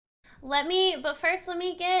But first let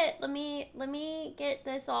me get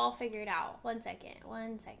this all figured out. One second.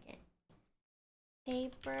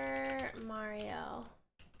 Paper Mario.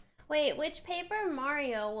 Wait, which Paper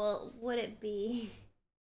Mario would it be?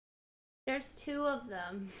 There's two of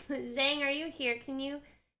them. Zhang, are you here? Can you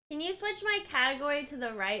switch my category to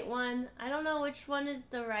the right one? I don't know which one is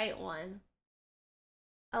the right one.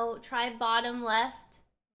 Oh, try bottom left.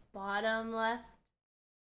 Bottom left.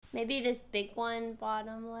 Maybe this big one,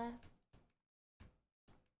 bottom left.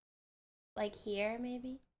 Like here,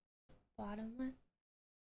 maybe? Bottom left.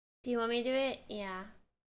 Do you want me to do it? Yeah.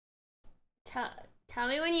 Tell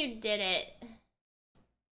me when you did it.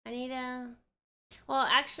 I need a... Well,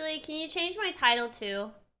 actually, can you change my title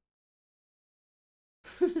too?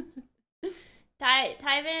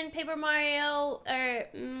 Type in Paper Mario, or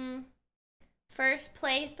first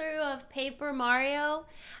playthrough of Paper Mario.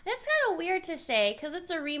 That's kind of weird to say because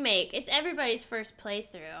it's a remake. It's everybody's first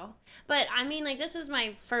playthrough. But I mean, like, this is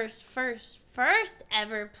my first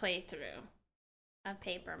ever playthrough of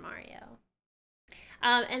Paper Mario.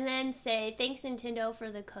 And then say, thanks Nintendo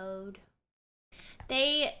for the code.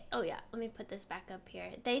 Oh yeah, let me put this back up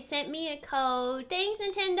here. They sent me a code. Thanks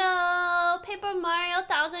Nintendo! Paper Mario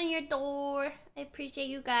 1,000 Year Door. I appreciate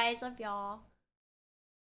you guys, love y'all.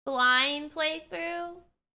 Blind playthrough.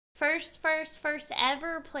 First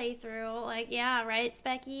ever playthrough. Like, yeah, right,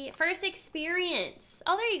 Specky? First experience.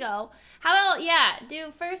 Oh, there you go. How about, yeah, do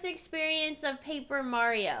first experience of Paper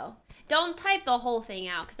Mario. Don't type the whole thing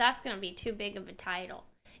out, because that's going to be too big of a title.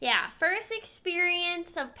 Yeah, first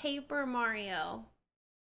experience of Paper Mario.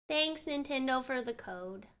 Thanks, Nintendo, for the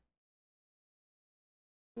code.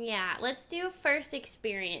 Yeah, let's do first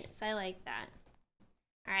experience. I like that.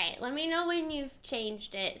 Alright, let me know when you've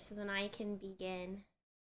changed it so then I can begin.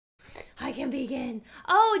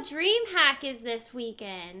 Oh, DreamHack is this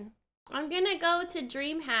weekend. I'm gonna go to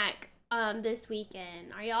DreamHack this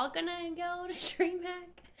weekend. Are y'all gonna go to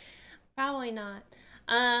DreamHack? Probably not.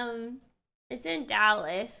 It's in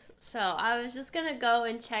Dallas, so I was just gonna go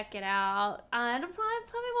and check it out. I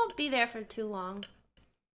probably won't be there for too long.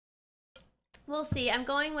 We'll see. I'm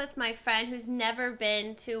going with my friend who's never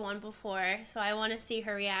been to one before, so I want to see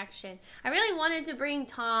her reaction. I really wanted to bring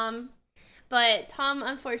Tom, but Tom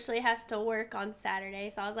unfortunately has to work on Saturday,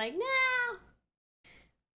 so I was like, no.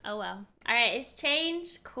 Oh well. Alright, it's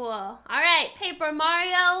changed. Cool. Alright, Paper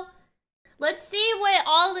Mario. Let's see what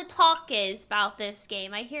all the talk is about this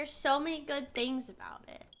game. I hear so many good things about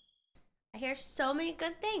it.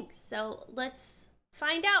 So let's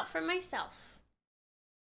find out for myself.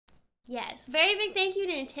 Yes, very big thank you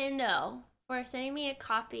to Nintendo for sending me a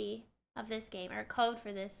copy of this game, or a code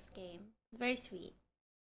for this game. It's very sweet.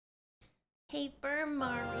 Paper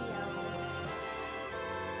Mario.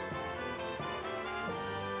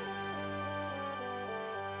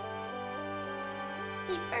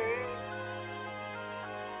 Paper.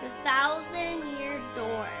 The 1,000 Year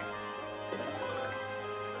Door.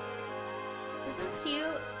 This is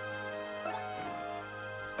cute.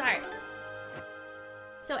 Start.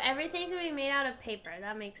 So everything's gonna be made out of paper.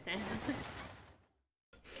 That makes sense.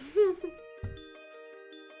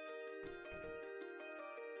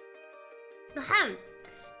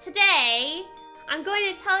 Today, I'm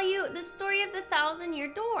going to tell you the story of the 1,000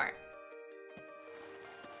 Year Door.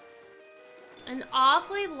 An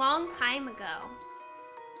awfully long time ago,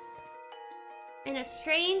 in a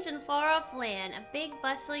strange and far-off land, a big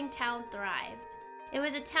bustling town thrived. It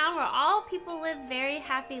was a town where all people lived very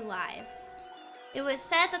happy lives. It was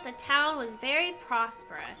said that the town was very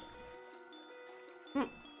prosperous.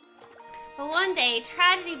 But one day,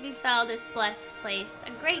 tragedy befell this blessed place.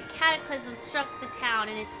 A great cataclysm struck the town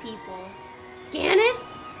and its people. Ganon?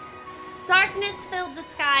 Darkness filled the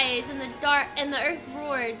skies, and the earth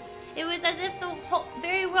roared. It was as if the whole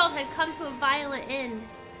very world had come to a violent end.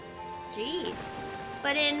 Jeez.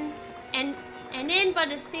 But in but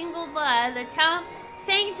a single blood, the town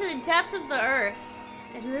sank to the depths of the earth.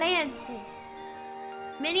 Atlantis.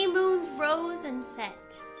 Many moons rose and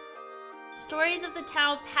set. Stories of the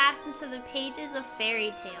town passed into the pages of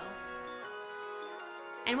fairy tales.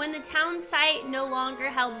 And when the town site no longer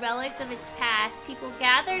held relics of its past, people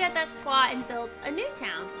gathered at that spot and built a new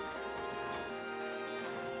town.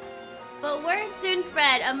 But word soon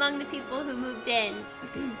spread among the people who moved in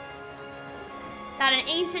that an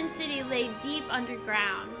ancient city lay deep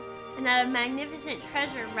underground, and that a magnificent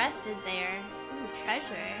treasure rested there. Ooh,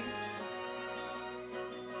 treasure.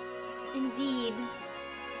 Indeed.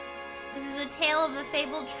 This is a tale of the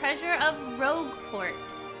fabled treasure of Rogueport.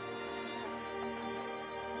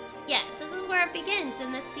 Yes, this is where it begins,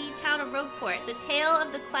 in the sea town of Rogueport, the tale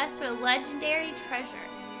of the quest for a legendary treasure.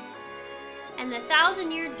 And the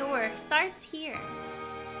 1,000-year door starts here.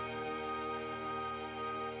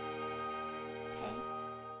 Okay.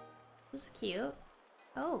 This is cute.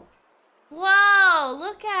 Oh. Whoa,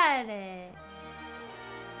 look at it.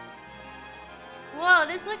 Whoa,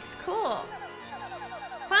 this looks cool.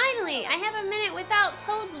 Finally, I have a minute without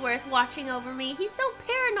Toadsworth watching over me. He's so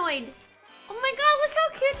paranoid. Oh my god, look how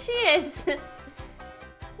cute she is.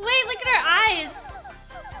 Wait, look at her eyes.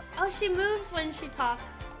 Oh, she moves when she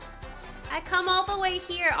talks. I come all the way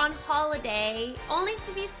here on holiday, only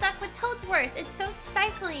to be stuck with Toadsworth. It's so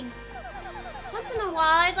stifling. Once in a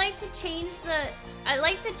while, I'd like to I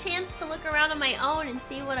like the chance to look around on my own and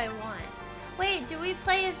see what I want. Wait, do we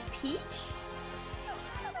play as Peach?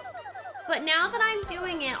 But now that I'm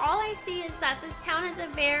doing it, all I see is that this town is a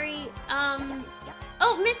very,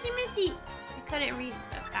 oh, Missy! I couldn't read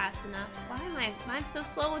fast enough. Why am I'm so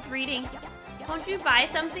slow with reading? Won't you buy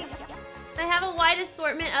something? I have a wide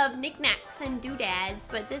assortment of knickknacks and doodads,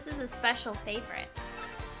 but this is a special favorite.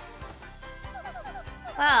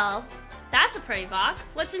 Well, that's a pretty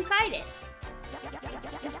box. What's inside it?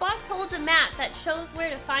 This box holds a map that shows where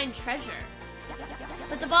to find treasure.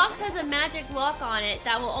 But the box has a magic lock on it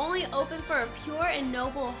that will only open for a pure and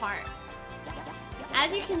noble heart.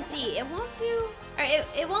 As you can see, it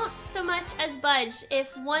won't so much as budge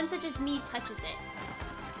if one such as me touches it.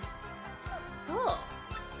 Oh.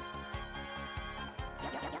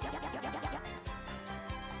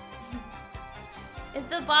 If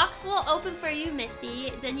the box will open for you,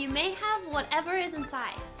 Missy, then you may have whatever is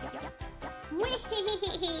inside.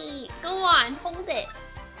 Whee! Go on, hold it.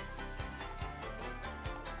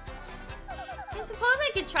 I suppose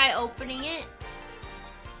I could try opening it.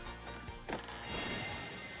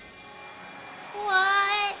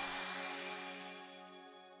 What?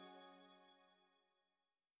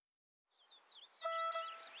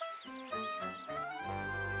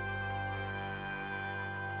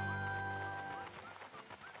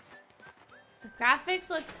 The graphics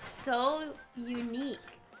look so unique.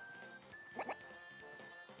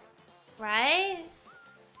 Right?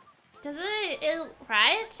 Doesn't it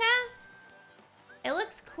right, chat? It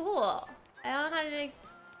looks cool. I don't know how to...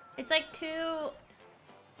 It's like two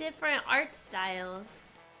different art styles.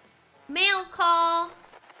 Mail call!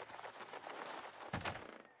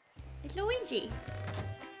 It's Luigi.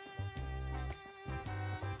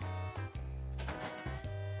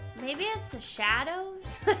 Maybe it's the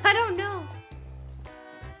shadows? I don't know.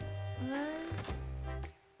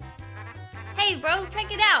 Hey bro,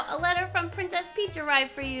 check it out. A letter from Princess Peach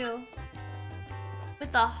arrived for you.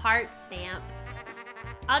 With a heart stamp.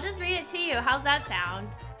 I'll just read it to you. How's that sound?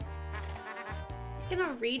 Just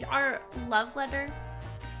gonna read our love letter.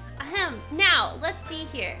 Ahem. Now, let's see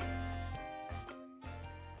here.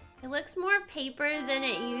 It looks more paper than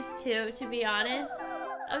it used to be honest.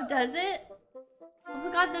 Oh, does it? Oh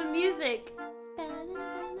my god, the music.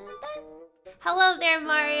 Hello there,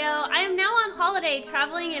 Mario. I am now on holiday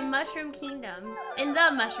traveling in the Mushroom Kingdom.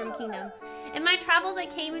 In my travels, I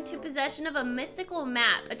came into possession of a mystical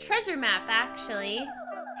map, a treasure map, actually.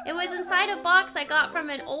 It was inside a box I got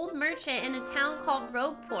from an old merchant in a town called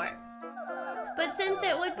Rogueport. But since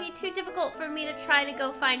it would be too difficult for me to try to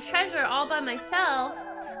go find treasure all by myself,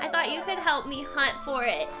 I thought you could help me hunt for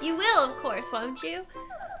it. You will, of course, won't you?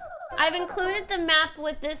 I've included the map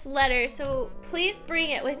with this letter, so please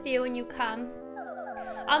bring it with you when you come.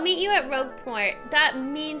 I'll meet you at Rogueport. That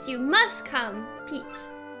means you must come, Peach.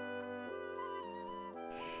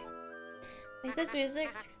 Like, this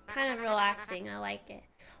music's kind of relaxing. I like it.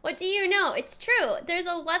 What do you know? It's true. There's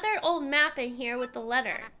a weathered old map in here with the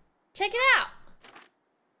letter. Check it out.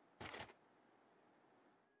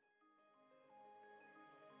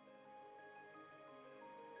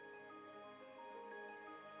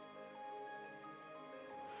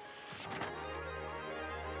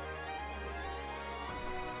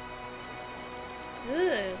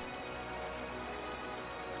 Ooh.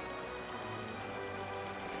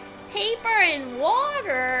 Paper and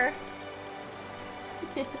water?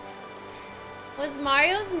 Was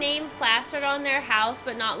Mario's name plastered on their house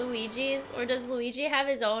but not Luigi's? Or does Luigi have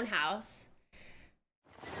his own house?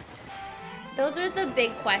 Those are the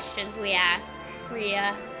big questions we ask,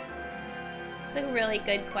 Rhea. It's a really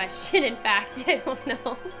good question, in fact. I don't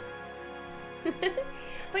know.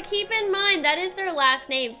 But keep in mind, that is their last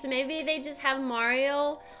name. So maybe they just have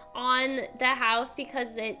Mario on the house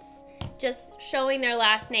because it's just showing their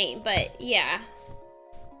last name. But yeah.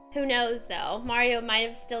 Who knows, though? Mario might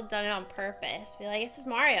have still done it on purpose. Be like, this is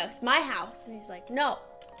Mario. It's my house. And he's like, no.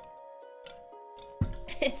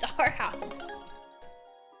 It's our house.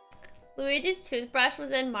 Luigi's toothbrush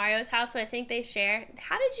was in Mario's house, so I think they share.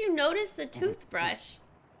 How did you notice the toothbrush?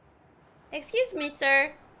 Excuse me,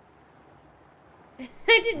 sir.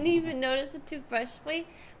 I didn't even notice a toothbrush. Wait,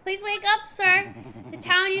 please wake up, sir. The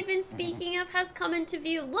town you've been speaking of has come into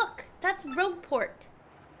view. Look, that's Rogueport.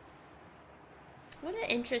 What an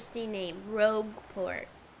interesting name, Rogueport.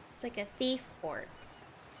 It's like a thief port.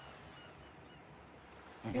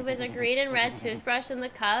 There was a green and red toothbrush in the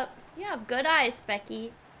cup. You have good eyes,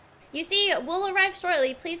 Specky. You see, we'll arrive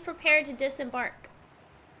shortly. Please prepare to disembark.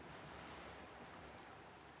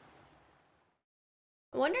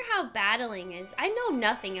 I wonder how battling is. I know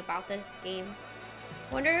nothing about this game.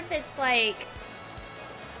 I wonder if it's like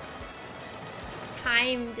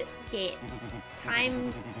timed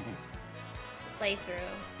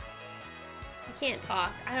playthrough. I can't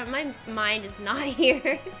talk. My mind is not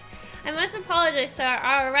here. I must apologize, sir.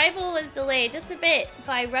 Our arrival was delayed just a bit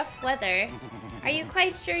by rough weather. Are you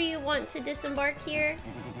quite sure you want to disembark here?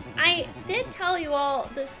 I did tell you all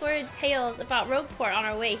the sordid tales about Rogueport on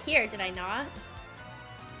our way here, did I not?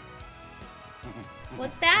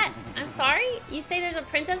 What's that? I'm sorry? You say there's a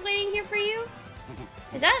princess waiting here for you?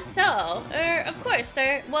 Is that so? Of course,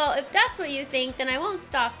 sir. Well, if that's what you think, then I won't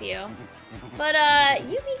stop you. But,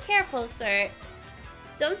 you be careful, sir.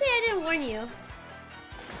 Don't say I didn't warn you.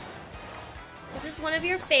 Is this one of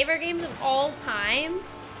your favorite games of all time?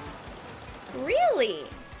 Really?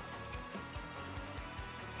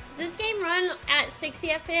 Does this game run at 60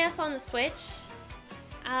 FPS on the Switch?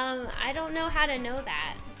 I don't know how to know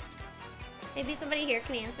that. Maybe somebody here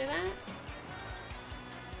can answer that?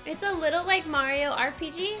 It's a little like Mario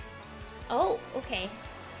RPG? Oh, okay.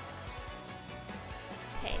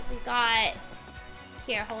 Okay, we got...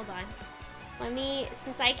 Here, hold on. Let me...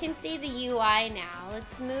 Since I can see the UI now,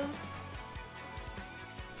 let's move...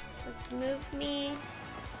 Let's move me...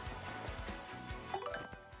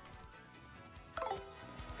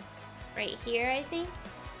 Right here, I think.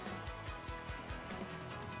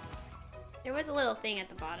 There was a little thing at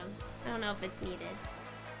the bottom. I don't know if it's needed.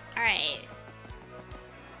 Alright.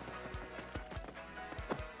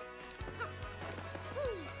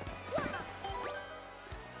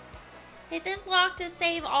 Hit this block to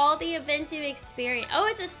save all the events you experience. Oh,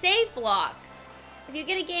 it's a save block. If you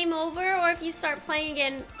get a game over or if you start playing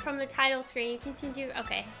again from the title screen, you continue.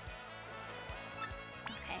 Okay.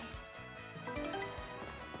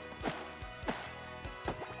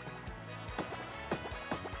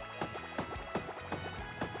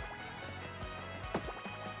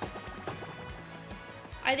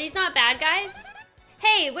 Are these not bad guys?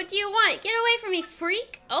 Hey, what do you want? Get away from me,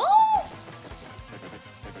 freak! Oh!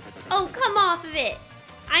 Oh, come off of it!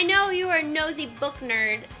 I know you are a nosy book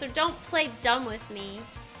nerd, so don't play dumb with me.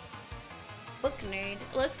 Book nerd.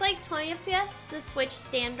 Looks like 20 FPS, the Switch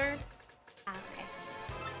standard. Okay.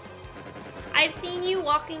 I've seen you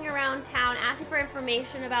walking around town asking for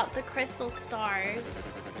information about the crystal stars.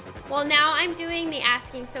 Well, now I'm doing the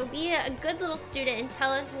asking, so be a good little student and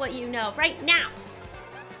tell us what you know right now.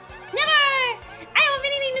 Never! I don't have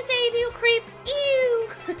anything to say to you creeps. Ew!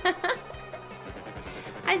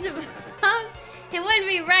 I suppose it wouldn't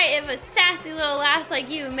be right if a sassy little lass like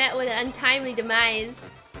you met with an untimely demise.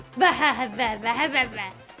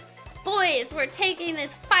 Boys, we're taking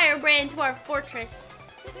this firebrand to our fortress.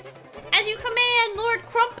 As you command, Lord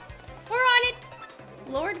Crump. We're on it.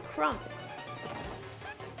 Lord Crump.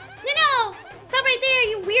 No! Stop right there,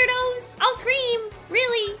 you weirdos! I'll scream!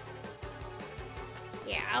 Really?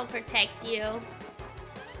 Here, I'll protect you.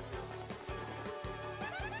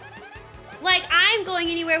 Like I'm going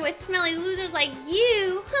anywhere with smelly losers like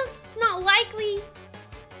you? Not likely.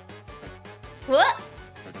 What?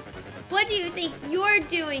 What do you think you're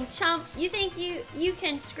doing, chump? You think you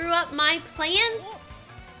can screw up my plans?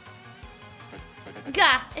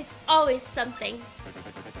 Gah, it's always something.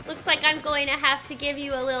 Looks like I'm going to have to give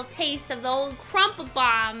you a little taste of the old crump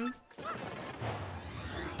bomb.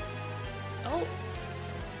 Oh.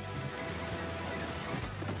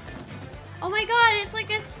 Oh my god, it's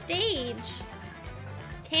like a stage.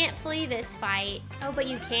 Can't flee this fight. Oh, but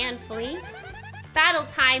you can flee. Battle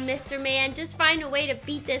time, Mr. Man. Just find a way to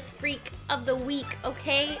beat this freak of the week,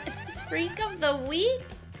 okay? Freak of the week?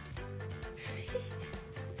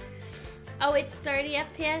 Oh, it's 30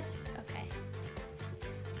 FPS? Okay.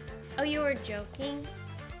 Oh, you were joking?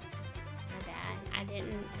 My bad. I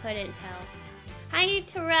couldn't tell. Hi,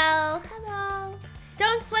 Terrell. Hello.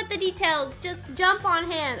 Don't sweat the details. Just jump on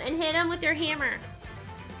him and hit him with your hammer.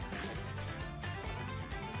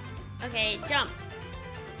 Okay, jump.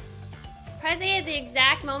 Press A at the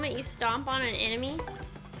exact moment you stomp on an enemy.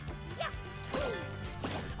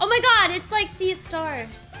 Oh my god, it's like Sea of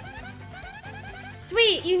Stars.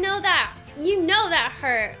 Sweet, you know that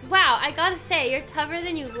hurt. Wow, I gotta say, you're tougher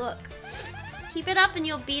than you look. Keep it up and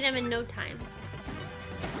you'll beat him in no time.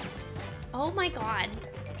 Oh my god.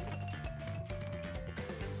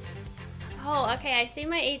 Oh, okay, I see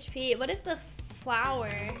my HP. What is the flower?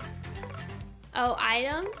 Oh,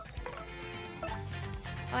 items? Oh,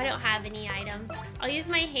 I don't have any items. I'll use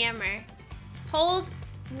my hammer. Hold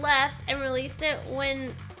left and release it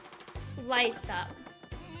when lights up.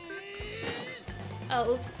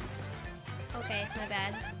 Oh, oops. Okay, my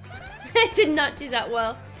bad. I did not do that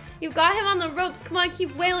well. You got him on the ropes. Come on,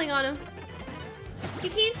 keep wailing on him. He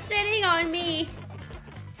keeps sitting on me.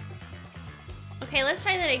 Okay, let's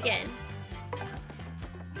try that again.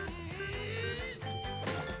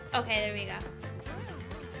 Okay, there we go.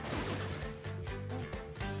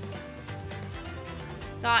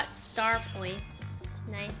 Got star points.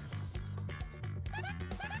 Nice.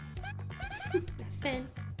 Finn.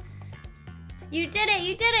 You did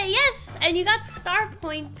it, yes! And you got star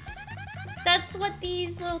points. That's what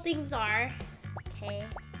these little things are. Okay.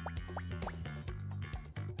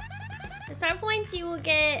 The star points you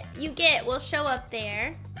get will show up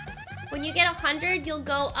there. When you get 100, you'll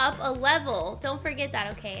go up a level. Don't forget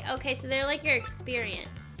that, okay? Okay, so they're like your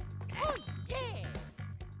experience. Okay. Oh, yeah.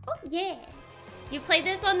 Oh, yeah. You played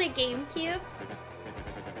this on the GameCube?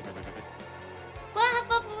 Blah,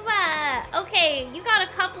 blah, blah, blah. Okay, you got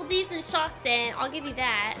a couple decent shots in. I'll give you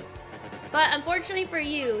that. But unfortunately for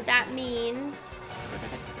you, that means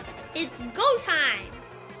it's go time.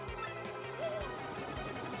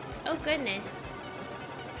 Oh, goodness.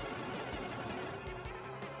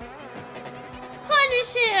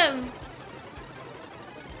 Punish him!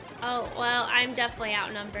 Oh, well, I'm definitely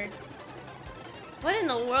outnumbered. What in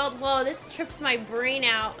the world? Whoa, this trips my brain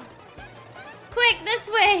out. Quick, this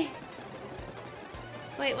way!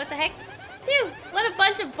 Wait, what the heck? Phew, what a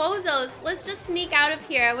bunch of bozos. Let's just sneak out of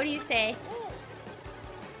here. What do you say?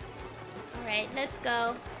 Alright, let's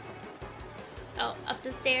go. Oh, up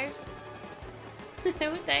the stairs? What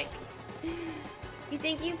the heck? You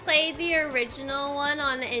think you played the original one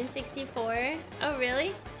on the N64? Oh,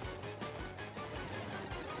 really?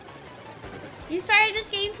 You started this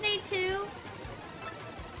game today, too?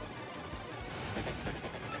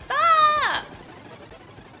 Stop!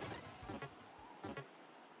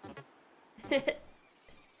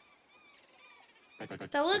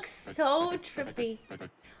 That looks so trippy.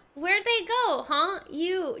 Where'd they go, huh?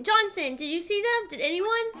 You... Johnson, did you see them? Did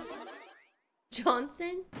anyone?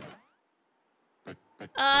 Johnson?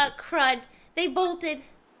 Crud. They bolted.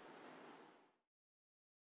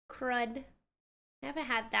 Crud. I haven't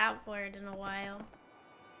had that word in a while.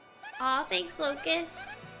 Aw, thanks, Locust.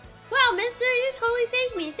 Wow, mister, you totally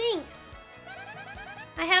saved me. Thanks.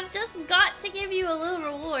 I have just got to give you a little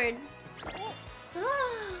reward.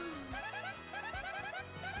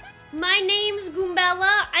 My name's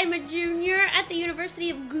Goombella. I'm a junior at the University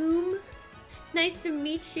of Goom. Nice to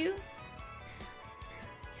meet you.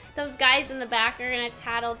 Those guys in the back are gonna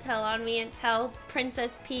tattletale on me and tell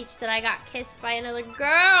Princess Peach that I got kissed by another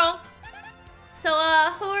girl. So,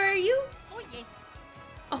 who are you? Oh, yes.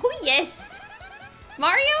 Oh, yes.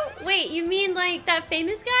 Mario? Wait, you mean like that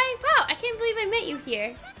famous guy? Wow, I can't believe I met you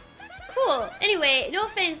here. Cool. Anyway, no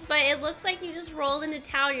offense, but it looks like you just rolled into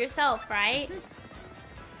town yourself, right?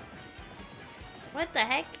 What the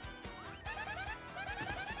heck?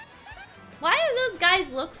 Why do those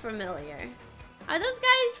guys look familiar? Are those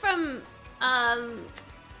guys from,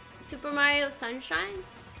 Super Mario Sunshine?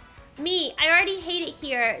 Me, I already hate it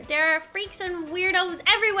here. There are freaks and weirdos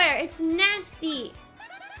everywhere. It's nasty.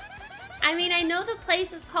 I mean, I know the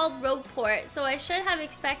place is called Rogueport, so I should have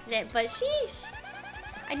expected it, but sheesh.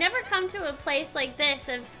 I'd never come to a place like this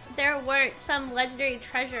if there weren't some legendary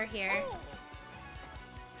treasure here.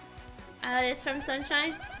 It's from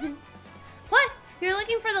Sunshine? What? You're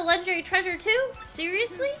looking for the legendary treasure too?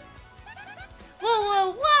 Seriously?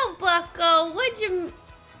 Whoa, whoa, whoa, bucko.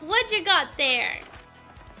 What'd you got there?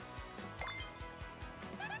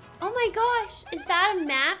 Oh my gosh, is that a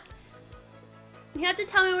map? You have to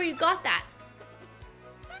tell me where you got that.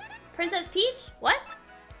 Princess Peach? What?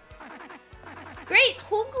 Great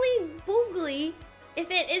hoogly boogly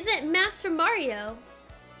if it isn't Master Mario.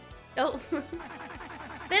 Oh.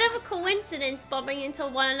 Bit of a coincidence bumping into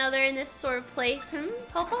one another in this sort of place,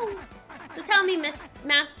 Ho ho. So tell me,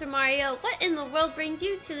 Master Mario, what in the world brings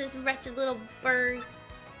you to this wretched little bird?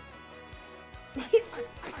 He's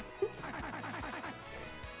just...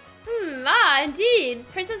 indeed.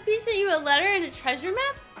 Princess Peach sent you a letter and a treasure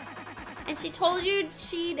map? And she told you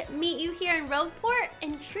she'd meet you here in Rogueport?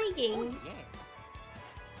 Intriguing. Oh,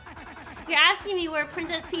 yeah. You're asking me where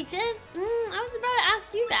Princess Peach is? I was about to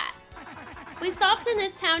ask you that. We stopped in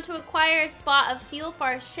this town to acquire a spot of fuel for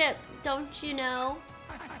our ship, don't you know?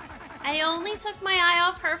 I only took my eye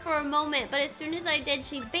off her for a moment, but as soon as I did,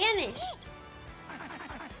 she vanished.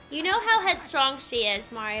 You know how headstrong she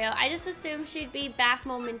is, Mario. I just assumed she'd be back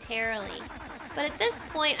momentarily. But at this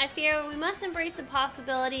point, I fear we must embrace the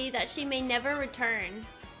possibility that she may never return.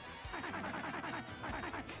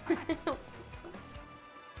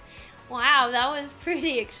 Wow, that was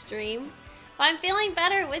pretty extreme. But I'm feeling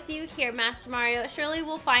better with you here, Master Mario. Surely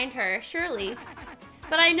we'll find her. Surely.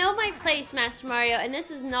 But I know my place, Master Mario, and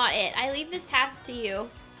this is not it. I leave this task to you.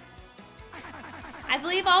 I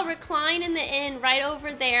believe I'll recline in the inn right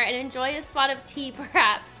over there and enjoy a spot of tea,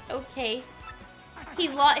 perhaps. Okay. He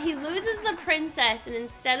loses the princess, and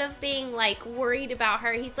instead of being, like, worried about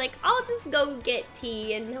her, he's like, I'll just go get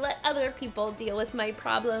tea and let other people deal with my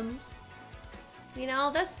problems. You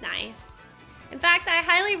know, that's nice. In fact, I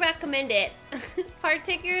highly recommend it,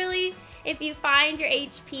 particularly if you find your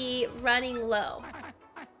HP running low.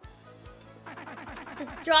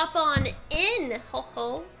 Just drop on in, ho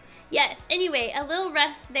ho. Yes, anyway, a little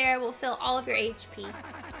rest there will fill all of your HP.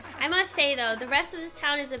 I must say, though, the rest of this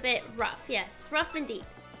town is a bit rough. Yes, rough indeed.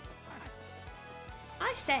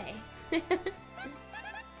 I say.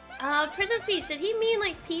 Princess Peach, did he mean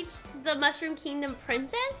like Peach, the Mushroom Kingdom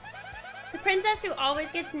princess? The princess who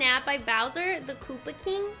always gets nabbed by Bowser, the Koopa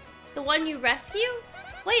King? The one you rescue?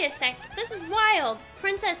 Wait a sec, this is wild.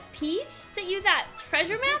 Princess Peach sent you that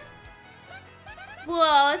treasure map?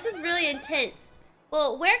 Whoa, this is really intense.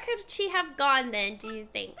 Well, where could she have gone then, do you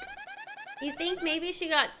think? You think maybe she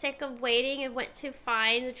got sick of waiting and went to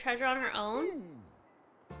find the treasure on her own?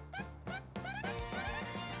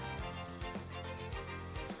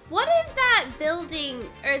 What is that building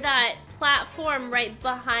or that platform right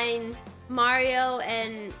behind Mario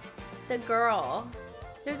and the girl?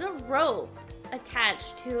 There's a rope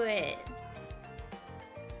attached to it.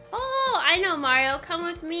 Oh, I know, Mario. Come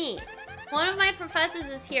with me. One of my professors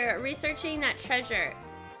is here researching that treasure.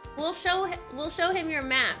 We'll show him your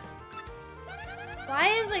map. Why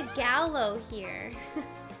is a gallows here?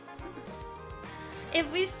 If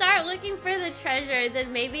we start looking for the treasure,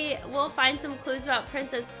 then maybe we'll find some clues about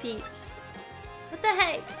Princess Peach. What the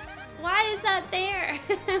heck? Why is that there?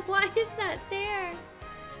 Why is that there?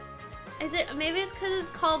 Is it, maybe it's because it's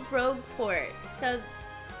called Rogueport. So,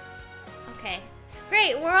 okay.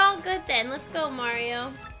 Great, we're all good then. Let's go,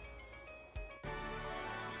 Mario.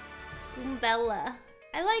 Goombella.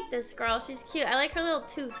 I like this girl, she's cute. I like her little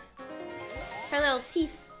tooth. Her little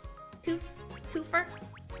teeth. Toofer.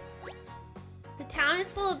 The town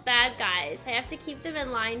is full of bad guys. I have to keep them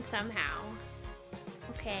in line somehow.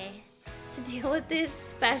 Okay. To deal with these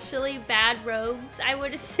especially bad rogues, I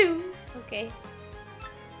would assume. Okay.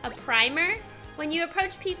 A primer? When you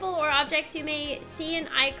approach people or objects, you may see an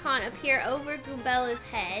icon appear over Goombella's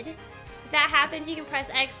head. If that happens, you can press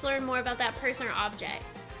X to learn more about that person or object.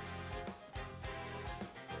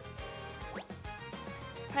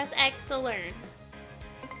 Press X to learn.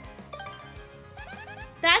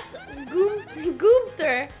 That's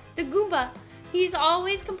Goomther, the Goomba. He's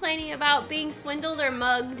always complaining about being swindled or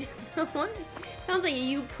mugged. What? Sounds like a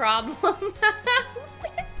you problem.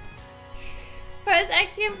 Press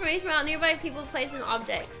X to get information about nearby people, places, and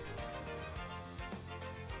objects.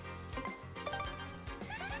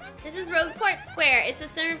 This is Rogueport Square. It's the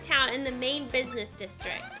center of town in the main business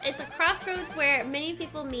district. It's a crossroads where many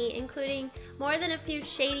people meet, including more than a few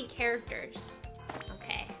shady characters.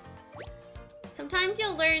 Okay. Sometimes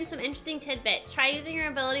you'll learn some interesting tidbits. Try using your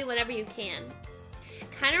ability whenever you can.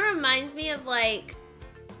 Kind of reminds me of like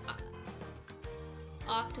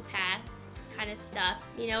Octopath kind of stuff.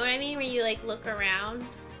 You know what I mean? Where you like look around.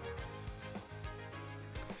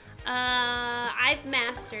 I've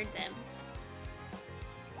mastered them.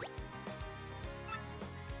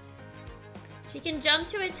 She can jump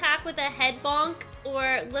to attack with a head bonk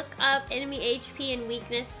or look up enemy HP and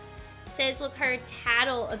weakness. Says with her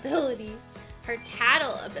tattle ability. Her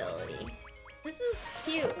tattle ability. This is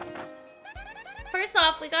cute. First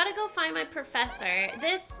off, we gotta go find my professor.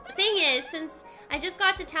 This thing is, since I just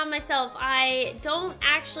got to town myself, I don't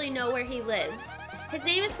actually know where he lives. His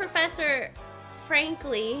name is Professor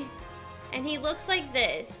Frankly, and he looks like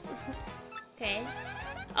this. Okay.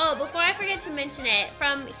 Oh, before I forget to mention it,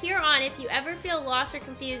 from here on, if you ever feel lost or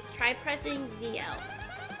confused, try pressing ZL.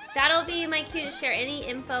 That'll be my cue to share any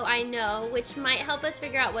info I know, which might help us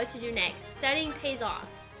figure out what to do next. Studying pays off.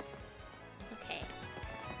 Okay.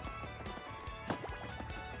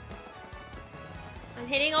 I'm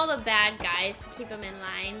hitting all the bad guys to keep them in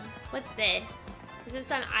line. What's this? Is this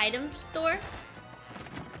an item store?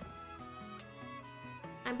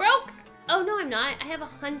 I'm broke! Oh, no, I'm not. I have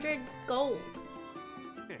 100 gold.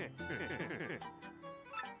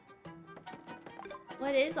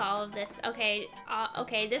 What is all of this? Okay,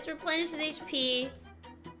 okay, this replenishes HP.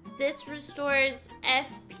 This restores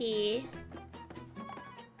FP.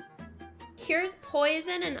 Cures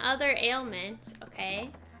poison and other ailments. Okay.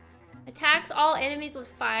 Attacks all enemies with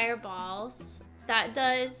fireballs. That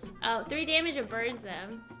does 3 damage and burns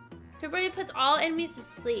them. Temporarily puts all enemies to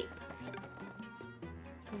sleep.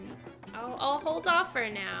 I'll hold off for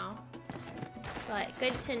now. But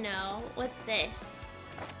good to know. What's this?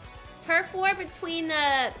 Turf war between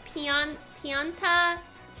the Pianta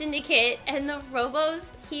Syndicate and the Robos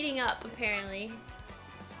heating up, apparently.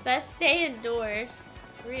 Best stay indoors.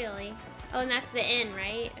 Really? Oh, and that's the inn,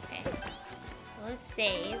 right? Okay. So let's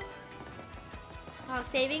save. Wow,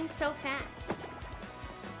 saving so fast.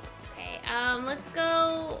 Okay, let's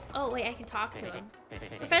go... Oh, wait, I can talk to him.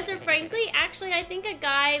 Professor Franklin? Actually, I think a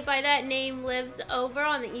guy by that name lives over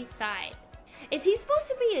on the east side. Is he supposed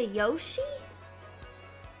to be a Yoshi?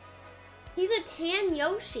 He's a tan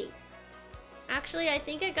Yoshi. Actually, I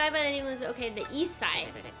think a guy by the name was... Okay, the east side.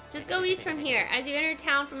 Just go east from here. As you enter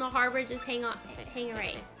town from the harbor, just hang a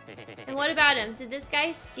right. And what about him? Did this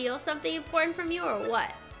guy steal something important from you or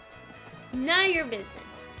what? None of your business.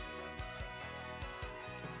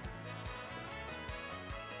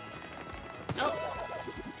 Oh.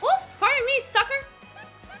 Oh, pardon me, sucker.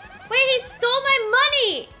 Wait, he stole my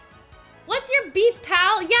money. What's your beef,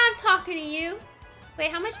 pal? Yeah, I'm talking to you.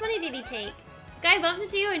 Wait, how much money did he take? Guy bumps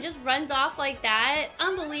into you and just runs off like that?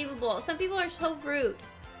 Unbelievable. Some people are so rude.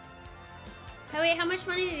 Oh, wait, how much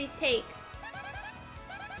money did he take?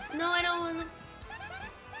 No, I don't want to...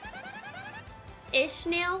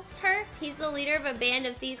 Ishnail's turf? He's the leader of a band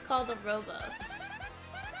of thieves called the Robos.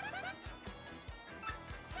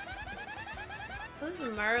 Who's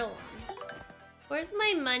Merlin? Where's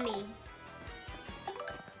my money?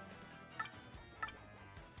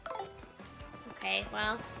 Okay,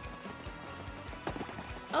 well.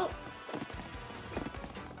 Oh.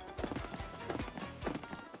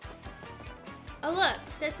 Oh, look.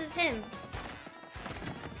 This is him.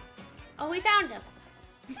 Oh, we found him.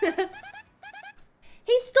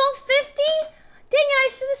 He stole 50? Dang it, I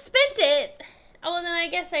should have spent it. Oh, well, then I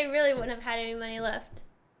guess I really wouldn't have had any money left.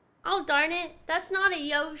 Oh, darn it. That's not a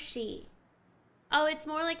Yoshi. Oh, it's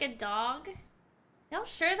more like a dog? Y'all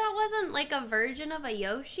sure that wasn't like a version of a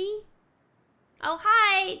Yoshi? Oh,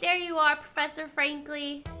 hi. There you are, Professor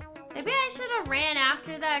Franklin. Maybe I should have ran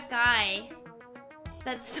after that guy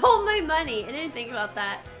that stole my money. I didn't think about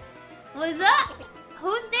that. What is that?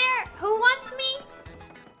 Who's there? Who wants me?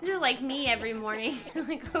 This is like me every morning.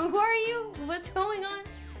 Like, who are you? What's going on?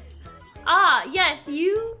 Ah, yes,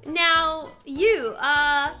 you. Now, you.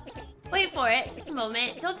 Wait for it. Just a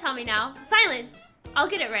moment. Don't tell me now. Silence. I'll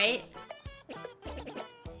get it right.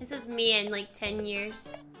 This is me in like 10 years.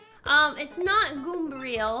 It's not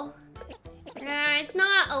Goombriel. It's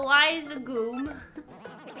not Eliza Goom.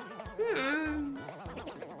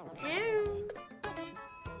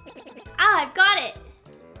 Ah, I've got it.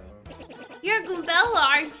 You're Goombella,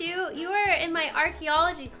 aren't you? You were in my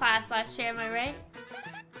archaeology class last year, am I right?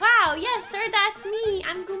 Wow, yes, sir, that's me.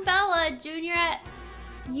 I'm Goombella, junior at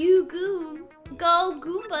U-Goom. Go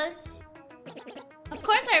Goombas. Of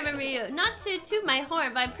course I remember you. Not to toot my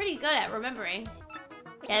horn, but I'm pretty good at remembering.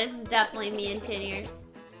 Yeah, this is definitely me in 10 years.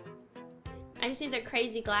 I just need the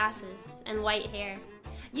crazy glasses and white hair.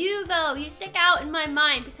 You, though, you stick out in my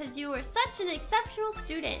mind because you were such an exceptional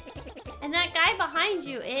student. And that guy behind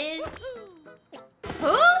you is...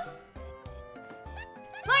 Who?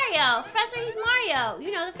 Mario! Professor, he's Mario.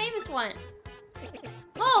 You know, the famous one.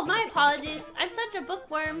 Oh, my apologies. I'm such a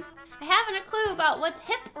bookworm. I haven't a clue about what's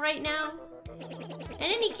hip right now. In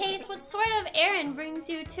any case, what sort of errand brings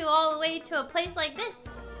you all the way to a place like this?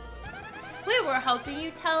 We were hoping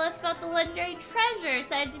you'd tell us about the legendary treasure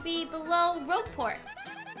said to be below Ropeport.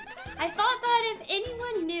 I thought that if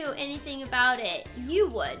anyone knew anything about it, you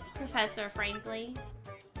would, Professor Franklin.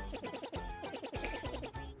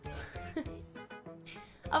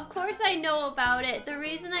 Of course I know about it. The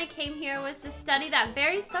reason I came here was to study that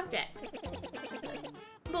very subject.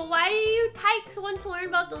 But why do you tykes want to learn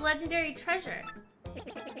about the legendary treasure?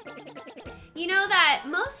 You know that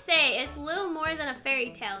most say it's little more than a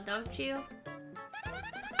fairy tale, don't you?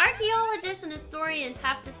 Archaeologists and historians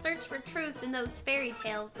have to search for truth in those fairy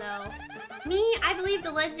tales, though. Me, I believe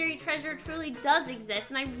the legendary treasure truly does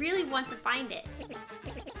exist, and I really want to find it.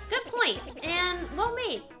 Good point, and well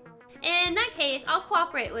made. In that case, I'll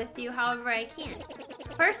cooperate with you however I can.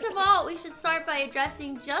 First of all, we should start by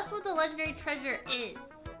addressing just what the legendary treasure is.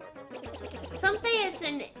 Some say it's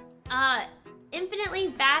an infinitely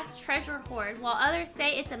vast treasure hoard, while others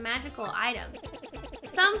say it's a magical item.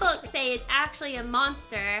 Some books say it's actually a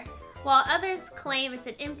monster, while others claim it's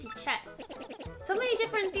an empty chest. So many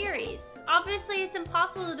different theories. Obviously, it's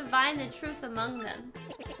impossible to divine the truth among them.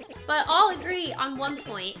 But all agree on one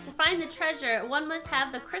point. To find the treasure, one must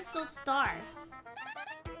have the crystal stars.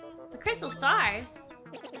 The crystal stars?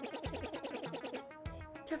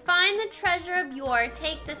 To find the treasure of yore,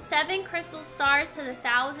 take the 7 crystal stars to the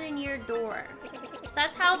 1,000-year door.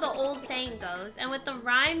 That's how the old saying goes, and with the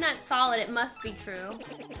rhyme that's solid, it must be true.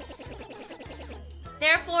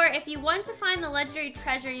 Therefore, if you want to find the legendary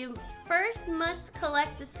treasure, you first must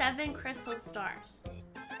collect the 7 crystal stars.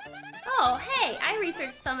 Oh, hey, I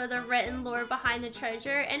researched some of the written lore behind the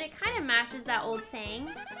treasure, and it kind of matches that old saying.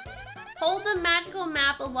 Hold the magical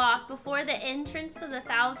map aloft before the entrance to the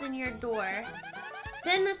 1,000-year door.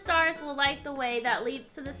 Then the stars will light the way that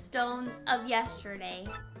leads to the stones of yesterday.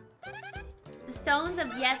 The stones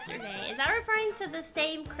of yesterday. Is that referring to the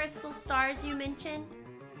same crystal stars you mentioned?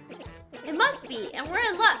 It must be, and we're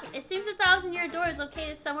in luck. It seems the 1,000-year door is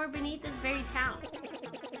located somewhere beneath this very town.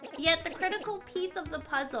 Yet the critical piece of the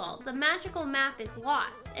puzzle, the magical map, is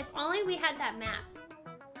lost. If only we had that map.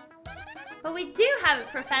 But we do have it,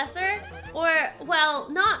 Professor. Or, well,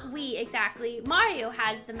 not we exactly. Mario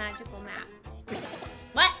has the magical map.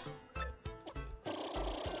 What?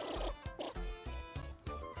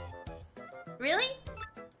 Really?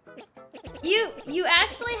 You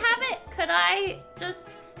actually have it? Could I just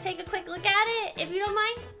take a quick look at it, if you don't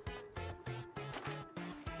mind?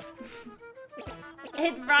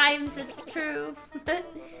 It rhymes, it's true.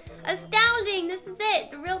 Astounding, this is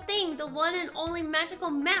it. The real thing, the one and only magical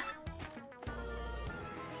map.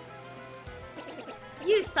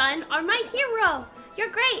 You, son, are my hero. You're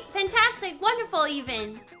great, fantastic, wonderful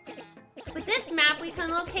even. With this map, we can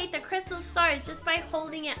locate the crystal stars just by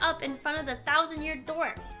holding it up in front of the 1,000-year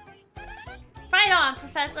door. Right on,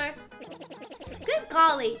 Professor. Good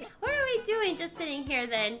golly, what are we doing just sitting here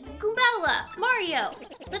then? Goombella, Mario,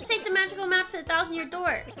 let's take the magical map to the 1,000-year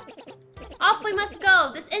door. Off we must go,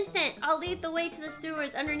 this instant. I'll lead the way to the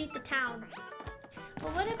sewers underneath the town.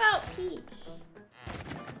 Well, what about Peach?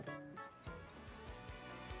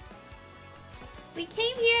 We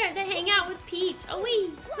came here to hang out with Peach. Oh,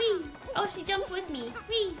 wee. Oh, she jumps with me.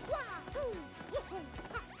 Wee.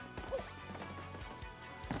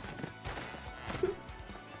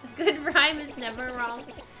 A good rhyme is never wrong.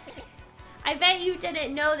 I bet you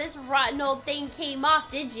didn't know this rotten old thing came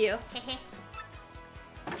off, did you?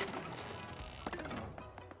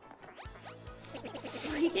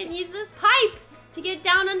 We can use this pipe to get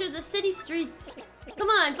down under the city streets. Come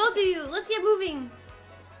on, both of you, let's get moving.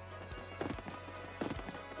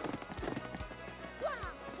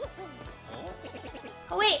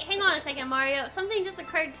 Oh wait, hang on a second, Mario. Something just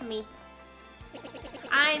occurred to me.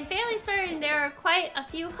 I'm fairly certain there are quite a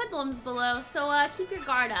few hoodlums below, so keep your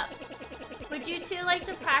guard up. Would you two like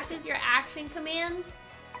to practice your action commands?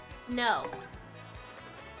 No.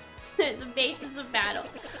 The basis of battle.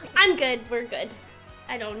 I'm good, we're good.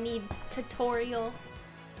 I don't need tutorial.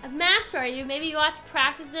 A master, are you? Maybe you ought to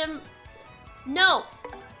practice them. No.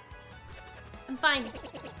 I'm fine.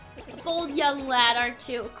 Bold young lad, aren't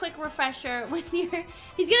you? A quick refresher when you're...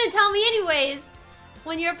 He's gonna tell me anyways.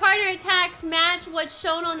 When your partner attacks, match what's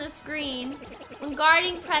shown on the screen. When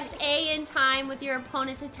guarding, press A in time with your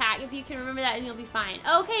opponent's attack. If you can remember that, and you'll be fine.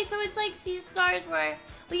 Okay, so it's like Sea Stars where...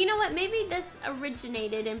 Well, you know what? Maybe this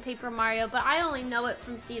originated in Paper Mario, but I only know it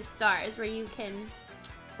from Sea of Stars, where you can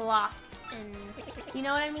block and... You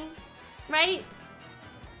know what I mean? Right?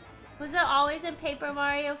 Was it always in Paper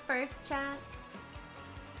Mario first, chat?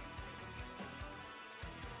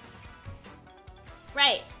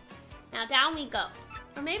 Right. Now down we go.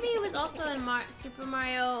 Or maybe it was also in Super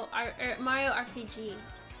Mario Mario RPG.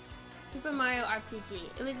 Super Mario RPG.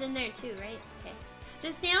 It was in there too, right? Okay.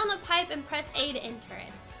 Just stay on the pipe and press A to enter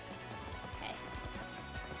it.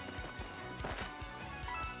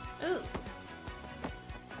 Okay. Ooh.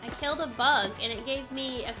 I killed a bug and it gave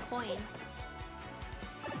me a coin.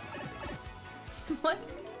 What?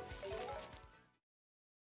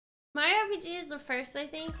 Mario RPG is the first, I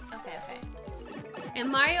think? Okay, okay. And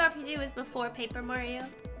Mario RPG was before Paper Mario.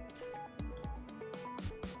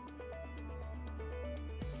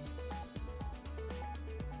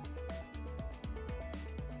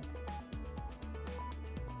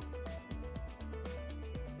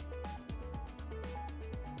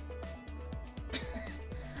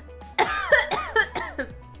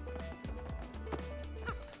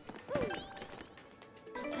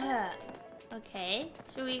 Okay,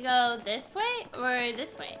 should we go this way or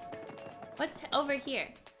this way? What's over here?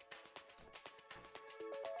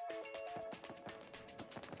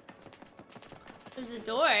 There's a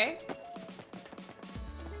door.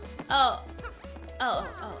 Oh. Oh,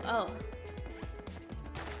 oh, oh.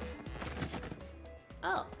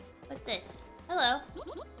 Oh, what's this? Hello.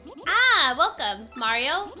 Ah, welcome,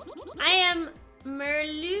 Mario. I am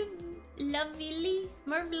Misskyliee,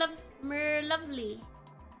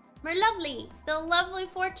 Merlovely, the lovely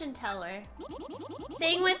fortune teller.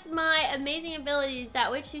 Saying with my amazing abilities,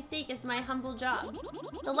 that which you seek is my humble job.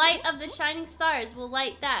 The light of the shining stars will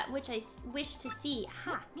light that which I wish to see.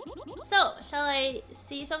 Ha! So, shall I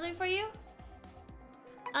see something for you?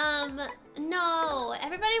 No.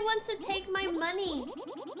 Everybody wants to take my money.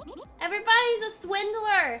 Everybody's a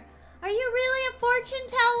swindler. Are you really a fortune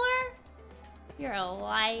teller? You're a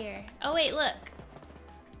liar. Oh, wait, look.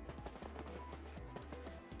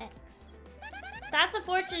 X. That's a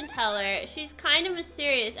fortune teller. She's kind of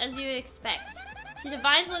mysterious, as you would expect. She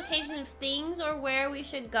divines the location of things or where we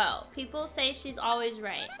should go. People say she's always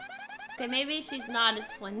right. Okay, maybe she's not a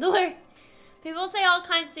swindler. People say all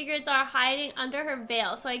kinds of secrets are hiding under her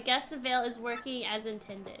veil, so I guess the veil is working as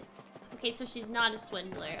intended. Okay, so she's not a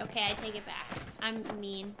swindler. Okay, I take it back. I'm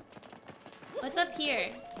mean. What's up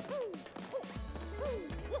here?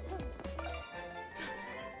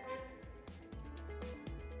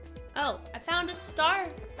 Oh, I found a star.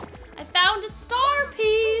 I found a star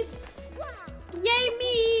piece. Yay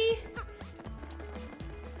me.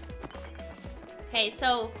 Okay,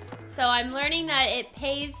 so I'm learning that it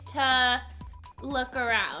pays to look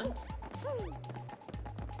around. Oh,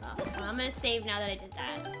 well, I'm gonna save now that I did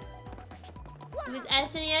that. It was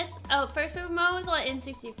SNES. Oh, first Paper Mario was on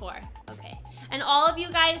N64. Okay. And all of you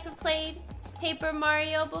guys have played Paper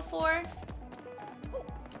Mario before?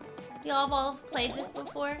 Y'all have all played this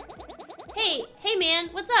before? Hey man,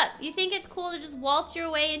 what's up? You think it's cool to just waltz your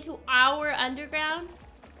way into our underground?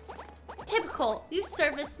 Typical. You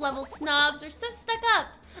surface level snobs are so stuck up.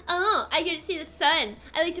 Oh, I get to see the sun.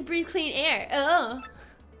 I like to breathe clean air. Oh.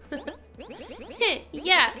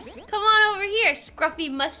 Yeah, come on over here, scruffy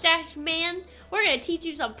mustache man. We're gonna teach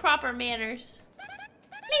you some proper manners.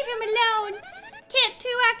 Leave him alone. Can't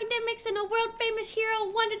two academics and a world-famous hero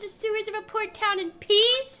wander the sewers of a poor town in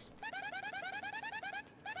peace?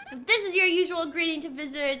 If this is your usual greeting to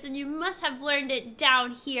visitors, then you must have learned it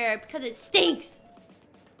down here because it stinks.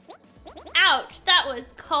 Ouch, that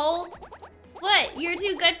was cold. What, you're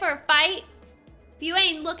too good for a fight? If you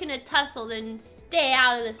ain't looking to tussle, then stay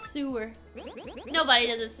out of the sewer. Nobody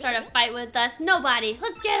doesn't start a fight with us. Nobody.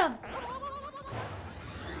 Let's get him.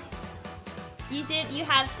 You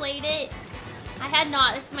have played it? I had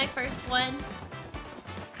not. This is my first one.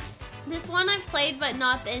 This one I've played, but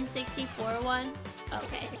not the N64 one.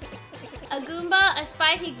 Okay. A Goomba, a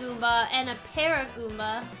Spiky Goomba, and a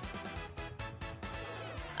Paragoomba.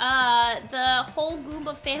 The whole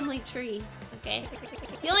Goomba family tree. Okay.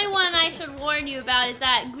 The only one I should warn you about is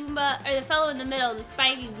that Goomba, or the fellow in the middle, the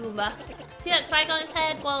Spiky Goomba. See that spike on his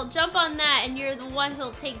head? Well, jump on that and you're the one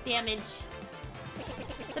who'll take damage.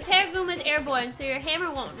 The Paragoomba is airborne, so your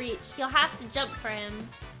hammer won't reach. You'll have to jump for him.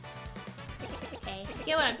 Okay, you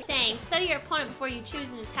get what I'm saying. Study your opponent before you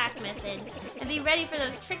choose an attack method. And be ready for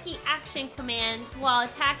those tricky action commands while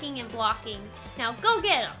attacking and blocking. Now go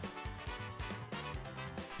get him!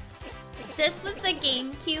 This was the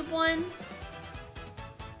GameCube one.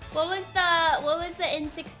 What was the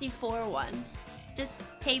N64 one? Just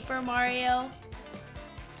Paper Mario?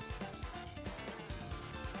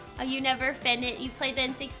 Oh, you never finished? You played the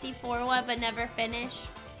N64 one but never finished?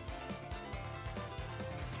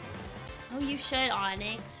 Oh, you should,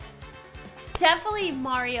 Onyx. Definitely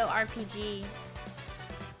Mario RPG.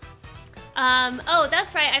 Oh,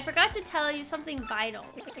 that's right. I forgot to tell you something vital.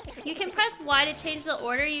 You can press Y to change the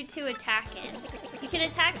order you two attack in. You can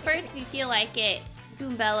attack first if you feel like it,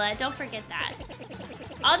 Goombella. Don't forget that.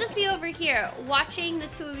 I'll just be over here, watching the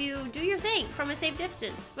two of you do your thing from a safe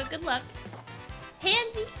distance. But good luck.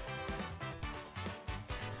 Pansy.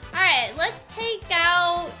 Alright, let's take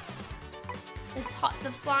out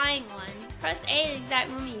the flying one. Press A at the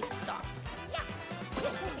exact moment you stop.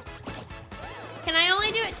 Can I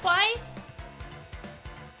only do it twice?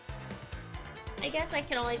 I guess I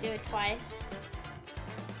can only do it twice.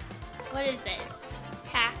 What is this?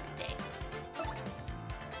 Tactics.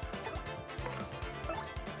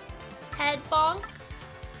 Head bonk.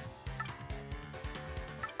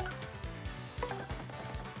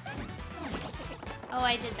 Oh,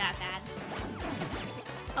 I did that bad.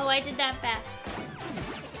 Oh, I did that bad.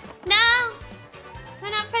 No!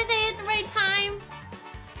 I'm not pressing it at the right time.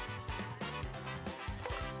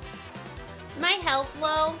 Is my health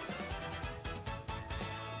low?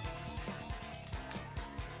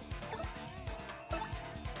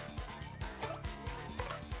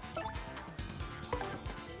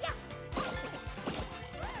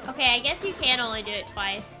 Okay, I guess you can only do it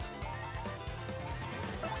twice.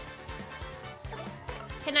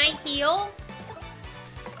 Can I heal?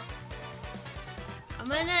 I'm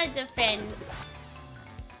gonna defend.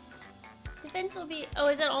 Defense will be... Oh,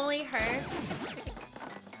 is it only her?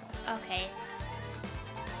 Okay.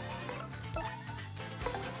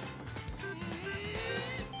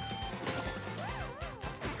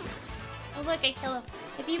 Oh, look, I kill him.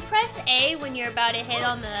 If you press A when you're about to hit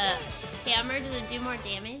on the hammer, does it do more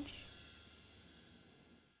damage?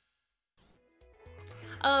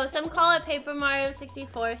 Oh, some call it Paper Mario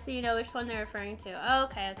 64, so you know which one they're referring to. Oh,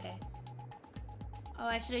 okay, okay. Oh,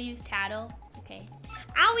 I should have used Tattle. It's okay.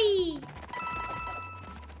 Owie!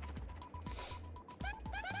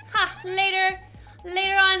 Ha! Later!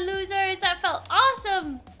 Later on, losers! That felt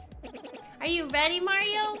awesome! Are you ready,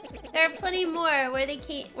 Mario? There are plenty more where they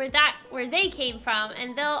came from,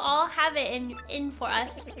 and they'll all have it in for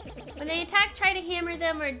us. When they attack, try to hammer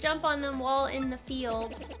them or jump on them while in the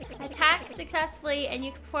field. Attack successfully, and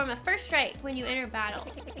you can perform a first strike when you enter battle.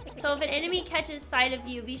 So if an enemy catches sight of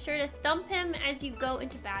you, be sure to thump him as you go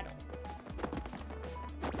into battle.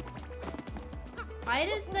 Why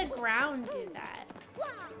does the ground do that?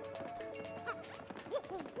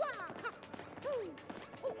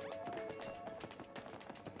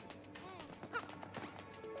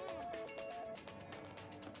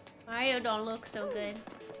 Mario don't look so good.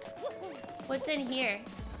 What's in here?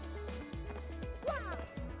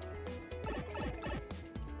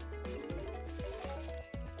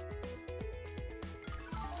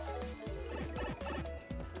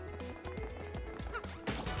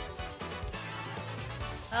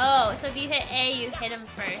 Oh, so if you hit A, you hit him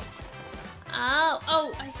first.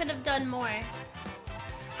 Oh, I could have done more.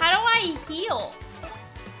 How do I heal?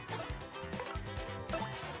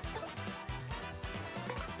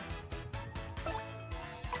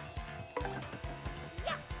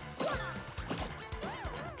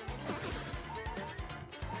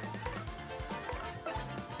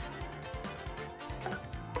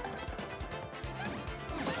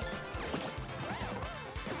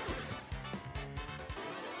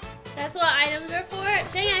 That's what items are for?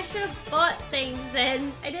 Dang, I should have bought things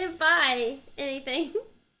then. I didn't buy anything.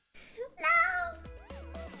 No!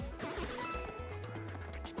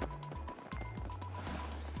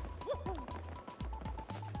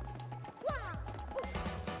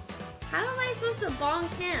 How am I supposed to bonk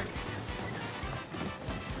him?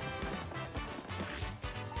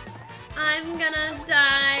 I'm gonna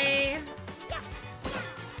die.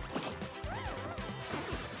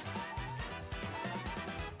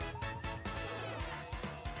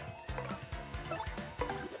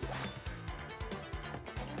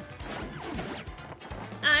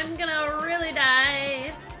 I'm gonna really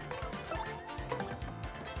die.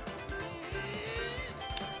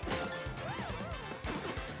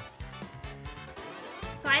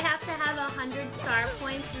 So I have to have 100 star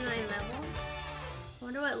points in my level. I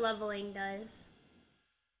wonder what leveling does.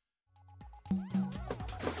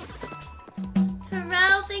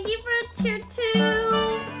 Terrell, thank you for tier 2.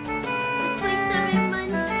 27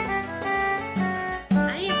 months.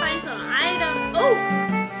 I need to find some items. Oh!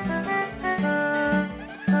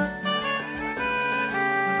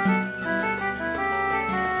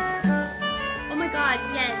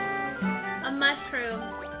 Yes, a mushroom.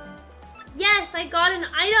 Yes, I got an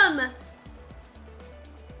item.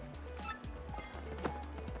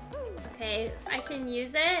 Okay, I can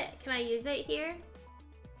use it. Can I use it here?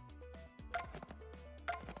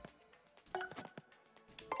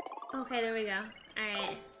 Okay, there we go. All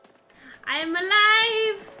right. I'm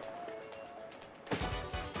alive.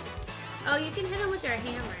 Oh, you can hit him with your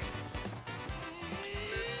hammer.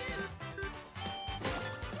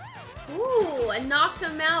 Ooh, I knocked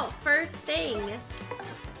him out first thing.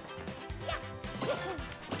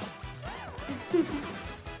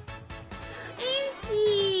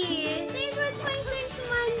 Amy, thanks for 26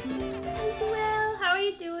 months as well. How are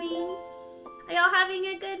you doing? Are y'all having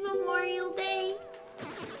a good Memorial Day?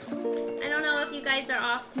 I don't know if you guys are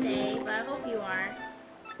off today, but I hope you are.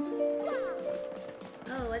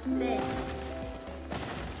 Oh, what's this?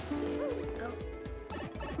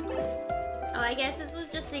 Oh, I guess this was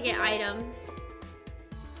just to get items.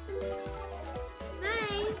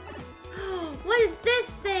 Hi! What is this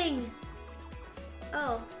thing?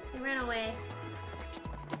 Oh, he ran away.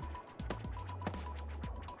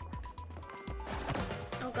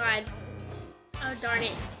 Oh god. Oh darn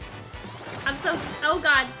it. Oh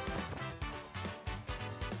god.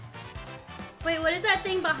 Wait, what is that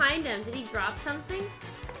thing behind him? Did he drop something?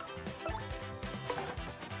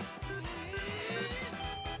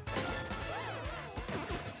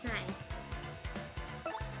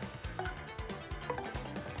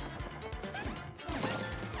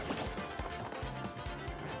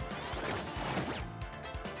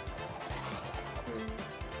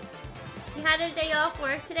 You had a day off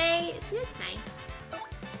work today? See, that's nice.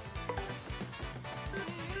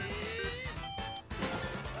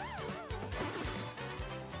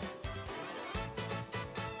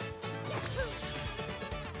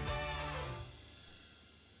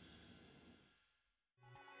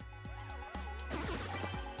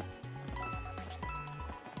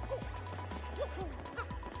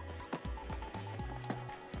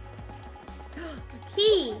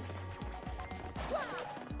 Key!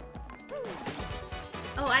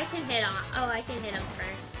 Oh, I can hit on. Oh, I can hit him first.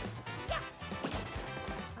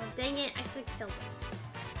 Oh, dang it. I should have killed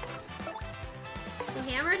him. The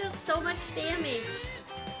hammer does so much damage.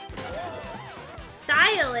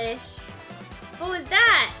 Stylish? What was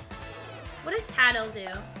that? What does Tattle do?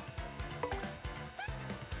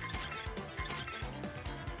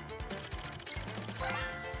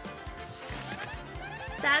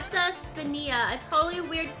 That's a Spinia, a totally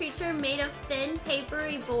weird creature made of thin,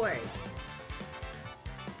 papery boards.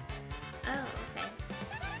 Oh, okay.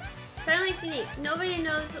 Certainly it's unique. Nobody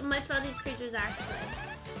knows much about these creatures, actually.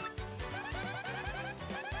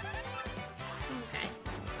 Okay.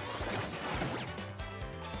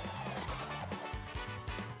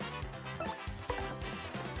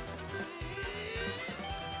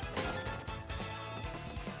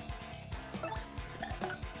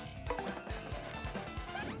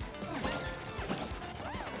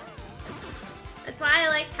 That's why I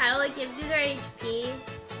like Tattle. It gives you their HP.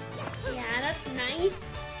 Yeah, that's nice.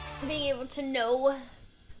 Being able to know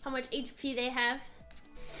how much HP they have.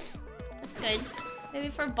 That's good. Maybe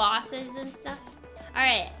for bosses and stuff.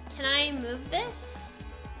 Alright, can I move this?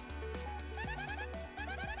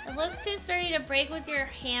 It looks too sturdy to break with your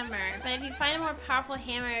hammer, but if you find a more powerful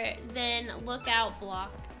hammer, then look out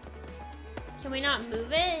block. Can we not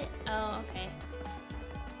move it? Oh, okay.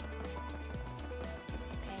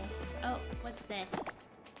 Okay. Oh, what's this?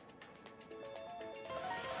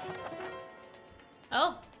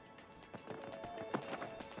 Oh.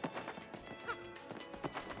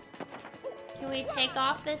 Can we take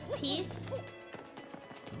off this piece?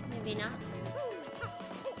 Maybe not.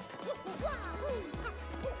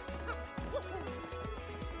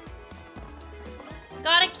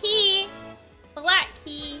 Got a key! Black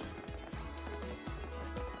key.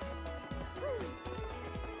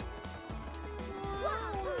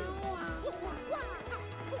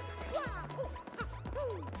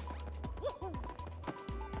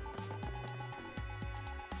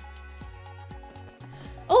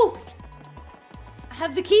 Oh! I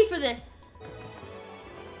have the key for this.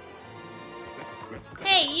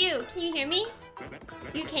 Hey, you. Can you hear me?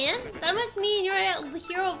 You can? That must mean you're a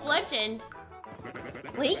hero of legend.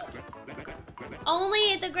 Wait?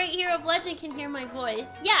 Only the great hero of legend can hear my voice.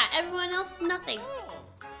 Yeah, everyone else, nothing.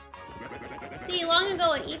 See, long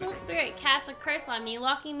ago, an evil spirit cast a curse on me,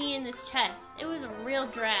 locking me in this chest. It was a real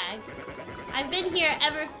drag. I've been here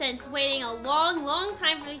ever since, waiting a long, long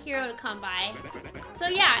time for the hero to come by. So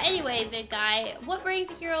yeah, anyway, big guy, what brings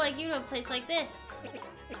a hero like you to a place like this?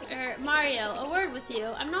 Mario, a word with you.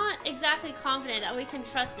 I'm not exactly confident that we can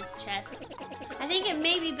trust this chest. I think it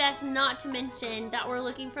may be best not to mention that we're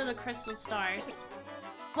looking for the crystal stars.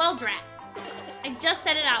 Well, drat. I just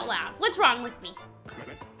said it out loud. What's wrong with me?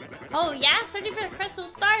 Oh yeah? Searching for the crystal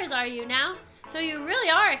stars, are you now? So you really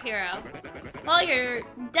are a hero. Well, you're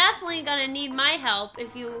definitely gonna need my help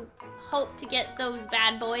if you hope to get those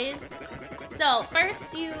bad boys. So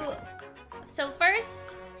first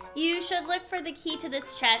you should look for the key to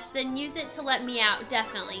this chest, then use it to let me out,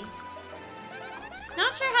 definitely.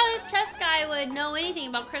 Not sure how this chest guy would know anything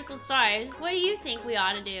about crystal stars. What do you think we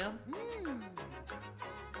ought to do?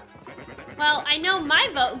 Well, I know my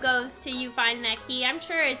vote goes to you finding that key. I'm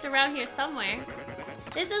sure it's around here somewhere.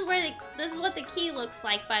 This is what the key looks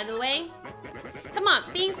like, by the way. Come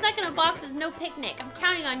on, being stuck in a box is no picnic. I'm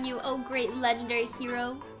counting on you, oh great legendary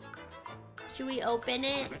hero. Should we open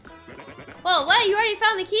it? Whoa, what? You already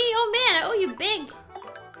found the key? Oh man, I owe you big.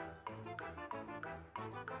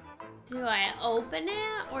 Do I open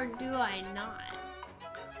it or do I not?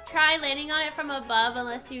 Try landing on it from above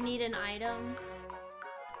unless you need an item.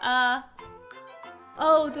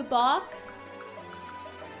 Oh, the box?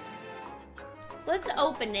 Let's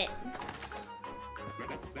open it.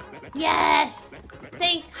 Yes!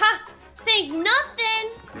 Think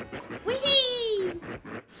nothing! Whee!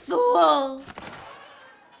 Fools!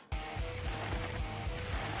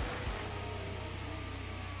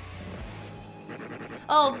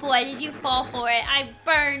 Oh boy, did you fall for it. I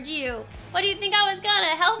burned you. What, do you think I was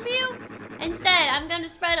gonna help you? Instead, I'm gonna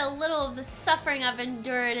spread a little of the suffering I've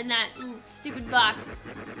endured in that stupid box.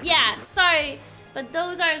 Yeah, sorry, but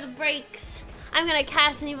those are the breaks. I'm gonna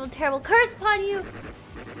cast an evil, terrible curse upon you.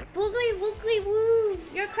 Boogly, boogly. Kyliee, woo!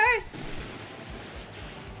 You're cursed!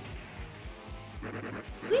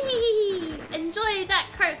 Whee! Enjoy that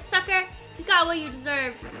curse, sucker! You got what you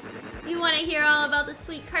deserve. You want to hear all about the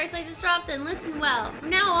sweet curse I just dropped? Then listen well. From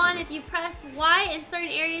now on, if you press Y in certain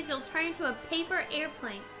areas, you'll turn into a paper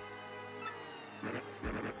airplane.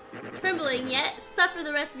 Trembling yet, suffer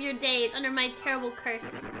the rest of your days under my terrible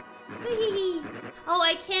curse. Whee! Oh,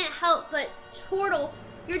 I can't help but chortle.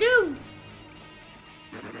 You're doomed!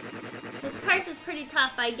 This curse is pretty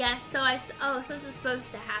tough, I guess, so so this is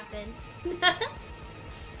supposed to happen.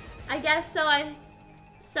 I guess so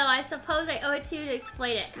I suppose I owe it to you to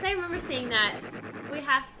explain it, because I remember seeing that. We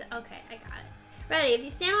have to, okay, I got it. Ready, if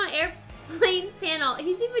you stand on an airplane panel,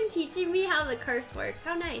 he's even teaching me how the curse works.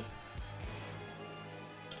 How nice.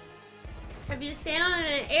 If you stand on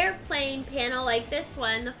an airplane panel like this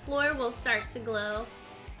one, the floor will start to glow.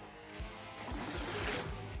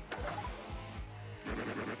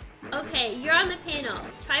 Okay, you're on the panel.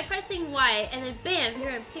 Try pressing Y, and then bam,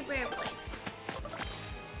 you're in paper airplane.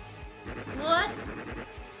 What?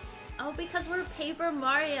 Oh, because we're Paper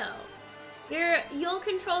Mario. You'll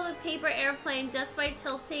control the paper airplane just by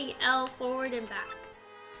tilting L forward and back.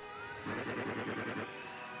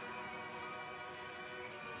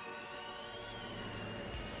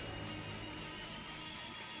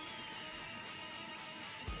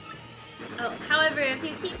 Oh, however, if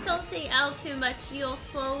you keep tilting L too much, you'll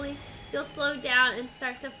slow down and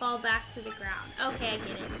start to fall back to the ground. Okay, I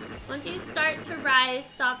get it. Once you start to rise,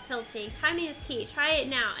 stop tilting. Timing is key. Try it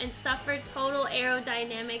now and suffer total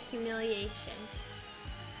aerodynamic humiliation.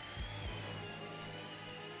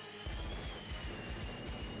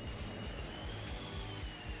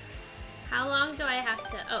 How long do I have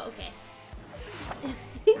to... Oh, okay.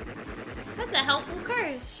 That's a helpful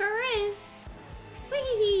curse. Sure is.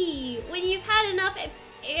 Whee! When you've had enough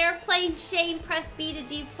airplane shame, press B to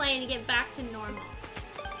deplane to get back to normal.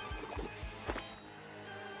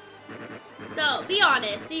 So, be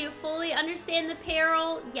honest. Do you fully understand the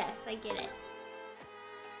peril? Yes, I get it.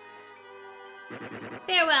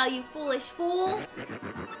 Farewell, you foolish fool.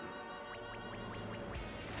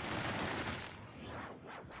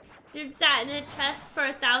 Dude sat in a chest for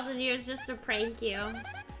 1,000 years just to prank you.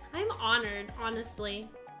 I'm honored, honestly.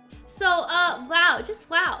 So, wow, just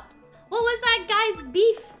wow. What was that guy's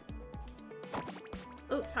beef?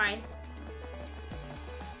 Oops, sorry.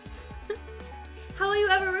 How will you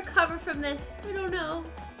ever recover from this? I don't know.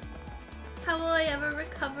 How will I ever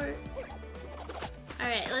recover?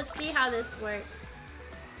 Alright, let's see how this works.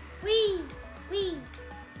 Wee! Wee!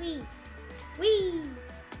 Wee! Wee!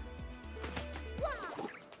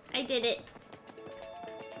 I did it.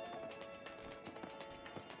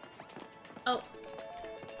 Oh.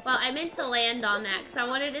 Well, I meant to land on that because I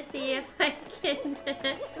wanted to see if I can...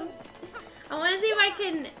 Oops. I want to see if I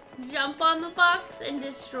can jump on the box and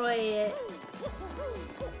destroy it.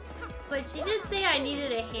 But she did say I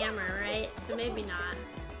needed a hammer, right? So maybe not.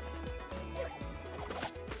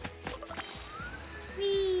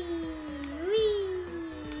 Whee! Whee!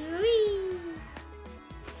 Whee!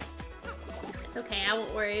 It's okay, I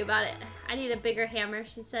won't worry about it. I need a bigger hammer,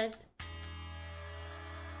 she said.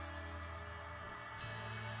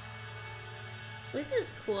 This is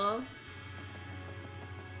cool.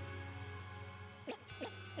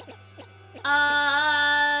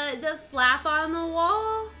 The flap on the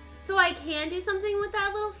wall? So I can do something with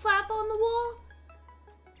that little flap on the wall?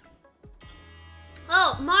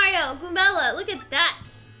 Oh, Mario, Goombella, look at that.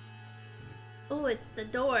 Oh, it's the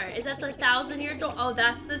door. Is that the 1,000-year door? Oh,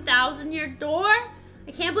 that's the 1,000-year door?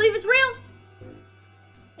 I can't believe it's real.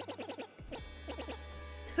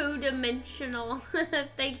 Two-dimensional.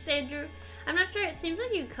 Thanks, Andrew. I'm not sure. It seems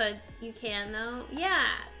like you can though. Yeah,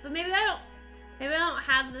 but maybe I don't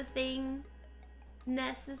have the thing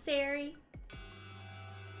necessary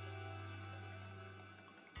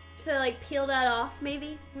to like peel that off.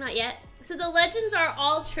 Maybe not yet. So the legends are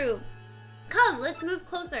all true. Come, let's move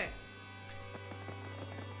closer.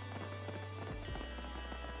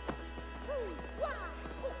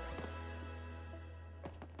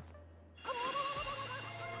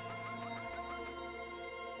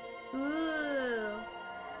 Ooh.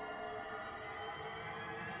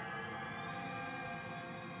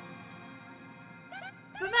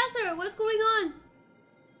 Professor, what's going on?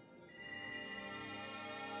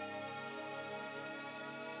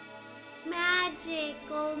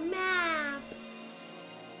 Magical map.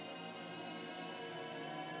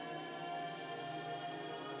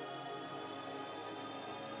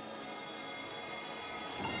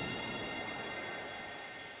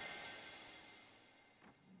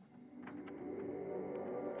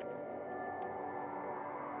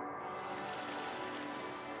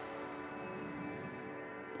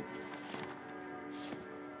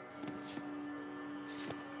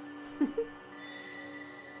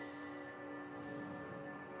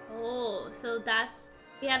 Oh, so that's...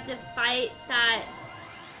 We have to fight that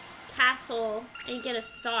castle and get a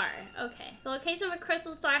star. Okay. The location of a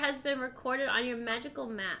crystal star has been recorded on your magical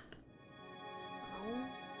map. Oh.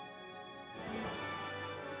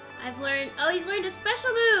 I've learned... Oh, he's learned a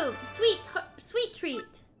special move! Sweet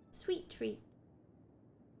treat. Sweet treat.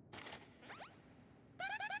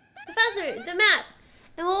 Professor, the map!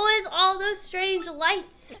 And what was all those strange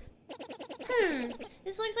lights?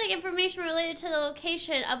 This looks like information related to the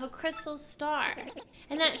location of a crystal star.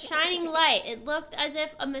 And that shining light, it looked as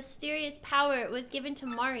if a mysterious power was given to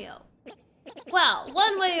Mario. Well,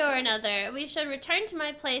 one way or another, we should return to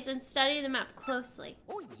my place and study the map closely.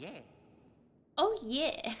 Oh, yeah. Oh,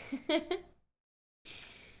 yeah.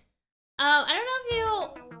 I don't know if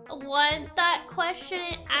you want that question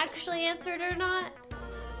actually answered or not.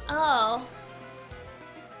 Oh.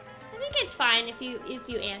 I think it's fine if you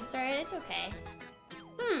answer it. It's okay.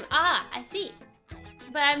 I see.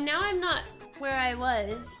 But I'm not where I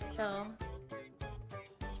was, so.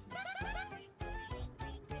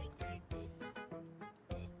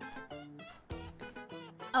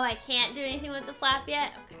 Oh, I can't do anything with the flap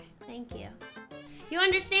yet? Okay, thank you. You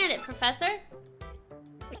understand it, Professor?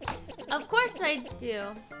 Of course I do.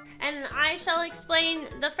 And I shall explain.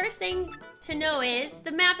 The first thing to know is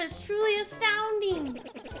the map is truly astounding.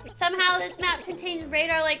 Somehow this map contains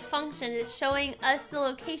radar-like functions showing us the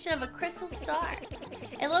location of a crystal star.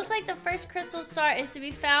 It looks like the first crystal star is to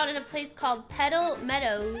be found in a place called Petal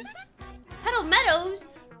Meadows. Petal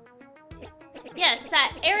Meadows? Yes,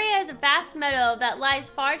 that area is a vast meadow that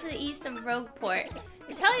lies far to the east of Rogueport.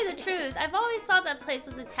 To tell you the truth, I've always thought that place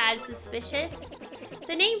was a tad suspicious.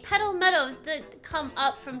 The name Petal Meadows did come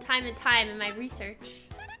up from time to time in my research.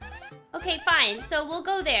 Okay, fine, so we'll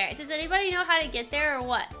go there. Does anybody know how to get there or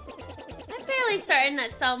what? I'm fairly certain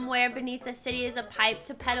that somewhere beneath the city is a pipe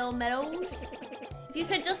to Petal Meadows. If you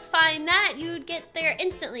could just find that, you'd get there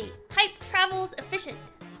instantly. Pipe travels efficient.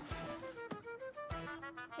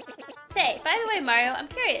 Say, by the way, Mario, I'm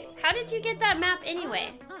curious. How did you get that map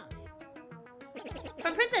anyway?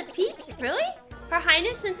 From Princess Peach? Really? Her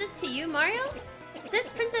Highness sent this to you, Mario? This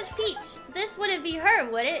Princess Peach. This wouldn't be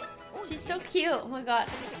her, would it? She's so cute. Oh my god.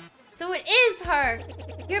 So it is her!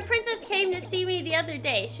 Your princess came to see me the other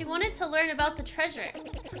day. She wanted to learn about the treasure.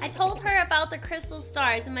 I told her about the crystal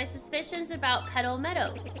stars and my suspicions about Petal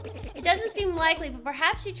Meadows. It doesn't seem likely, but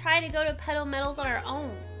perhaps she tried to go to Petal Meadows on her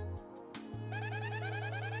own.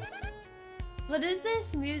 What is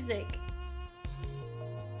this music?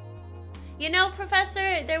 You know,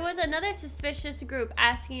 Professor, there was another suspicious group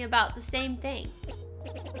asking about the same thing.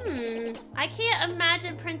 I can't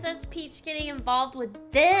imagine Princess Peach getting involved with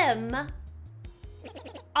them.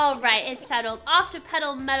 Alright, it's settled. Off to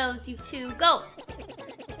Petal Meadows, you two. Go!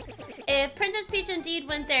 If Princess Peach indeed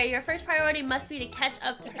went there, your first priority must be to catch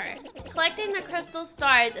up to her. Collecting the crystal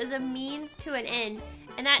stars is a means to an end,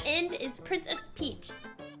 and that end is Princess Peach.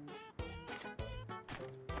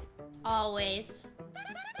 Always.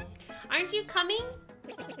 Aren't you coming?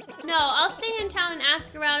 No, I'll stay in town and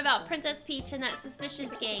ask around about Princess Peach and that suspicious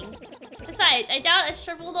gang. Besides, I doubt a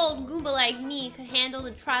shriveled old Goomba like me could handle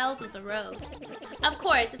the trials of the road. Of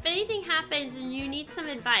course, if anything happens and you need some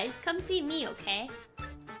advice, come see me, okay?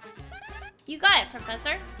 You got it,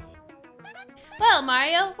 Professor. Well,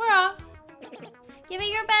 Mario, we're off. Give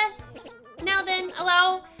it your best. Now then,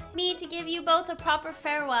 allow me to give you both a proper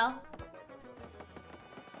farewell.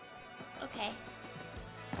 Okay.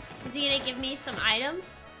 Is he gonna give me some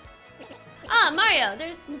items? Ah, Mario,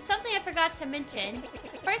 there's something I forgot to mention.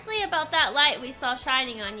 Firstly, about that light we saw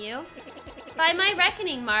shining on you. By my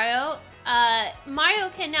reckoning, Mario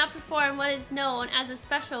can now perform what is known as a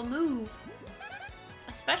special move.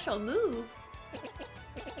 A special move?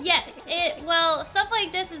 Yes, well, stuff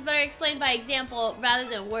like this is better explained by example rather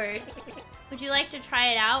than words. Would you like to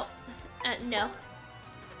try it out? No.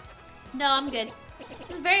 No, I'm good.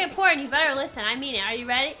 This is very important. You better listen. I mean it. Are you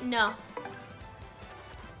ready? No.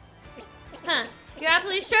 Huh. You're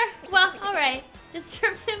absolutely sure? Well, alright. Just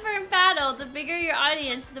remember in battle, the bigger your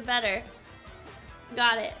audience, the better.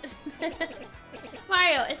 Got it.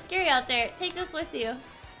 Mario, it's scary out there. Take this with you.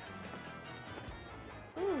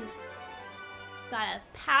 Ooh. Got a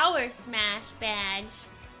power smash badge.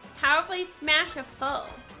 Powerfully smash a foe.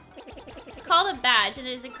 It's called a badge and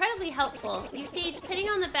it is incredibly helpful. You see, depending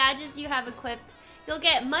on the badges you have equipped, you'll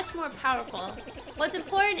get much more powerful. What's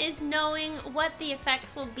important is knowing what the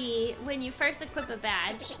effects will be when you first equip a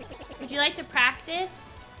badge. Would you like to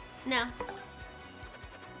practice? No.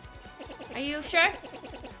 Are you sure?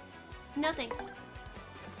 Nothing.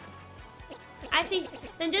 I see.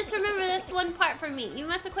 Then just remember this one part for me. You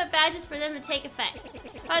must equip badges for them to take effect.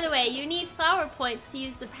 By the way, you need flower points to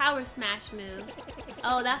use the power smash move.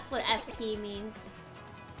 Oh, that's what FP means.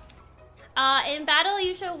 In battle,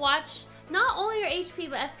 you should watch not only your HP,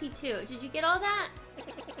 but FP too. Did you get all that?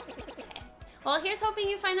 Okay. Well, here's hoping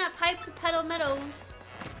you find that pipe to Petal Meadows.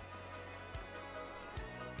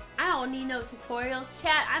 I don't need no tutorials,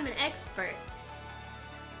 chat. I'm an expert.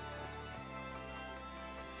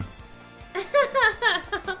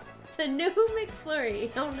 The new McFlurry.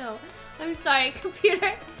 Oh no. I'm sorry,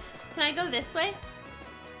 computer. Can I go this way?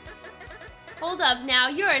 Hold up now.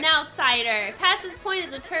 You're an outsider. Past this point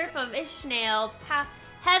is a turf of Ishnael.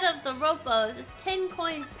 Head of the Ropos. It's 10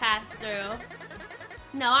 coins passed through.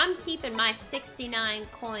 No, I'm keeping my 69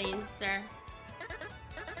 coins, sir.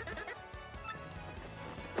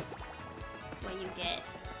 That's what you get.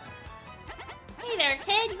 Hey there,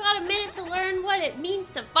 kid. You got a minute to learn what it means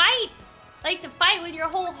to fight? Like to fight with your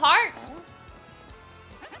whole heart?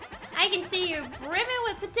 I can see you're brimming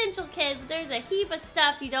with potential, kid, but there's a heap of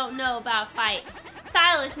stuff you don't know about fight.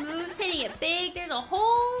 Stylish moves, hitting it big, there's a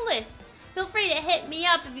whole list. Feel free to hit me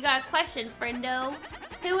up if you got a question, friendo.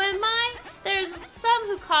 Who am I? There's some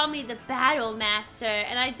who call me the Battle Master,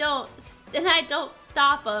 and I don't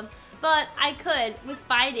stop them, but I could with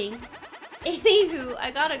fighting. Anywho, I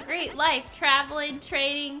got a great life, traveling,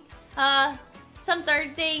 trading, some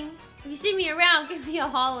third thing. If you see me around, give me a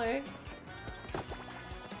holler.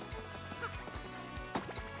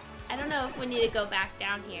 I don't know if we need to go back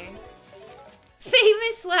down here.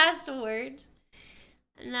 Famous last words.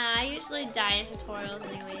 Nah, I usually die in tutorials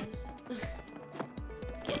anyways.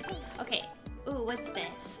 Just kidding. Okay. Ooh, what's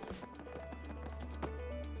this?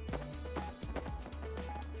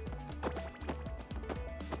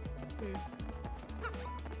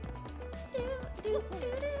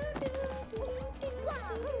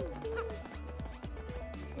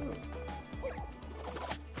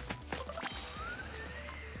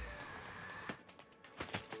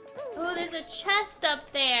 Oh, there's a chest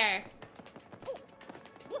up there.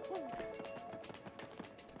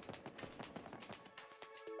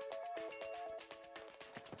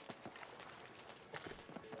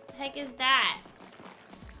 The heck is that?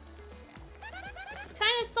 It's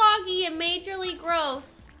kind of soggy and majorly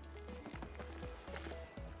gross.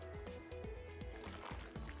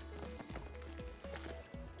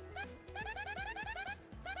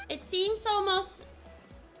 It seems to almost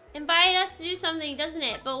invite us to do something, doesn't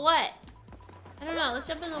it? But what? I don't know. Let's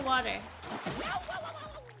jump in the water.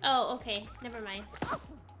 Oh, okay. Never mind.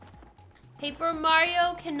 Paper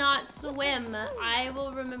Mario cannot swim. I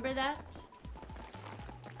will remember that.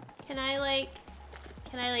 Can I like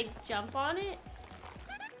jump on it?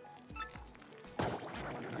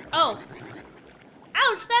 Oh.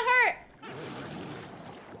 Ouch, that hurt.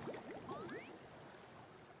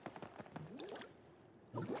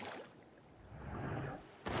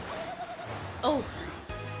 Oh.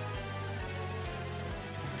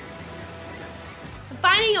 I'm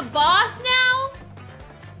finding a boss now?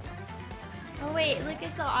 Oh wait, look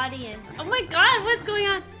at the audience. Oh my god, what's going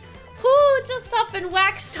on? Who just up and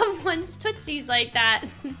whacked someone's tootsies like that?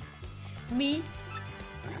 Me?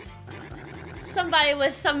 Somebody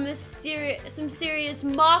with some serious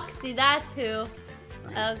moxie, that's who.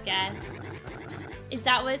 Oh god. Is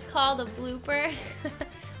that what it's called, a blooper?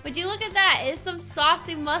 Would you look at that? It's some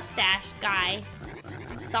saucy mustache guy.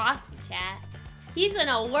 Saucy, chat. He's in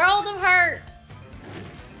a world of hurt.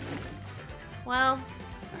 Well,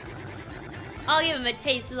 I'll give him a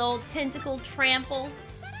taste of the old tentacle trample.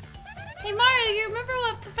 Hey Mario, you remember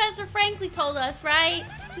what Professor Frankly told us, right?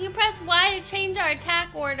 You can press Y to change our attack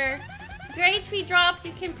order. If your HP drops,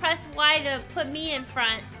 you can press Y to put me in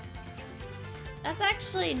front. That's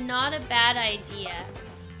actually not a bad idea.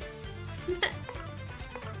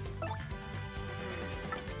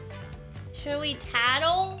 Should we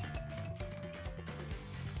tattle?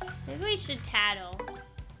 Maybe we should tattle.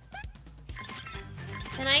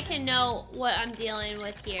 Then I can know what I'm dealing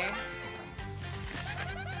with here.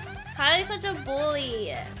 Kylie's such a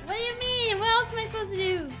bully. What do you mean? What else am I supposed to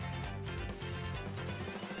do?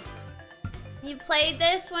 You played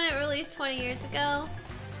this when it released 20 years ago?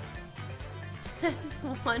 That's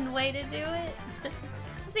one way to do it.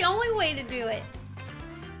 That's the only way to do it.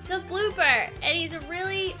 It's a blooper, and he's a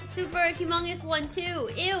really super humongous one too.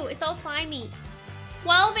 Ew, it's all slimy.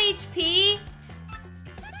 12 HP?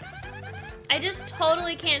 I just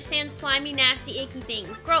totally can't stand slimy, nasty, icky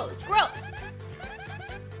things. Gross, gross.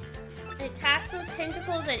 It attacks with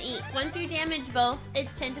tentacles and ink. Once you damage both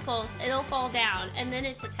its tentacles, it'll fall down, and then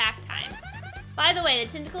it's attack time. By the way,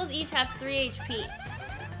 the tentacles each have 3 HP.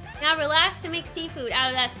 Now relax and make seafood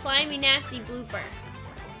out of that slimy, nasty blooper.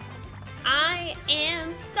 I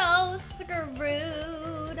am so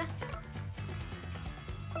screwed.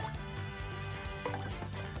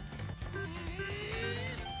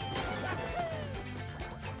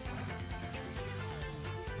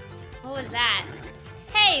 What was that?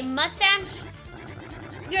 Hey, mustache!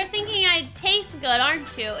 You're thinking I taste good,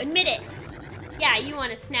 aren't you? Admit it. Yeah, you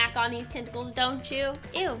want to snack on these tentacles, don't you?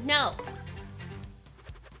 Ew, no.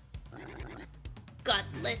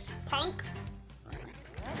 Gutless punk.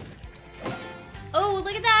 Oh,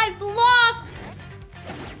 look at that, I blocked!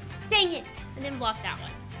 Dang it, I didn't block that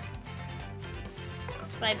one.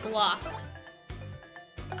 But I blocked.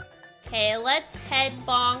 Okay, let's head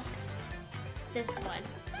bonk this one.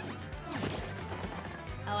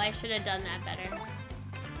 Oh, I should have done that better.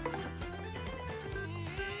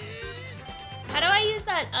 How do I use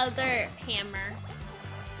that other hammer?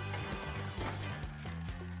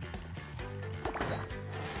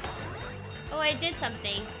 Oh, I did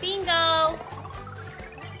something. Bingo!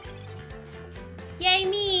 Yay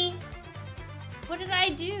me! What did I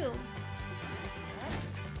do?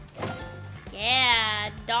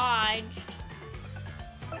 Yeah, dodged.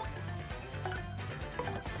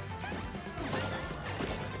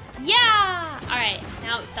 Yeah! Alright,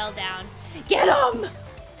 now it fell down. Get him!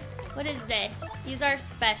 What is this? Use our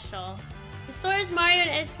special. Restores Mario and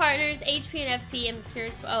his partners HP and FP and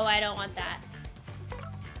cures. Oh, I don't want that.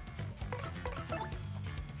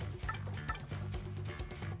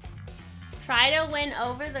 Try to win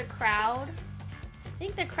over the crowd. I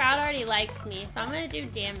think the crowd already likes me, so I'm gonna do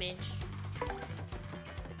damage.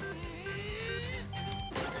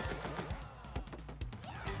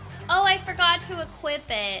 Oh, I forgot to equip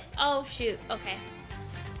it. Oh shoot. Okay,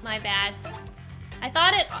 my bad. I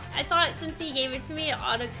thought since he gave it to me, it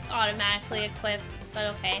automatically equipped,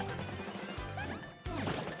 but okay.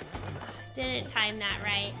 Didn't time that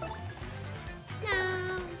right.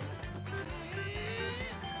 No.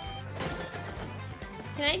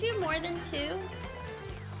 Can I do more than 2?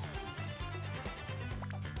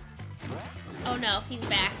 Oh no, he's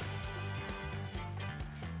back.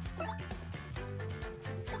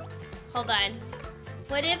 Hold on.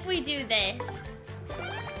 What if we do this?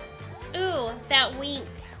 Ooh, that wink.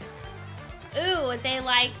 Ooh, they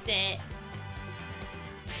liked it.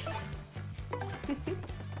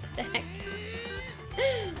 The heck?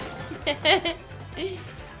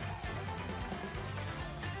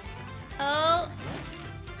 Oh.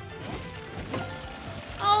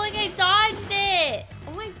 Oh, look, I dodged it.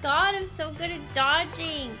 Oh my god, I'm so good at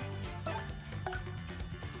dodging.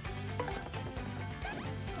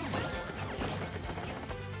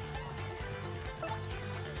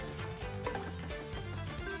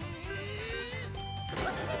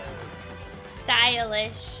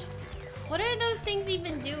 Stylish. What are those things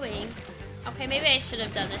even doing? Okay, maybe I should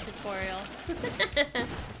have done the tutorial.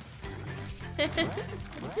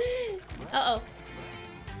 Uh-oh.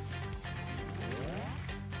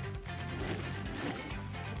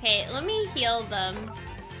 Okay, let me heal them.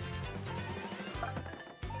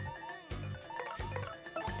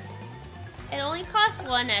 It only costs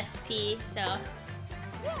 1 SP, so...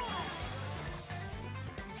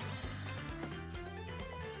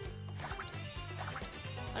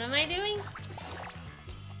 What am I doing?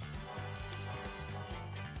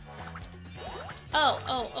 Oh.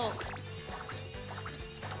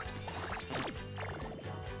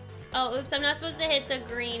 Oh, oops, I'm not supposed to hit the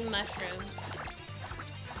green mushrooms.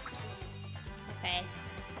 Okay.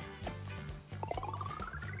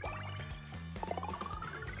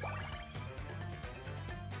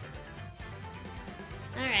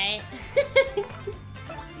 Alright.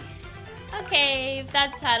 Okay,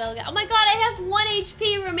 that's how it'll go. Oh my god, it has 1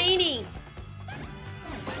 HP remaining!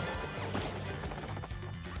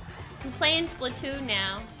 I'm playing Splatoon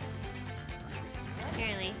now.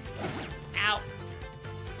 Apparently. Ow.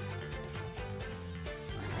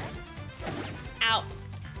 Ow.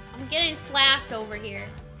 I'm getting slapped over here.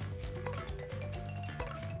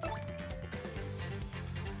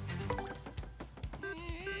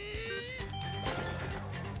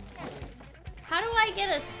 How do I get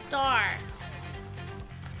a star?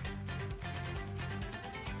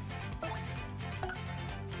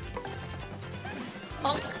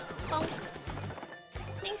 Bonk, bonk.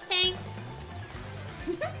 Thanks, Tank.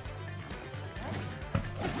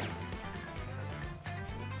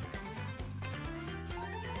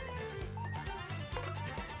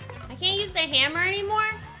 I can't use the hammer anymore?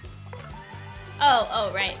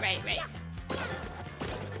 Oh, right.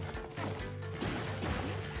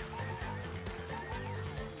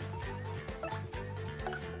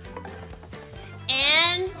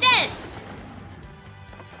 And dead!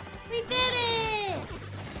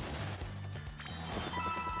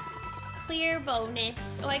 clear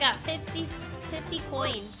bonus. Oh, I got 50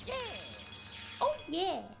 coins. Oh,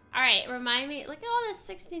 yeah. All right, remind me. Look at all this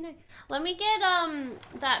 69. Let me get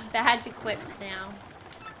that badge equipped now.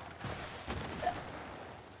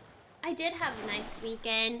 I did have a nice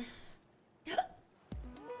weekend.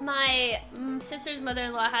 My sister's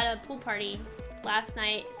mother-in-law had a pool party last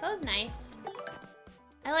night, so it was nice.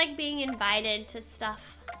 I like being invited to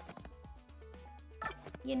stuff.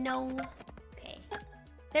 You know. Okay.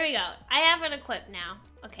 There we go. I have it equipped now.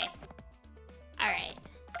 Okay. Alright.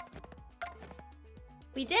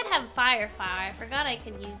 We did have Firefire. I forgot I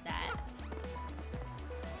could use that.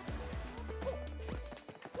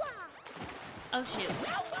 Oh, shoot.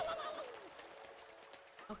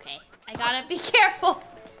 Okay. I gotta be careful.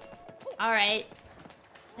 Alright.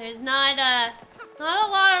 There's not a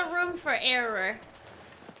lot of room for error.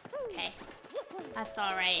 Okay. That's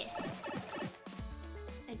alright.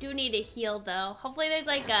 I do need to heal, though. Hopefully there's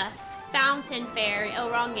like a fountain fairy. Oh,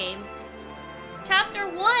 wrong game. Chapter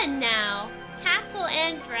 1 now. Castle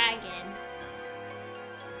and Dragon.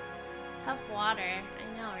 Tough water. I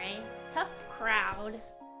know, right? Tough crowd.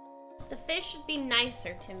 The fish should be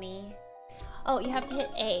nicer to me. Oh, you have to hit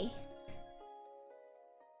A.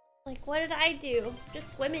 Like, what did I do?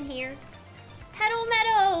 Just swim in here. Petal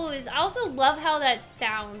Meadows! I also love how that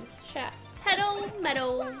sounds. Chat. Petal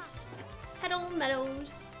Meadows. Petal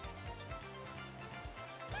Meadows.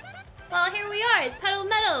 Well, here we are at Petal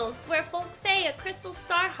Meadows, where folks say a crystal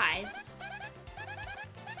star hides.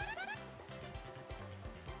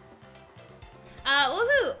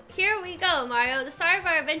 Woohoo! Here we go, Mario. The start of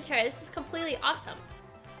our adventure. This is completely awesome.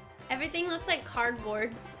 Everything looks like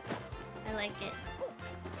cardboard. I like it.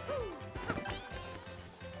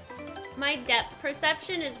 My depth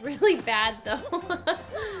perception is really bad, though.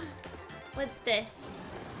 What's this?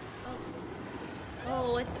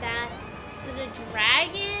 Oh, what's that? Is it a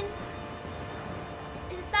dragon?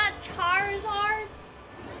 Is that Charizard?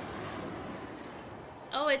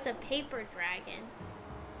 Oh, it's a paper dragon.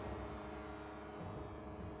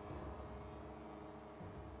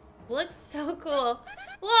 Looks so cool.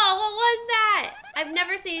 Whoa, what was that? I've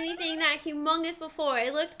never seen anything that humongous before.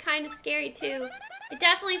 It looked kind of scary, too. It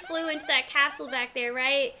definitely flew into that castle back there,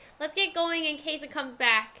 right? Let's get going in case it comes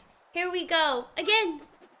back. Here we go. Again.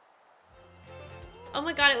 Oh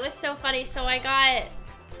my god, it was so funny. So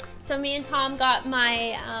me and Tom got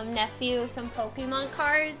my nephew some Pokemon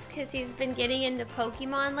cards because he's been getting into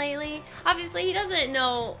Pokemon lately. Obviously, he doesn't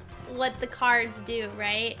know what the cards do,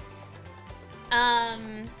 right?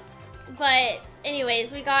 But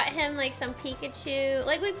anyways, we got him like some Pikachu.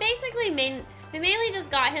 Like we mainly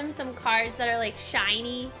just got him some cards that are like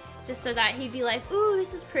shiny, just so that he'd be like, ooh,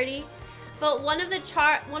 this is pretty. But one of the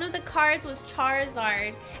cards was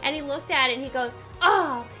Charizard, and he looked at it and he goes,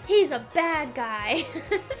 oh, he's a bad guy.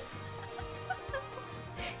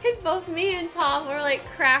 And both me and Tom were like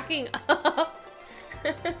cracking up.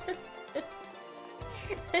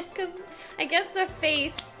 Because I guess the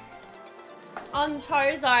face on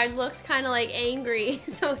Charizard looked kind of like angry,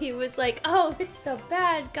 so he was like, oh, it's the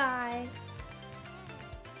bad guy.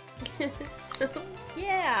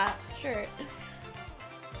 Yeah, sure.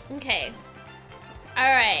 Okay.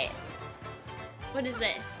 Alright. What is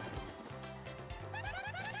this?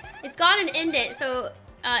 It's got an indent, so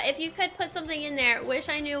if you could put something in there, wish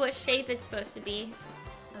I knew what shape it's supposed to be.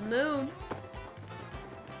 A moon.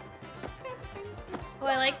 Oh,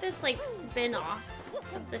 I like this like spin-off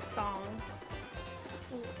of the songs.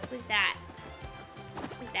 What was that?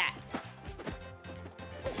 What was that?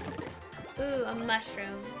 Ooh, a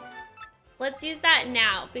mushroom. Let's use that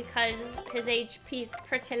now because his HP is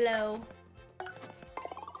pretty low.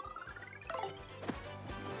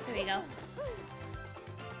 There we go.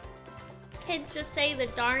 Kids just say the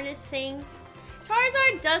darnest things.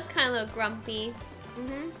 Charizard does kind of look grumpy.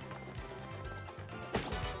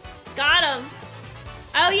 Got him.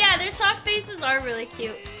 Oh yeah, their shock faces are really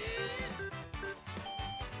cute.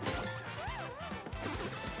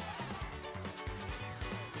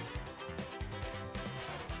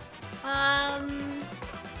 I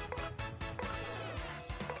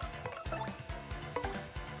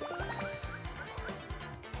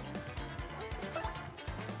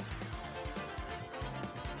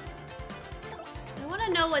want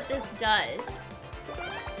to know what this does.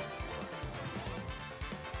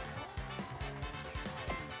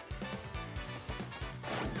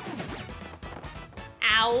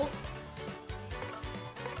 Ow.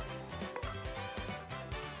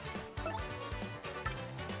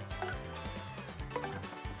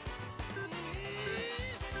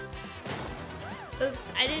 Oops,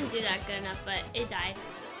 I didn't do that good enough, but it died.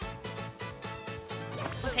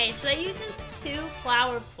 Okay, so that uses 2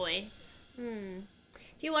 flower points. Do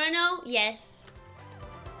you want to know? Yes.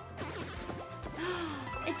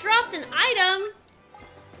 It dropped an item.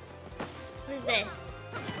 What is this?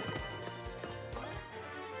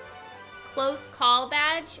 Close call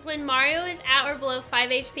badge. When Mario is at or below 5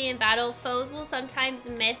 HP in battle, foes will sometimes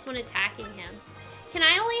miss when attacking him. Can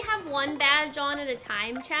I only have one badge on at a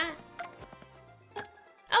time, chat? Oh,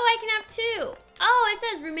 I can have 2. Oh, it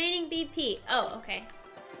says remaining BP. Oh, okay.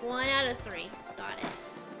 1 out of 3. Got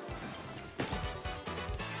it.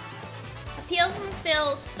 Appeals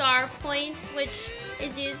fulfill star points, which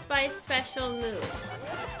is used by special moves.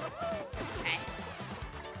 Okay.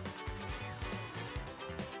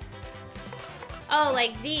 Oh,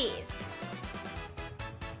 like these.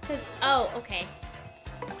 Oh, okay.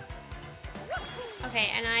 Okay,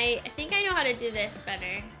 and I think I know how to do this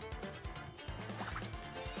better.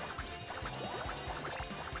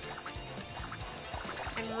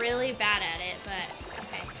 I'm really bad at it, but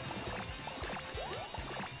okay.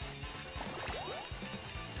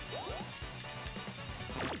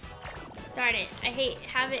 Darn it. I hate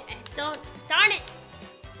having... Darn it!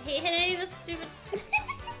 I hate hitting this stupid...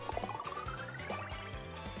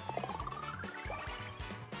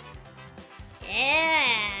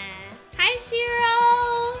 Yeah! Hi,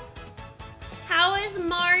 Shiro! How is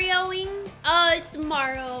Marioing? Oh, it's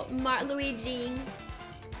Luigi.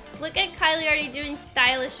 Look at Kylie already doing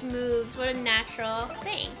stylish moves. What a natural.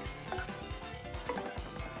 Thanks.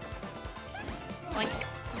 Boink,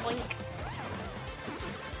 boink.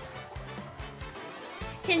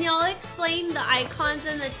 Can y'all explain the icons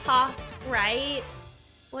in the top right?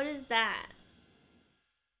 What is that?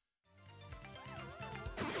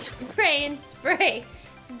 Spray and spray.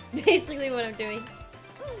 It's basically what I'm doing.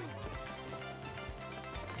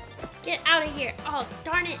 Get out of here. Oh,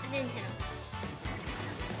 darn it. I didn't hit him.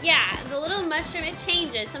 Yeah, the little mushroom, it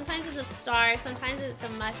changes. Sometimes it's a star, sometimes it's a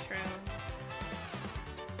mushroom.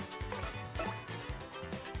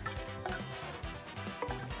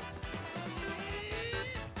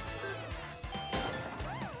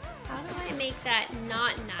 How do I make that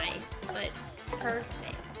not nice, but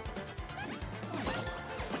perfect?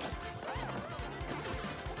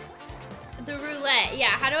 The roulette, yeah,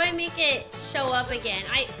 how do I make it show up again?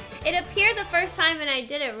 It appeared the first time and I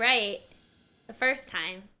did it right. The first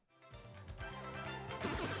time.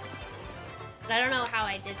 But I don't know how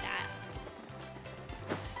I did that.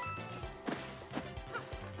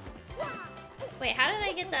 Wait, how did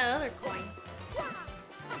I get that other coin?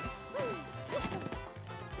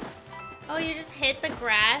 Oh, you just hit the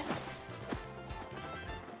grass?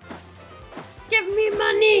 Give me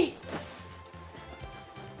money!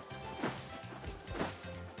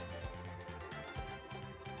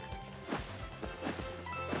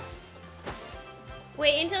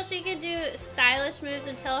 Wait until she can do stylish moves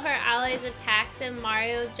until her allies attacks and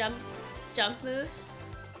Mario jump moves.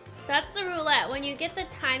 That's the roulette. When you get the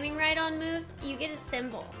timing right on moves, you get a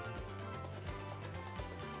symbol.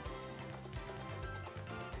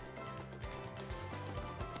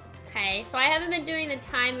 Okay, so I haven't been doing the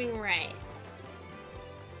timing right.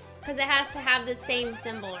 Because it has to have the same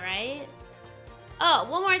symbol, right? Oh,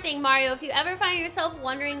 one more thing, Mario. If you ever find yourself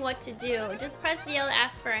wondering what to do, just press the L to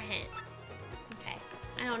ask for a hint.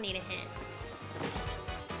 I don't need a hint.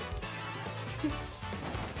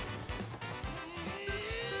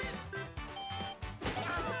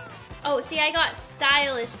 Oh, see, I got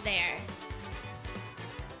stylish there.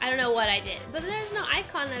 I don't know what I did, but there's no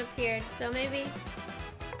icon that appeared, so maybe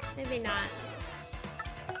not.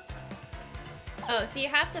 Oh, so you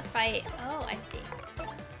have to fight. Oh, I see.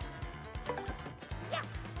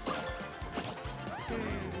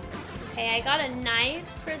 Okay, I got a nice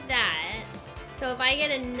for that. So if I get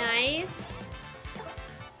a nice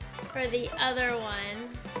for the other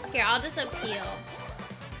one, here, I'll just appeal.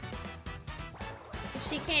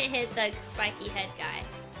 She can't hit the spiky head guy.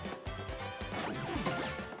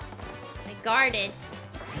 I guarded.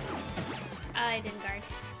 Oh, I didn't guard.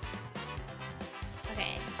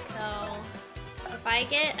 Okay, so if I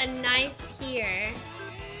get a nice here.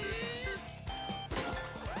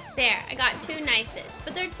 There, I got 2 nices,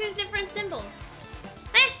 but they're 2 different symbols.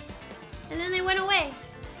 Eh! And then they went away.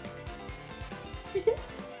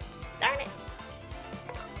 Darn it.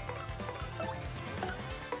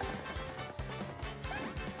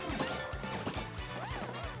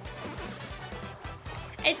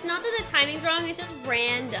 It's not that the timing's wrong, it's just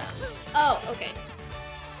random. Oh, okay.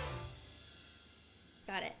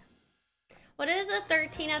 Got it. What is the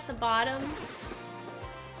 13 at the bottom?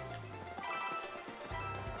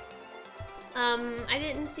 I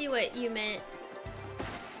didn't see what you meant.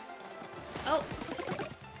 Oh.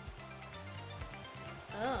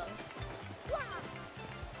 Oh.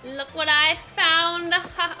 Look what I found.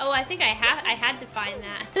 Oh, I think I had to find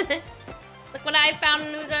that. Look what I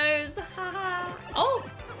found, losers. Oh.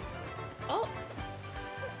 Oh.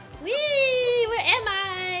 Whee! Where am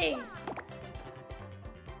I?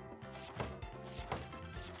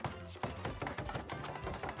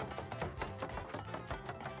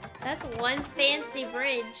 That's one fancy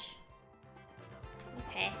bridge.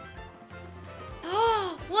 Okay.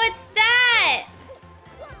 Oh, what's that?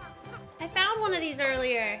 I found one of these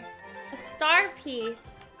earlier. A star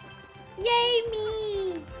piece. Yay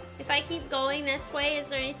me! If I keep going this way, is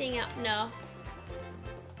there anything else? No.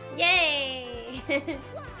 Yay!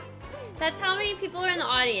 That's how many people are in the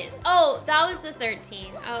audience. Oh, that was the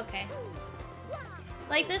 13. Oh, okay.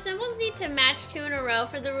 Like, the symbols need to match 2 in a row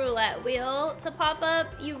for the roulette wheel to pop up.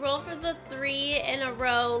 You roll for the 3 in a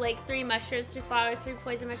row, like 3 mushrooms, 3 flowers, 3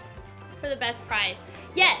 poison mushrooms for the best prize.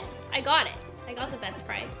 Yes, I got it. I got the best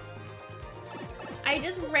prize. I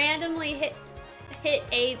just randomly hit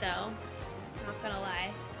A though. Not gonna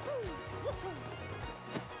lie.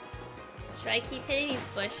 Should I keep hitting these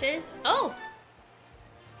bushes? Oh!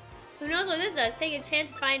 Who knows what this does? Take a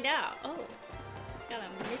chance to find out. Oh, got a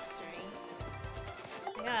mystery.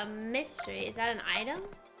 I got a mystery. Is that an item?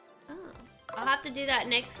 Oh, I'll have to do that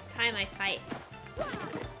next time I fight.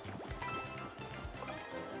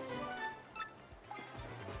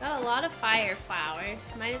 Got a lot of fire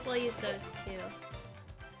flowers. Might as well use those too.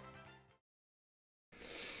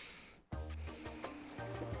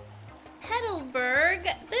 Petalburg.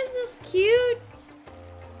 This is cute.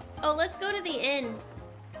 Oh, let's go to the inn.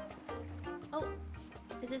 Oh,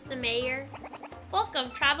 is this the mayor? Welcome,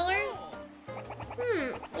 travelers.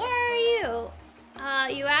 Where are you?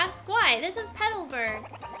 You ask? Why? This is Petalburg.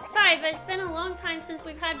 Sorry, but it's been a long time since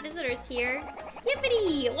we've had visitors here.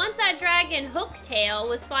 Yippity! Once that dragon Hooktail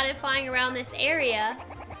was spotted flying around this area,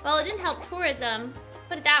 well, it didn't help tourism.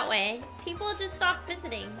 Put it that way. People just stopped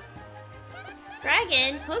visiting.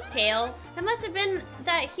 Dragon? Hooktail? That must have been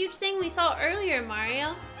that huge thing we saw earlier,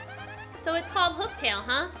 Mario. So it's called Hooktail,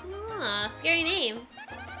 huh? Ah, scary name.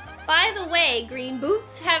 By the way, Green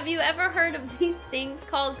Boots, have you ever heard of these things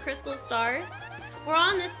called crystal stars? We're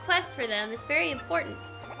on this quest for them. It's very important.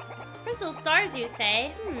 Crystal stars, you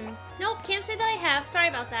say? Nope, can't say that I have. Sorry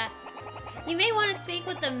about that. You may want to speak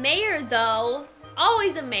with the mayor, though.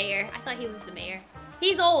 Always a mayor. I thought he was the mayor.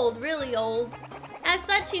 He's old, really old. As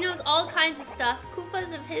such, he knows all kinds of stuff.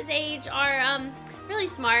 Koopas of his age are, really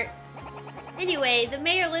smart. Anyway, the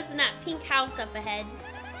mayor lives in that pink house up ahead.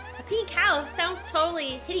 A pink house sounds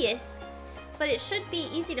totally hideous, but it should be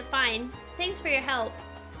easy to find. Thanks for your help.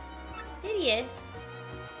 Hideous?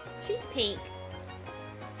 She's pink.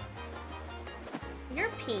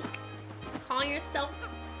 You're pink. Calling yourself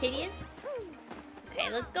hideous?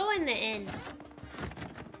 Okay, let's go in the inn.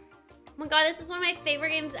 Oh my god, this is one of my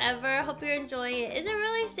favorite games ever. Hope you're enjoying it. Is it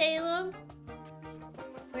really Salem?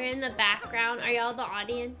 We're in the background. Are y'all the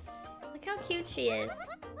audience? Look how cute she is.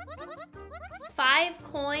 5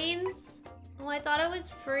 coins? Oh, I thought it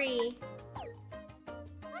was free.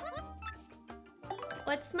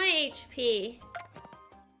 What's my HP?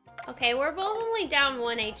 Okay, we're both only down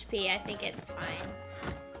 1 HP. I think it's fine.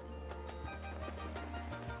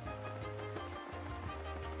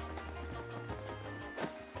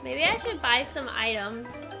 Maybe I should buy some items.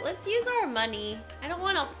 Let's use our money. I don't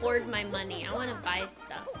want to hoard my money. I want to buy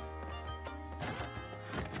stuff.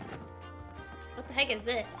 What the heck is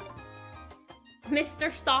this?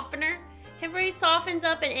 Mr. Softener? Temporarily softens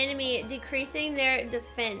up an enemy, decreasing their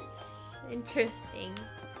defense. Interesting.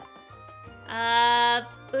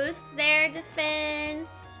 Boosts their defense.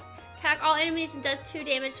 Attack all enemies and does 2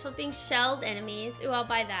 damage, flipping shelled enemies. Ooh, I'll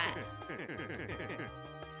buy that.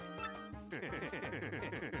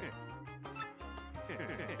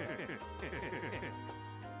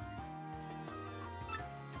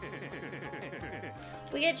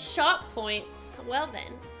 We get shop points. Well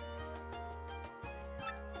then.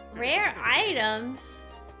 Rare items.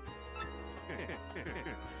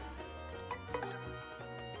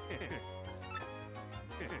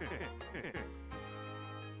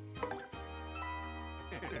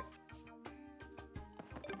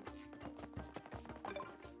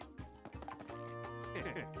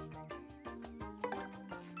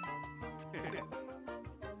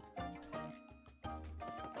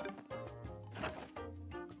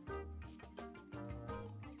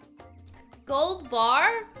 Gold bar?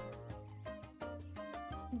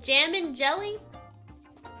 Jam and jelly?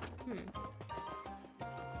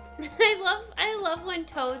 I love when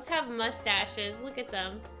toads have mustaches. Look at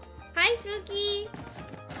them. Hi, Spooky.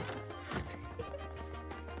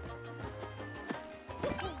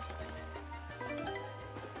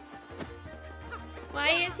 Why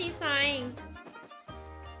is he sighing?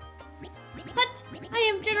 What? I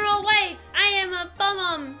am General White. I am a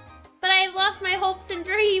bum, but I have lost my hopes and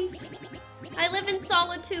dreams. I live in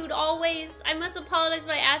solitude always. I must apologize,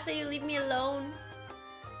 but I ask that you leave me alone.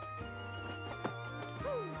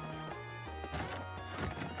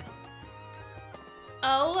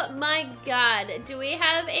 Oh my god. Do we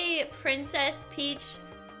have a Princess Peach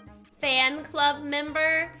fan club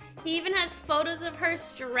member? He even has photos of her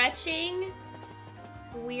stretching.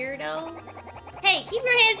 Weirdo. Hey, keep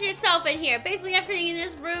your hands to yourself in here. Basically everything in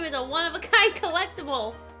this room is a one-of-a-kind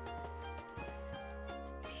collectible.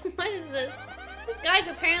 What is this? This guy's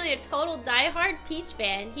apparently a total die-hard Peach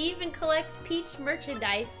fan. He even collects Peach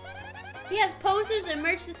merchandise. He has posters and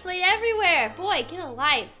merch displayed everywhere. Boy, get a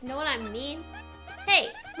life. Know what I mean? Hey,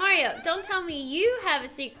 Mario, don't tell me you have a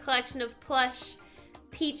secret collection of plush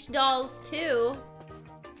Peach dolls too.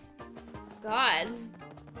 God.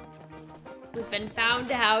 We've been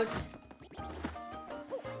found out.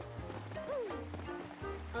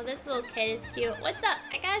 Oh, this little kid is cute. What's up?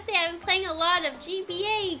 I gotta say, I've been playing a lot of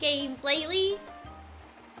GBA games lately.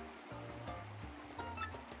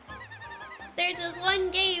 There's this one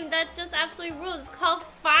game that just absolutely rules. It's called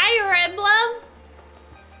Fire Emblem.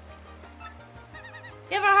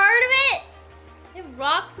 You ever heard of it? It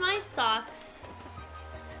rocks my socks.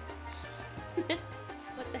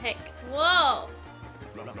 What the heck? Whoa.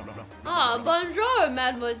 Oh, bonjour,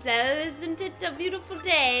 mademoiselle. Isn't it a beautiful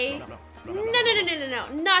day? No.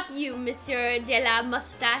 Not you, Monsieur de la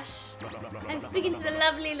Moustache. I'm speaking to the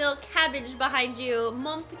lovely little cabbage behind you,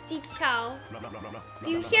 mon petit chow.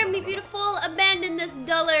 Do you hear me, beautiful? Abandon this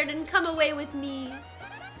dullard and come away with me.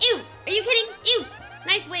 Ew! Are you kidding? Ew!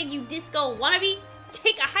 Nice wig, you disco wannabe.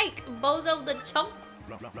 Take a hike, bozo the chump.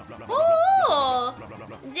 Oh!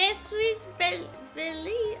 Je suis belle.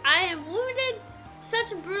 I am wounded.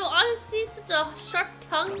 Such brutal honesty, such a sharp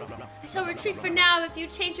tongue. I shall retreat for now. If you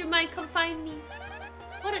change your mind, come find me.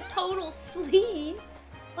 What a total sleaze.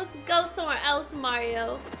 Let's go somewhere else,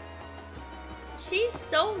 Mario. She's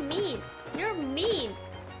so mean. You're mean.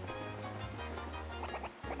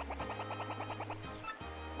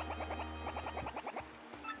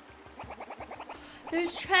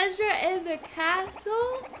 There's treasure in the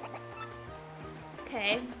castle?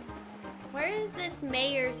 Okay. Where is this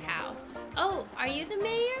mayor's house? Oh, are you the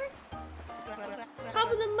mayor? Top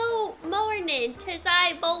of the morning, 'tis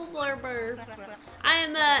I, Bulblurber. I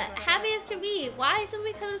am happy as can be. Why?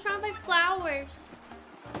 Simply because I'm surrounded by flowers.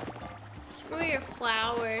 Screw your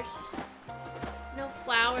flowers. No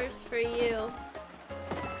flowers for you.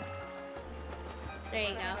 There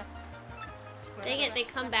you go. Dang it, they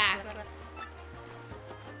come back.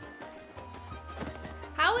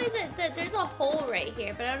 How is it that there's a hole right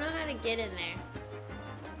here, but I don't know how to get in there?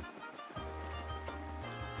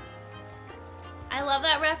 I love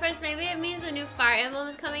that reference. Maybe it means a new Fire Emblem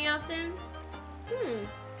is coming out soon.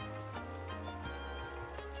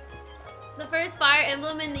 The first Fire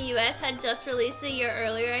Emblem in the US had just released a year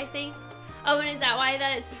earlier, I think. Oh, and is that why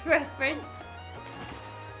that it's a reference?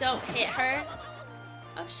 Don't hit her.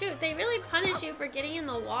 Oh shoot, they really punish you for getting in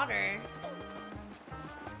the water.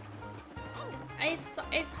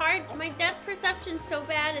 It's hard. My depth perception's so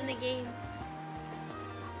bad in the game.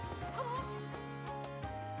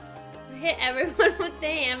 I hit everyone with the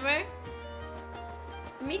hammer.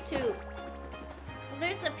 Me too. Well,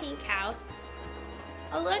 there's the pink house.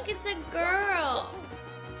 Oh look, it's a girl.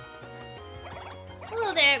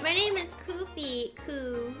 Hello there, my name is Koopy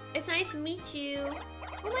Koo. It's nice to meet you.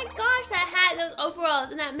 Oh my gosh, that hat, those overalls,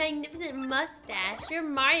 and that magnificent mustache. You're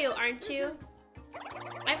Mario, aren't you?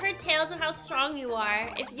 I've heard tales of how strong you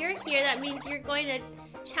are. If you're here, that means you're going to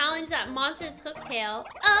challenge that monstrous hooktail.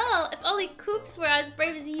 Oh, if only Koops were as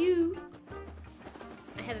brave as you.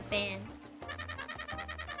 I have a fan.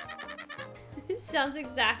 It sounds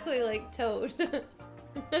exactly like Toad.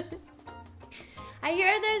 I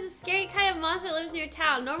hear there's a scary kind of monster that lives near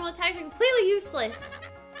town. Normal attacks are completely useless.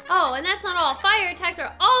 Oh, and that's not all. Fire attacks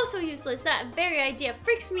are also useless. That very idea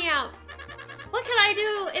freaks me out. What can I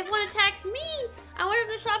do if one attacks me? I wonder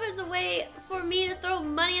if the shop is a way for me to throw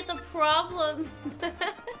money at the problem.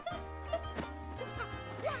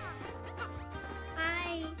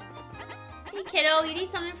 Hi. Hey kiddo, you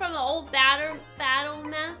need something from the old battle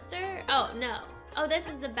master? Oh no. Oh, this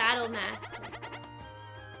is the battle master.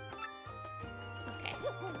 Okay.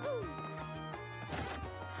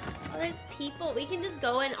 Oh, there's people. We can just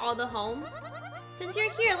go in all the homes. Since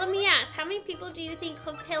you're here, let me ask, how many people do you think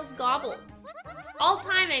Hooktail's gobbled? All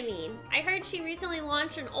time, I mean. I heard she recently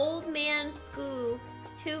launched an old man school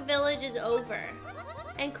 2 villages over.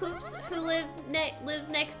 And Coops, who lives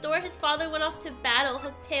next door, his father went off to battle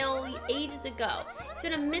Hooktail ages ago. He's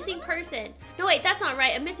been a missing person. No, wait, that's not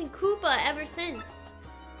right. A missing Koopa ever since.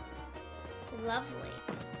 Lovely.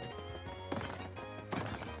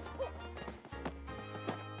 Okay,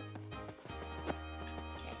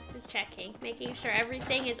 just checking. Making sure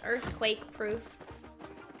everything is earthquake-proof.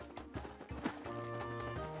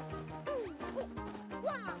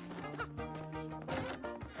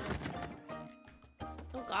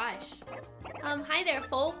 Oh gosh. Hi there,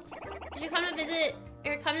 folks. Did you come to visit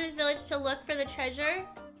or come to this village to look for the treasure?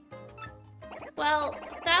 Well,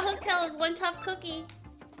 that Hooktail is one tough cookie.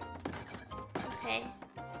 Okay.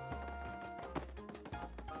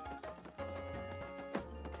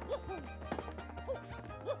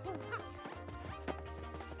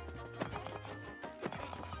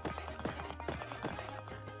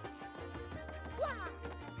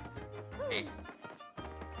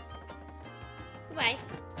 Goodbye.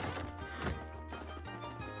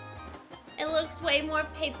 It looks way more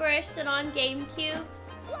paperish than on GameCube.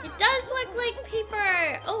 It does look like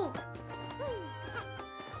paper! Oh!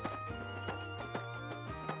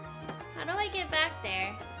 How do I get back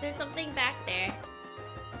there? There's something back there.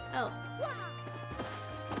 Oh.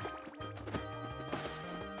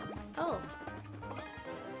 Oh.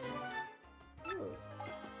 Ooh.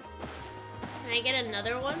 Can I get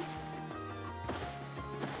another one?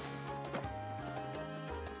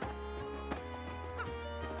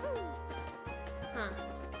 Huh.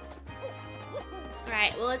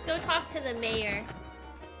 Alright, well, let's go talk to the mayor.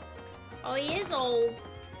 Oh, he is old.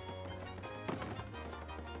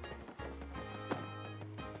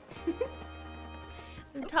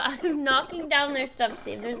 I'm knocking down their stuff to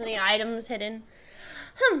see if there's any items hidden.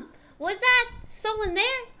 Was that someone there?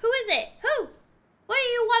 Who is it? Who? What do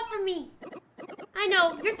you want from me? I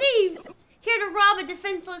know, you're thieves! Here to rob a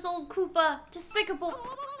defenseless old Koopa. Despicable.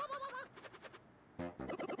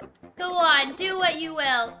 Go on, do what you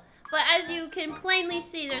will. But as you can plainly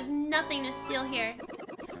see, there's nothing to steal here.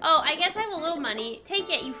 Oh, I guess I have a little money. Take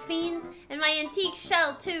it, you fiends. And my antique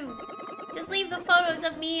shell, too. Just leave the photos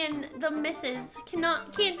of me and the missus.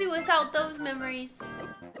 Can't do without those memories.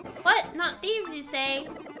 What? Not thieves, you say?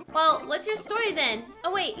 Well, what's your story then?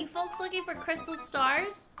 Oh wait, you folks looking for crystal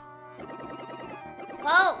stars?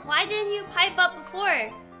 Well, why didn't you pipe up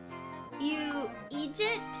before? You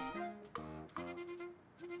Egypt?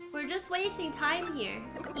 We're just wasting time here.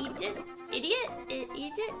 Egypt? Idiot?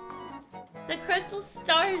 Egypt? The crystal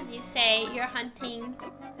stars, you say, you're hunting.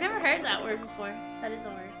 I've never heard that word before. That is a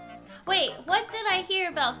word. Wait, what did I hear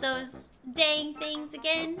about those dang things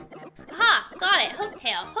again? Aha, got it,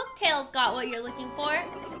 Hooktail. Hooktail's got what you're looking for.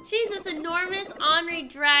 She's this enormous ornery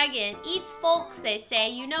dragon. Eats folks, they say.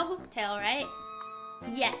 You know Hooktail, right?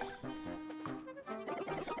 Yes.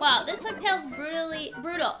 Wow, this Hooktail's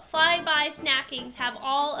brutal. Fly-by snackings have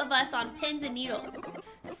all of us on pins and needles.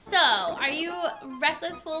 So, are you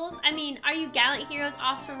reckless fools? I mean, are you gallant heroes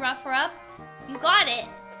off to rough her up? You got it.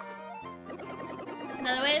 It's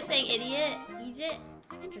another way of saying idiot. Egypt.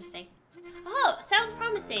 Interesting. Oh, sounds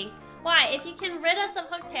promising. Why, if you can rid us of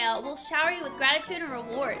Hooktail, we'll shower you with gratitude and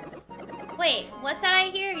rewards. Wait, what's that I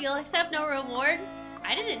hear? You'll accept no reward?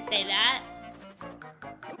 I didn't say that.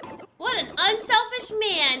 What an unselfish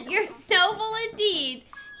man. You're noble indeed.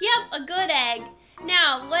 Yep, a good egg.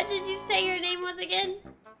 Now, what did you say your name was again?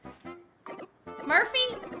 Murphy?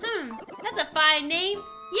 That's a fine name.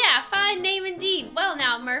 Yeah, fine name indeed. Well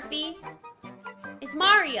now, Murphy. It's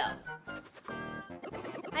Mario.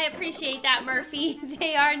 I appreciate that, Murphy.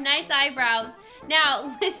 They are nice eyebrows.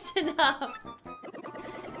 Now, listen up.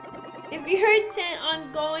 If you're intent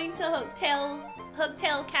on going to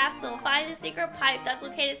Hooktail Castle, find the secret pipe that's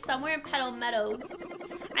located somewhere in Petal Meadows.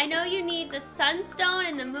 I know you need the Sunstone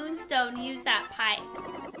and the Moonstone to use that pipe.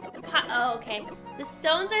 Oh, okay. The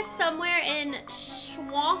stones are somewhere in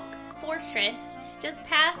Schwank Fortress, just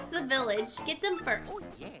past the village. Get them first. Oh,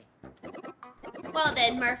 yeah. Well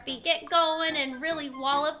then, Murphy, get going and really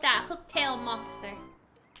wallop that Hooktail monster.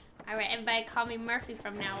 Alright, everybody call me Murphy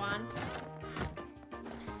from now on.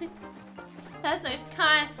 That's a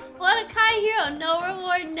kind, what a kind hero, no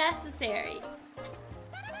reward necessary.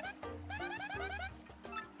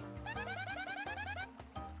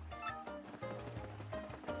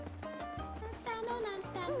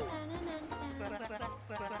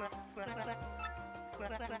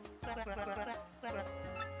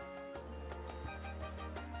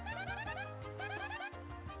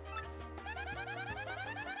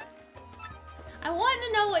 I want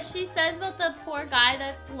to know what she says about the poor guy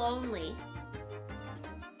that's lonely.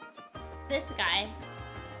 This guy.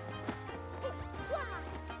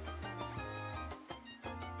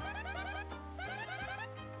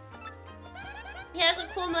 He has a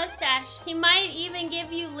cool mustache. He might even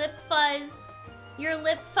give you lip fuzz. Your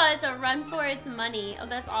lip fuzz a run for its money. Oh,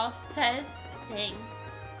 that's all it says? Dang.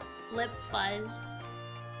 Lip fuzz.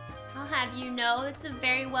 I'll have you know, it's a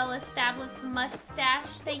very well-established mustache.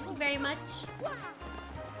 Thank you very much.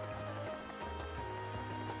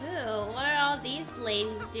 Ooh, what are all these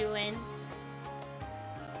ladies doing?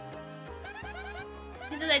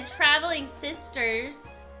 These are the traveling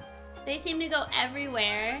sisters. They seem to go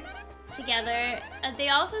everywhere together. They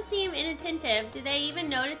also seem inattentive. Do they even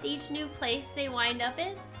notice each new place they wind up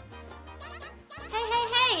in? Hey, hey,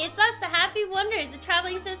 hey! It's us, the Happy Wonders, the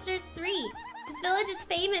Traveling Sisters 3. This village is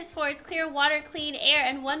famous for its clear water, clean air,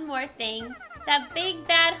 and one more thing. That big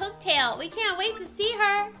bad hooktail. We can't wait to see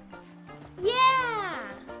her. Yeah!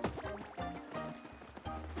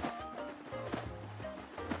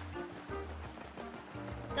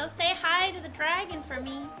 Go say hi to the dragon for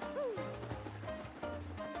me.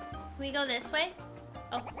 Can we go this way?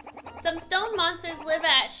 Oh. Some stone monsters live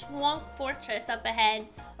at Swamp Fortress up ahead.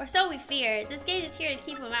 Or so we fear. This gate is here to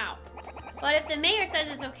keep them out. But if the mayor says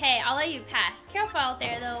it's okay, I'll let you pass. Careful out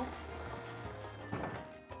there, though.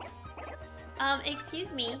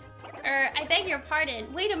 Excuse me. I beg your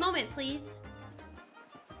pardon. Wait a moment, please.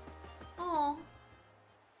 Oh.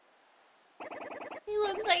 He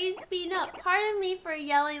looks like he's beaten up. Pardon me for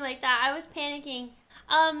yelling like that. I was panicking.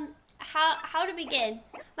 How to begin?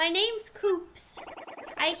 My name's Coops.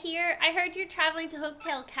 I heard you're traveling to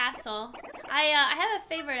Hooktail Castle. I have a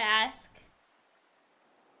favor to ask.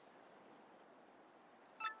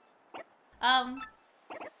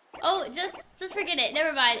 Oh, just forget it.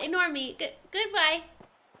 Never mind. Ignore me. Goodbye.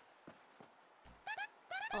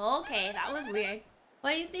 Okay, that was weird.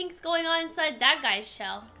 What do you think's going on inside that guy's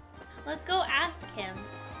shell? Let's go ask him.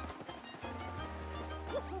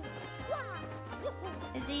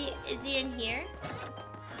 Is he in here?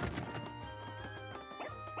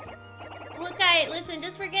 Look, guy, listen,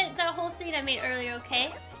 just forget the whole scene I made earlier,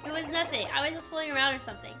 okay? It was nothing. I was just fooling around or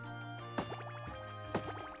something.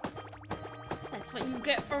 That's what you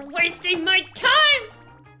get for wasting my time!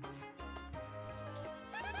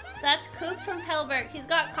 That's Coops from Pellberg. He's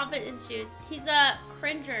got confidence issues. He's a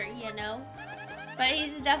cringer, you know? But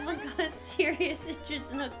he's definitely got a serious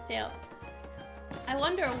interest in Hooktail. I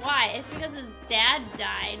wonder why. It's because his dad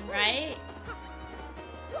died, right?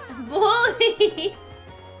 Bully!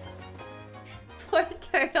 Poor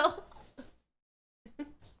turtle.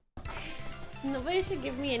 Nobody should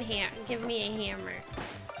give me a hammer.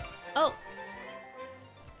 Oh.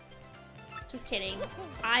 Just kidding.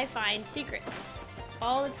 I find secrets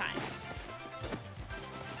all the time.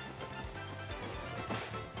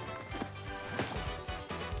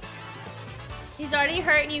 He's already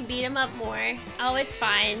hurt and you beat him up more. Oh, it's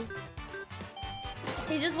fine.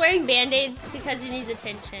 He's just wearing band-aids because he needs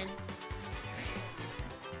attention.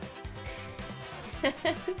 I'm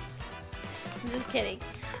just kidding.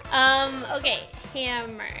 Okay.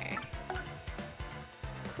 Hammer.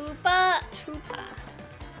 Koopa Troopa.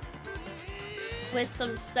 With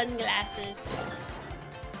some sunglasses.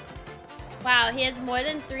 Wow, he has more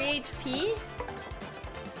than 3 HP?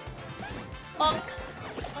 Oh.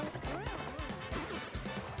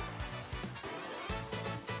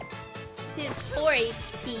 He has 4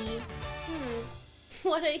 HP.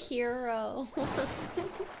 What a hero.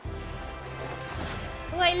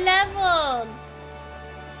 Oh, I leveled!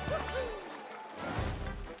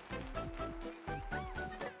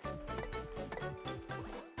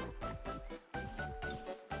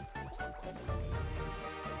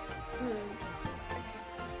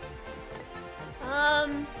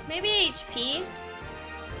 Maybe HP?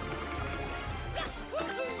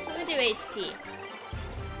 I'm gonna do HP.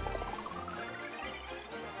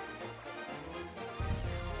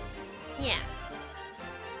 Yeah.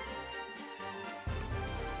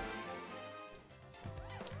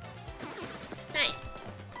 Nice.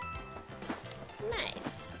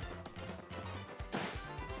 Nice.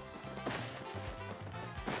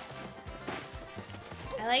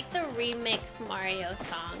 I like the remix Mario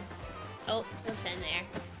songs. Oh, what's in there?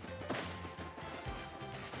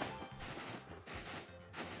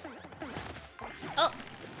 Oh.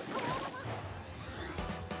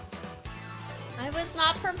 I was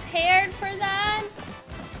not prepared for that.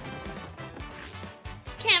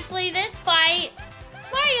 Can't flee this fight.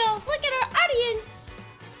 Mario, look at our audience.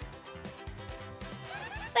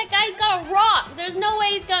 That guy's got a rock. There's no way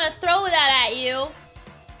he's gonna throw that at you.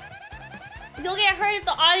 You'll get hurt if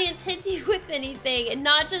the audience hits you with anything and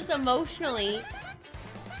not just emotionally.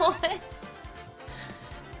 What?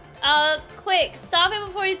 Quick, stop him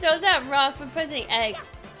before he throws that rock for pressing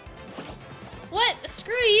X. What?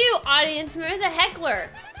 Screw you, audience member, the heckler.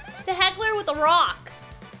 It's a heckler with a rock.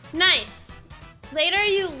 Nice. Later,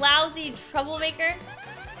 you lousy troublemaker.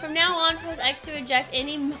 From now on, press X to eject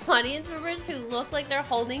any audience members who look like they're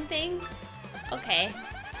holding things. Okay.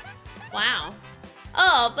 Wow.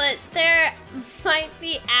 Oh, but there might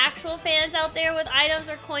be actual fans out there with items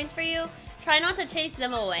or coins for you. Try not to chase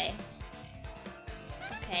them away.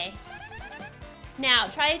 Okay. Now,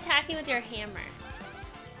 try attacking with your hammer.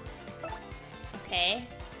 Okay.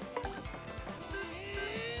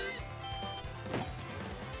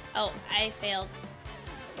 Oh, I failed.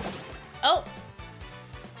 Oh!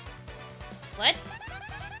 What?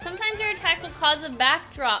 Sometimes your attacks will cause the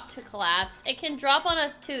backdrop to collapse. It can drop on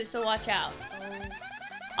us too, so watch out.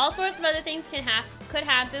 All sorts of other things could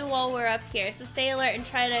happen while we're up here, so stay alert and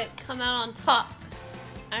try to come out on top.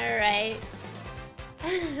 Alright.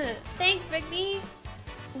 Thanks, Bigby.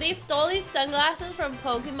 They stole these sunglasses from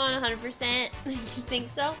Pokemon 100%. You think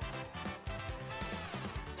so?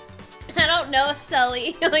 I don't know,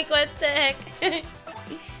 Sully. Like, what the heck?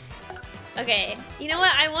 Okay, you know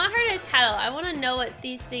what? I want her to tattle. I want to know what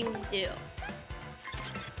these things do.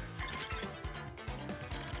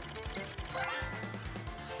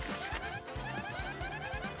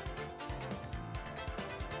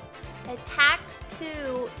 Attacks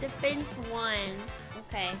 2, defense 1.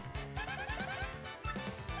 Okay.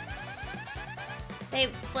 They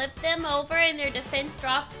flip them over and their defense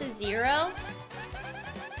drops to 0.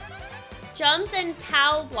 Jumps and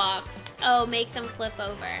POW blocks. Oh, make them flip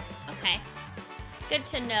over. Okay. Good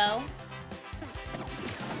to know.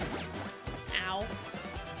 Ow.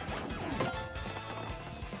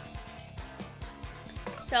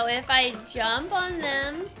 So if I jump on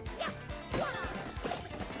them...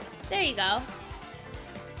 There you go.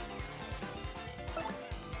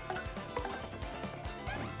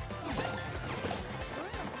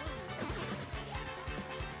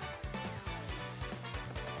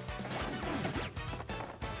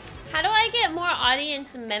 How do I get more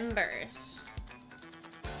audience members?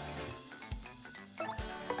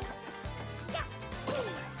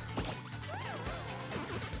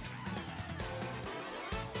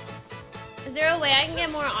 Is there a way I can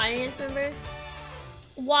get more audience members?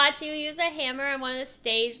 Watch you use a hammer and one of the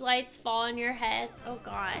stage lights fall on your head. Oh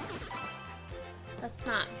god. That's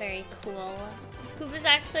not very cool. Scoop is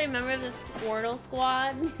actually a member of the Squirtle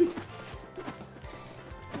Squad.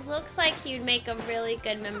 Looks like he'd make a really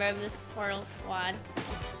good member of the Squirtle Squad.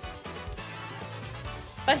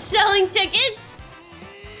 By selling tickets?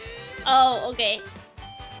 Oh, okay.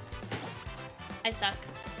 I suck.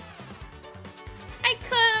 I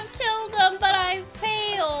could have killed him, but I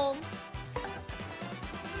failed.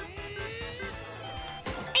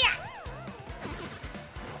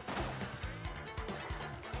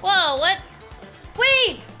 Whoa, what?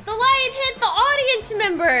 Wait! The light hit the audience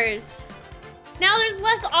members! Now there's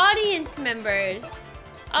less audience members.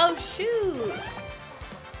 Oh, shoot.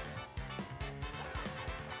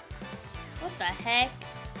 What the heck?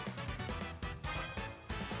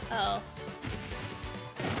 Oh.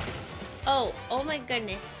 Oh, oh my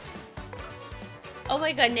goodness. Oh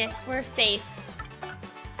my goodness, we're safe.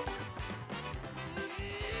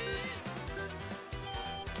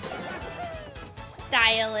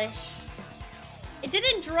 Stylish. It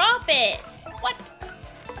didn't drop it. What?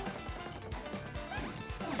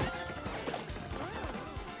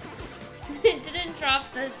 It didn't drop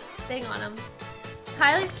the thing on him.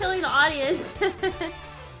 Kylie's killing the audience. Oh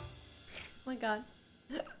my god.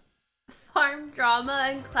 Farm drama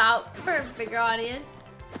and clout for a bigger audience.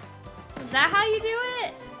 Is that how you do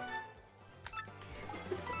it?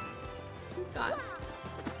 Oh god.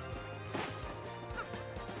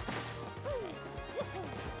 Okay.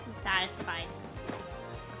 I'm satisfied.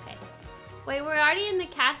 Okay. Wait, we're already in the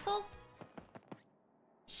castle?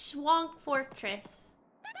 Schwank Fortress.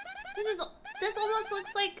 This almost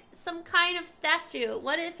looks like some kind of statue.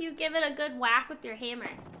 What if you give it a good whack with your hammer?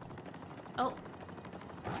 Oh.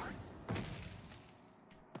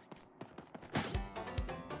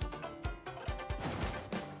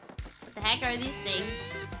 What the heck are these things?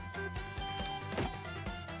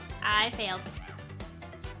 I failed.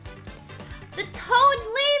 The toad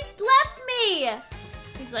left me!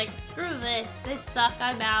 He's like, screw this. This suck,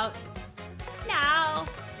 I'm out. No.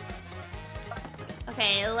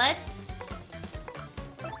 Okay, let's...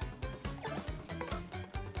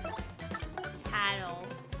 Tattle.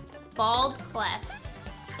 Bald Clef.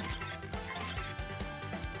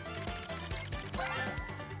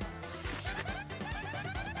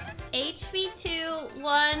 HP 2,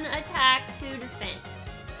 1 attack, 2 defense.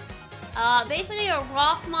 Basically a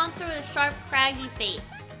rock monster with a sharp, craggy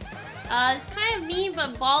face. It's kind of mean,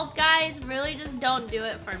 but bald guys really just don't do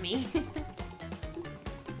it for me.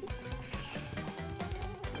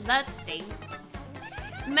 That stinks.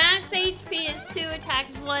 Max HP is 2, attack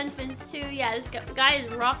is 1, defense 2. Yeah, this guy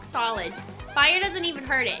is rock solid. Fire doesn't even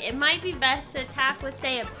hurt it. It might be best to attack with,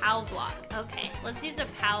 say, a POW block. Okay, let's use a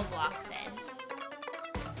POW block then.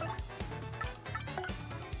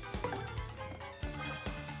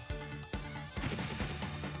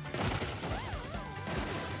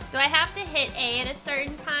 Do I have to hit A at a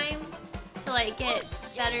certain time to, like, get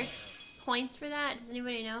better points for that? Does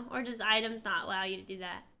anybody know? Or does items not allow you to do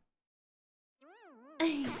that?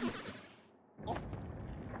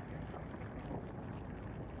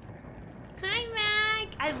 Hi, Mac!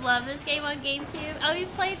 I love this game on GameCube. Oh,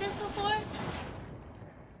 you've played this before?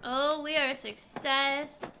 Oh, we are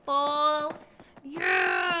successful.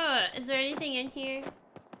 Yeah! Is there anything in here?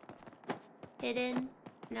 Hidden?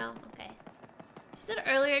 No? Okay. I said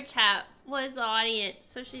earlier chat was the audience,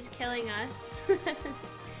 so she's killing us.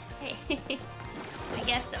 Hey. I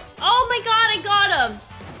guess so. Oh my god, I got him!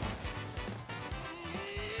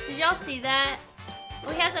 Did y'all see that?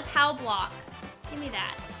 Oh, he has a POW block. Give me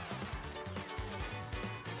that.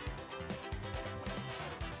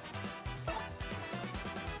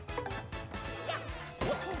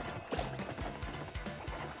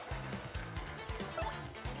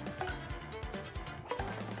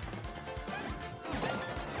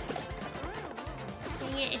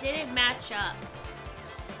 Dang it, it didn't match up.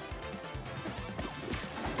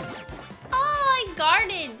 Oh, I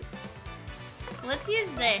guarded. Let's use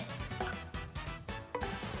this.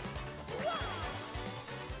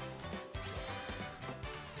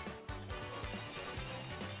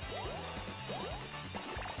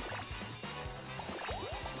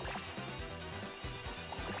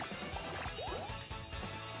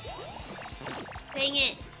 Dang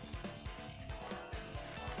it.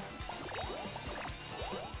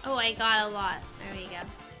 Oh, I got a lot. There we go.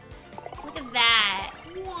 Look at that.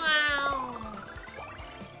 Wow.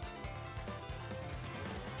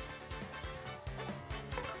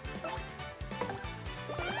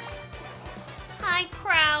 Hi,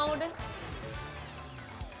 crowd.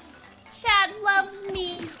 Chad loves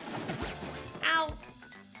me. Ow.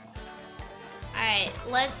 Alright,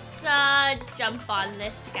 let's jump on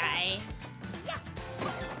this guy.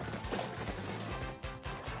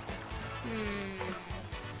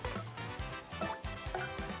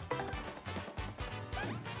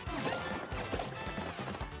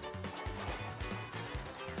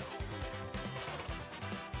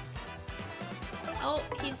 Oh,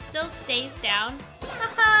 he still stays down.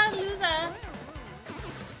 Haha, loser.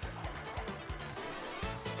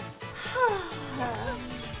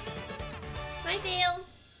 My deal.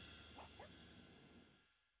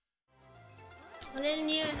 I didn't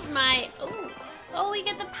use my... Ooh. Oh, we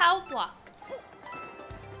get the POW block.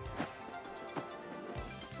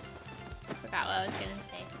 Forgot what I was gonna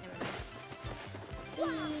say.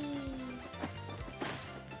 Never mind.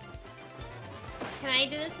 Can I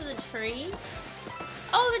do this to the tree?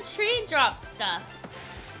 Oh, the tree drops stuff.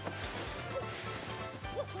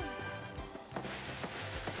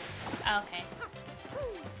 Okay.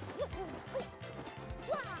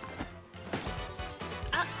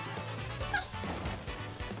 Ah.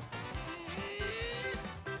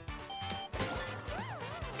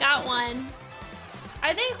 Got one.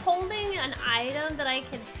 Are they holding an item that I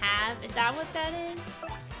can have? Is that what that is?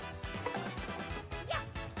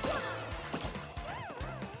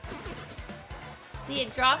 See,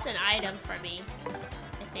 it dropped an item for me,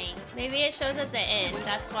 I think. Maybe it shows at the end.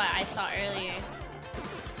 That's what I saw earlier.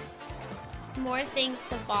 More things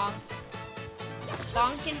to bonk.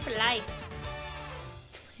 Bonking for life.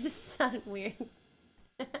 This sounds weird.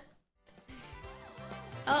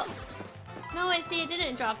 Oh. No, I see, it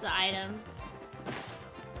didn't drop the item.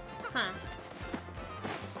 Huh.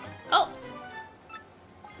 Oh!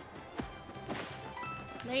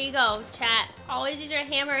 There you go, chat. Always use your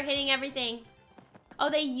hammer hitting everything. Oh,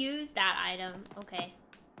 they used that item. Okay.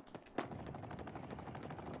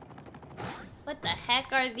 What the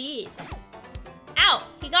heck are these? Ow!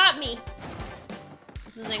 He got me!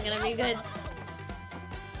 This isn't gonna be good.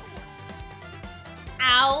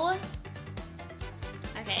 Ow!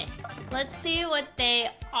 Okay. Let's see what they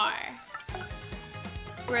are.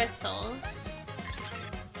 Bristles.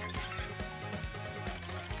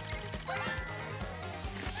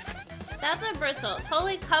 That's a bristle,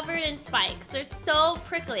 totally covered in spikes. They're so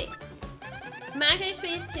prickly. Max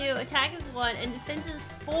HP is 2, attack is 1, and defense is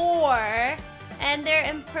 4. And they're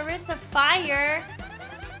impervious to fire.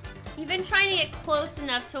 Even trying to get close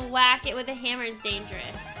enough to whack it with a hammer is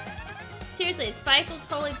dangerous. Seriously, spikes will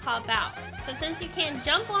totally pop out. So since you can't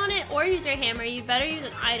jump on it or use your hammer, you better use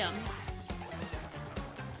an item.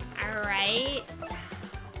 Alright.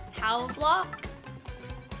 POW block.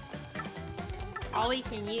 all we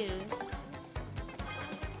can use.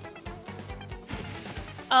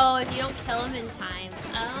 Oh, if you don't kill him in time.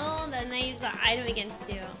 Oh, then they use the item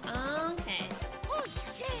against you. Okay.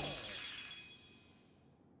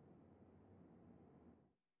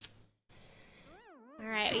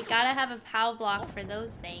 Alright, we gotta have a POW block for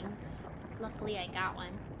those things. Luckily, I got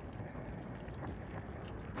one.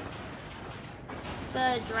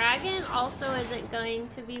 The dragon also isn't going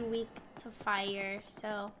to be weak to fire,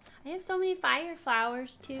 so I have so many fire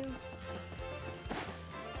flowers too.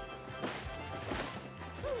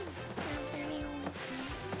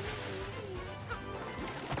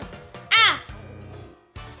 Ah!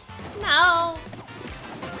 No!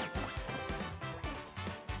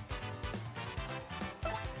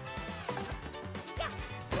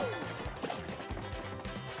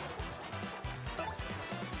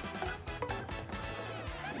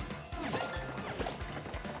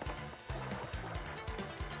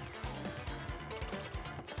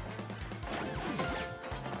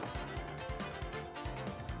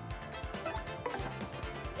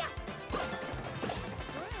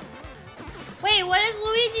 Wait, what is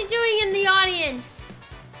Luigi doing in the audience?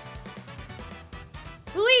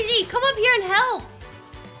 Luigi, come up here and help!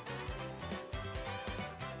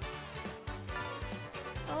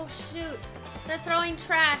 Oh shoot, they're throwing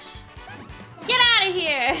trash. Get out of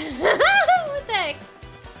here! What the heck?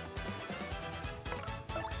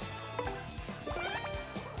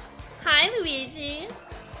 Hi, Luigi.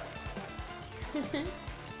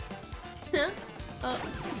 Oh.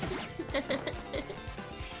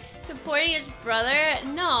 Supporting his brother?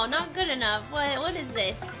 No, not good enough. What is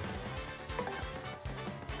this?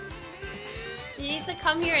 He needs to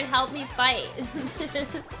come here and help me fight.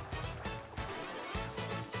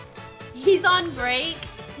 He's on break.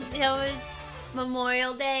 It was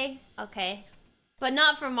Memorial Day. Okay. But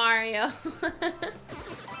not for Mario.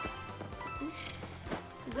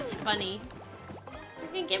 That's funny. You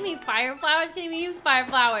can give me fire flowers? Can't even use fire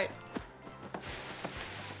flowers.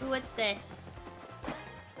 Ooh, what's this?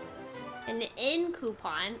 An in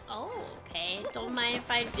coupon. Oh, okay. Don't mind if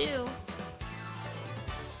I do.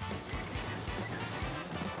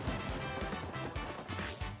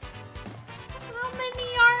 How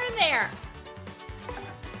many are there?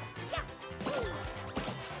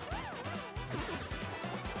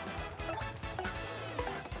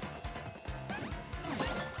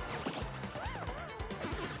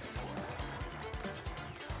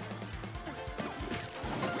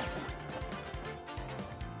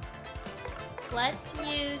 Let's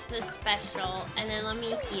use the special, and then let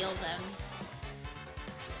me heal them.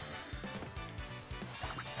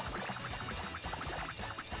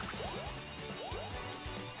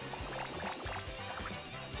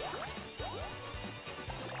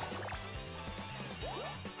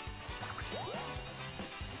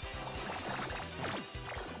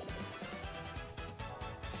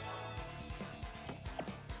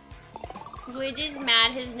 Luigi's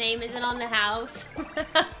mad his name isn't on the house.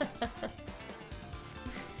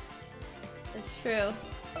 That's true.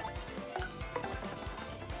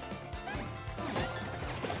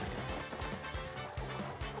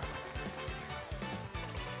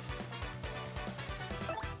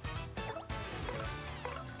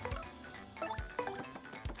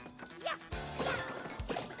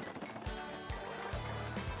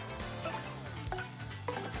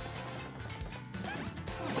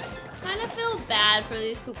 Kind of feel bad for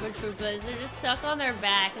these Koopa Troopas. They're just stuck on their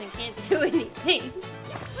back and they can't do anything.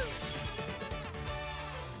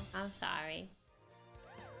 I'm sorry.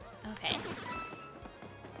 Okay.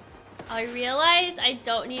 I realize I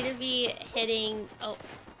don't need to be hitting... Oh.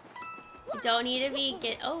 Don't need to be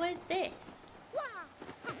oh, what is this?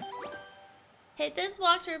 Hit this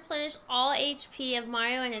block to replenish all HP of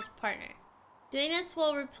Mario and his partner. Doing this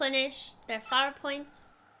will replenish their flower points.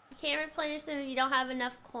 You can't replenish them if you don't have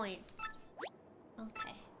enough coins.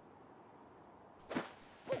 Okay.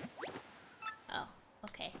 Oh,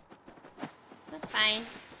 okay. That's fine.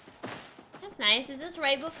 That's nice. Is this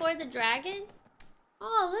right before the dragon?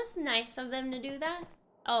 Oh, that's nice of them to do that.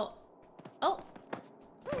 Oh. Oh.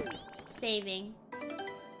 Saving.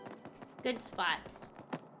 Good spot.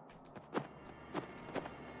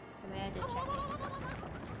 Maybe I did check it.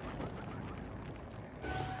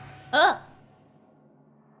 Oh!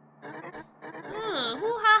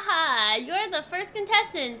 Hoo-ha-ha! You're the first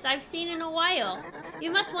contestants I've seen in a while.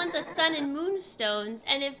 You must want the sun and moon stones,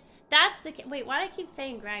 and if that's the case... Wait, why do I keep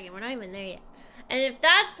saying dragon? We're not even there yet. And if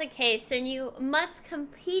that's the case, then you must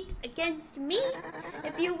compete against me.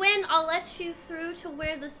 If you win, I'll let you through to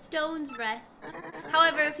where the stones rest.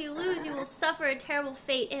 However, if you lose, you will suffer a terrible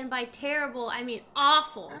fate, and by terrible, I mean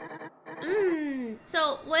awful.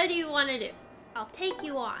 So, what do you want to do? I'll take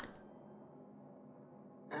you on.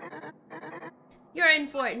 You're in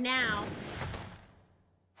for it now.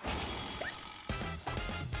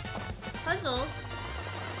 Puzzles?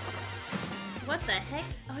 What the heck?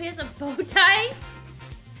 Oh, he has a bow tie?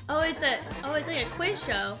 Oh, it's like a quiz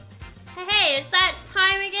show. Hey, it's that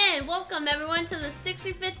time again. Welcome everyone to the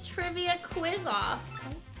 65th Trivia Quiz Off.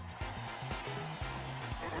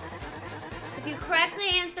 If you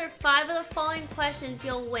correctly answer 5 of the following questions,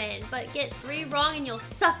 you'll win. But get 3 wrong and you'll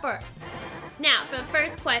suffer. Now, for the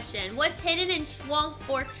first question. What's hidden in Swamp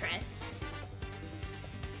Fortress?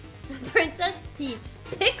 Princess Peach.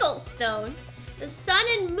 Pickle Stone. The Sun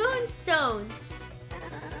and Moon Stones.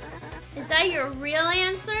 Is that your real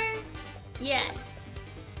answer? Yeah.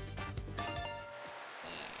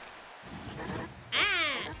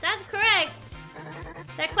 Ah, that's correct.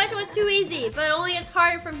 That question was too easy, but it only gets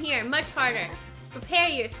harder from here. Much harder. Prepare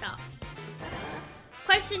yourself.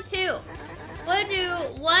 Question 2. What do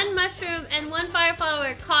 1 mushroom and 1 fire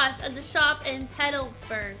flower cost at the shop in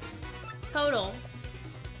Petalburg? Total.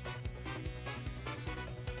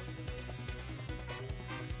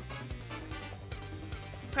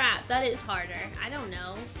 Crap, that is harder. I don't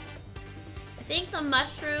know. I think the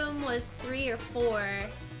mushroom was 3 or 4,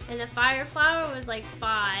 and the fire flower was like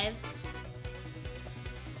 5.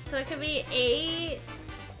 So it could be 8.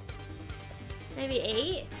 Maybe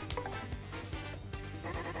 8?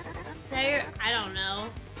 Is that your... I don't know.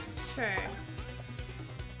 Sure.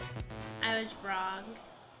 I was wrong.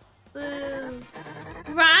 Boo.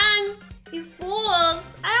 Wrong! You fools!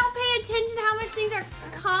 I don't pay attention to how much things are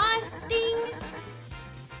costing.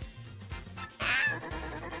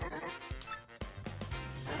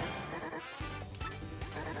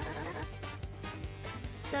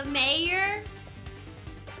 The mayor?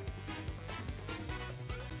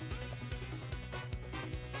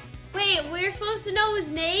 Wait, we're supposed to know his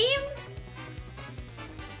name?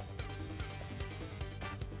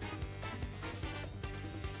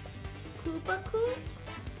 Koopa Koot?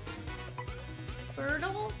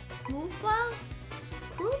 Birtle? Moopa?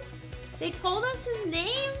 Koop? They told us his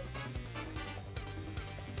name?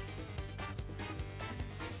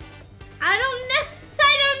 I don't know.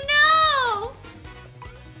 I don't know.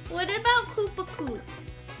 What about Koopa Koot?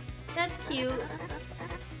 That's cute.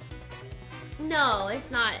 No,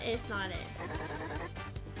 it's not. It's not it.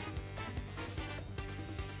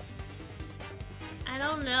 I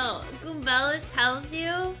don't know. Goombella tells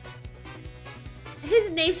you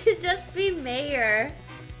his name should just be Mayor.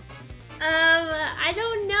 I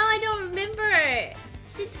don't know. I don't remember.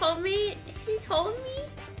 She told me. She told me.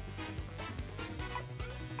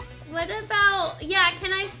 What about... Yeah,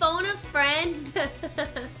 can I phone a friend?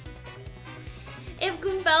 If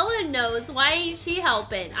Goombella knows, why ain't she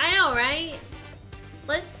helping? I know, right?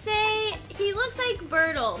 Let's say he looks like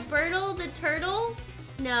Birtle. Birtle the turtle?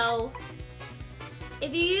 No.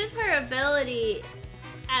 If you use her ability,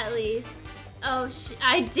 at least. Oh,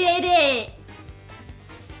 I did it!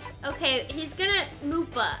 Okay, he's gonna...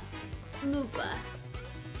 Moopa. Moopa.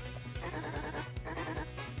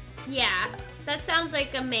 Yeah, that sounds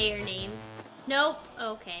like a mayor name. Nope.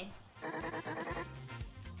 Okay.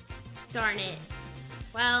 Darn it.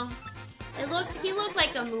 Well, he looked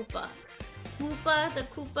like a Moopa. Moopa, the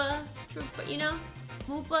Koopa Troopa, you know?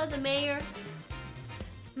 Moopa, the mayor.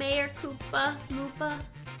 Mayor Koopa, Moopa.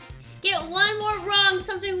 Get 1 more wrong,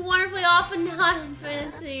 something wonderfully often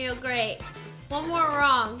happens to you. Great. 1 more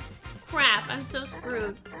wrong. Crap, I'm so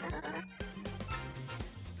screwed.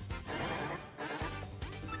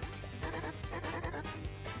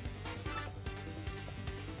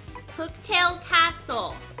 Hooktail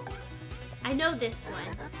Castle. I know this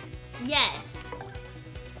one. Yes.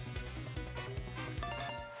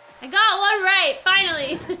 I got 1 right,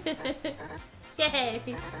 finally. Yay.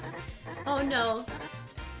 Oh no.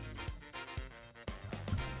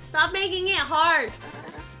 Stop making it hard.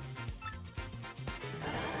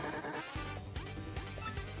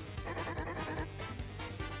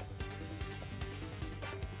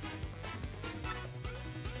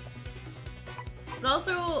 Go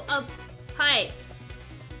through a pipe.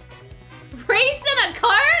 Race in a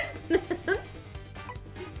cart?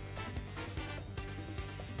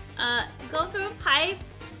 Go through a pipe.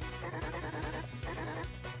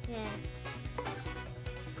 Yeah.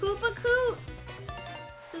 Koopa Koot.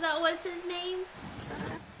 So that was his name?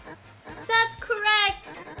 That's correct.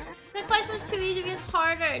 That question was too easy, it gets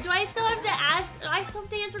harder. Do I still have to ask? Do I still have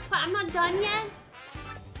to answer questions? I'm not done yet?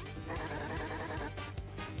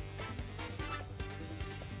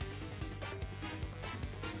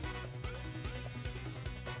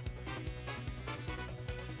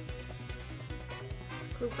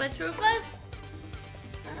 Koopa Troopas?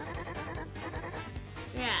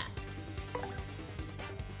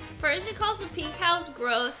 First she calls the pink house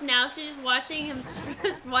gross. Now she's watching him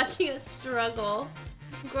watching us struggle.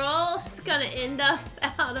 Girl is gonna end up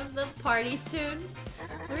out of the party soon.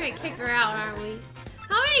 We're gonna kick her out, aren't we?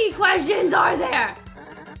 How many questions are there?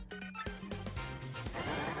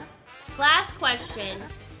 Last question.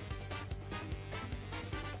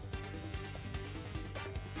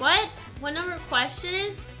 What? What number question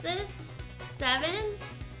is this? 7?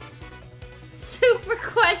 Super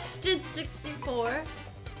question 64.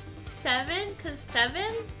 7? Cause 7?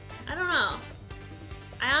 I don't know.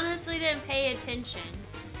 I honestly didn't pay attention.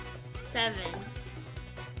 7.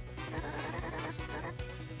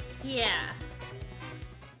 Yeah.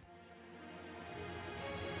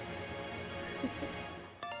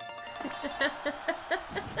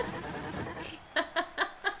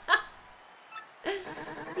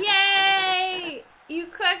 Yay! You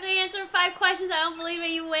correctly answered 5 questions. I don't believe it.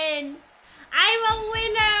 You win. I'm a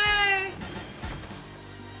winner!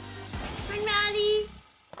 Hi, Maddie.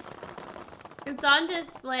 It's on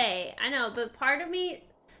display. I know, but part of me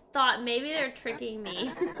thought maybe they're tricking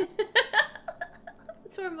me.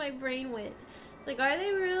 That's where my brain went. Like, are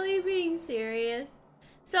they really being serious?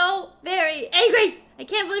 So very angry! I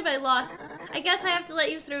can't believe I lost. I guess I have to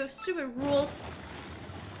let you through. Stupid rules.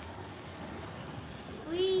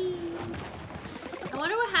 Whee! I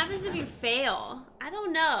wonder what happens if you fail. I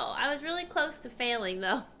don't know. I was really close to failing,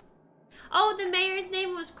 though. Oh, the mayor's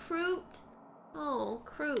name was Kroot. Oh,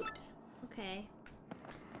 Kroot. Okay.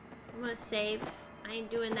 I'm gonna save. I ain't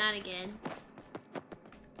doing that again.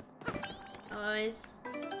 Always.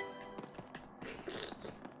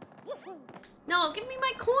 No, give me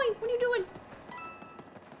my coin. What are you doing?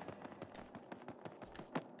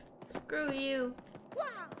 Screw you.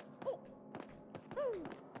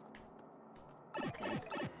 Okay.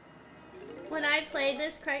 When I played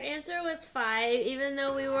this, correct answer was 5, even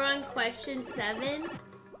though we were on question 7.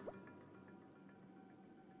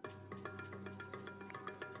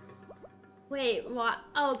 Wait, what?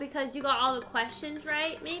 Oh, because you got all the questions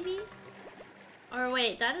right, maybe? Or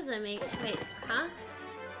wait, that doesn't make... Wait, huh?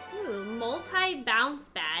 Ooh, multi-bounce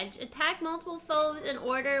badge. Attack multiple foes in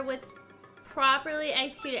order with properly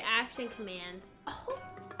executed action commands. Oh!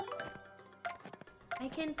 I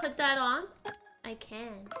can put that on? I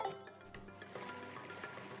can.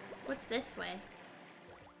 What's this way?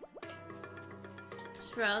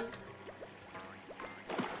 Shrug.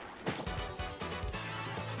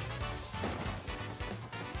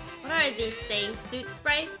 What are these things? Suit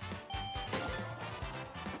sprites?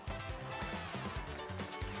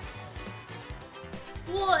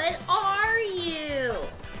 What are you?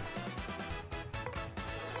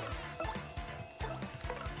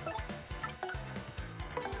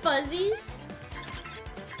 Fuzzies?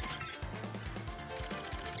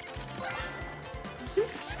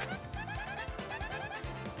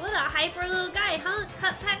 What a hyper little guy, huh?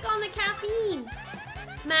 Cut back on the caffeine.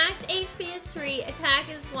 Max HP is 3, attack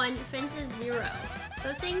is 1, defense is 0.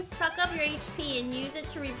 Those things suck up your HP and use it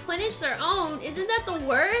to replenish their own. Isn't that the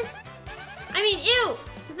worst? I mean, ew!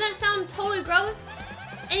 Doesn't that sound totally gross?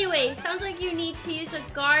 Anyway, sounds like you need to use a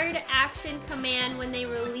guard action command when they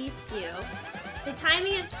release you. The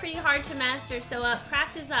timing is pretty hard to master, so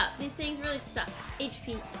practice up. These things really suck.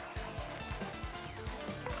 HP.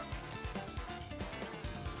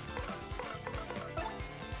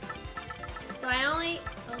 So I only...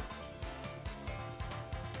 Oh.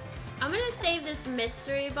 I'm gonna save this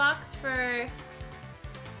mystery box for...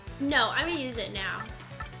 No, I'm gonna use it now.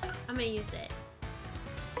 I'm gonna use it.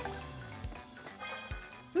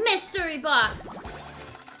 Mystery box!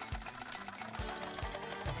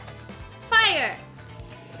 Fire!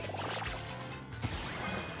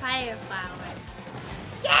 Fire flower.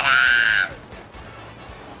 Get him!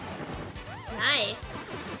 Nice.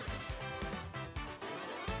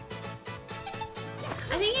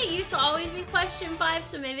 I think it used to always be question 5,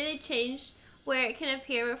 so maybe they changed where it can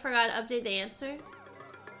appear but forgot to update the answer.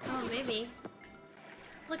 Oh, maybe.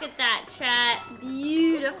 Look at that, chat.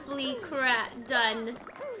 Beautifully done.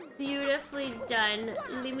 Beautifully done.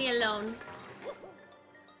 Leave me alone.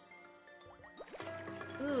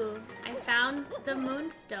 Ooh, I found the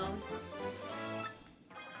moonstone.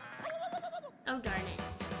 Oh, darn it.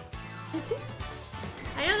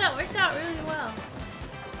 I know that worked out really well.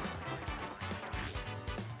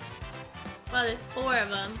 Well, there's 4 of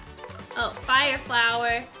them. Oh, fire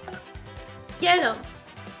flower. Get him!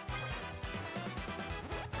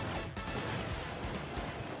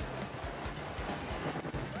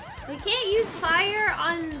 We can't use fire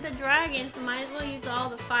on the dragon, so might as well use all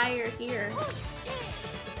the fire here.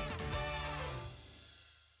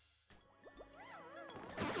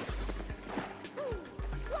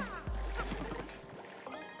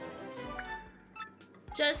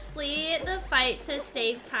 Just flee the fight to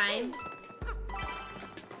save time.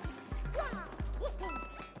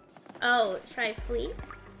 Oh, should I flee?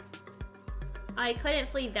 I couldn't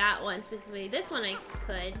flee that one specifically. This one I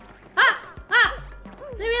could. Ah! Ah!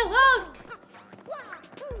 Leave me alone!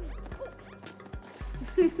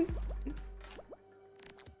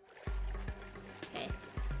 Okay.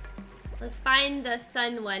 Let's find the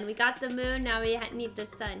sun one. We got the moon, now we need the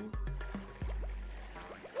sun.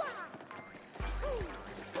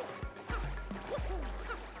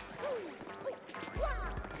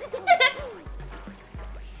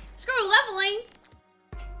 Screw leveling!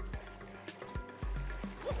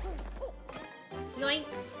 Yoink.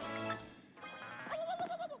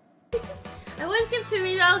 I wouldn't skip too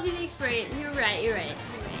many battles using experience. You're right, you're right,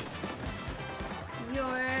 you're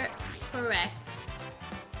right. You're correct.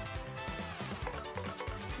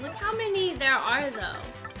 Look how many there are though.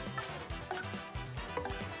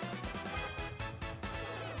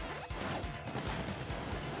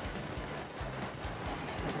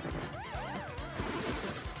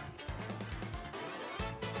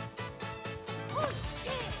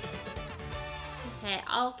 Okay,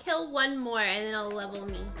 I'll kill one more and then I'll level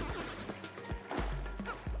me.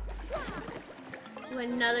 Do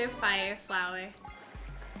another fire flower.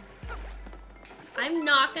 I'm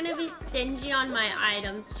not gonna be stingy on my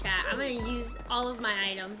items, chat. I'm gonna use all of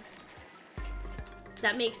my items.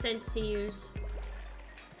 That makes sense to use.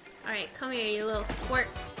 Alright, come here, you little squirt.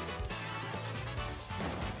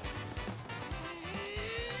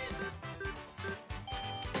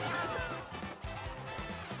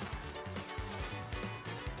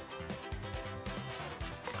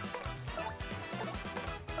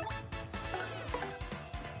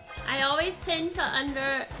 I always tend to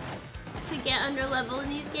get under level in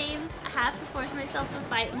these games. I have to force myself to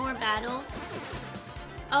fight more battles.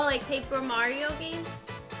 Oh, like Paper Mario games?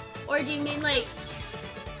 Or do you mean like...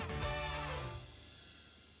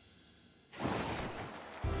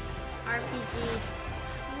 RPG?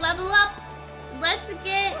 Level up! Let's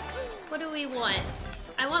get... What do we want?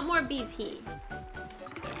 I want more BP.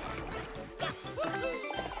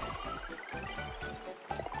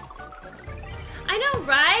 I know,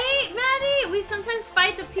 right, Maddie? We sometimes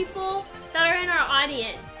fight the people that are in our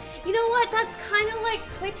audience. You know what? That's kind of like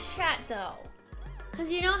Twitch chat, though.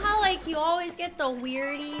 Because you know how, like, you always get the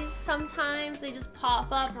weirdies sometimes? They just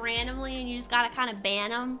pop up randomly and you just gotta kind of ban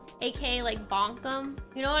them. AKA, like, bonk them.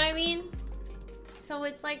 You know what I mean? So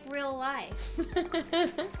it's like real life.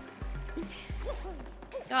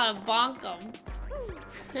 Gotta bonk them.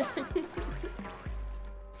 Yeah.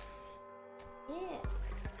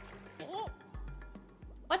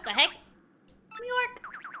 What the heck? New York!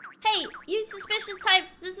 Hey, you suspicious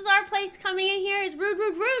types, this is our place. Coming in here is rude,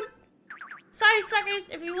 rude, rude! Sorry, suckers,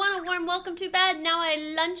 if you want a warm welcome too bad, now I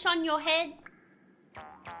lunch on your head.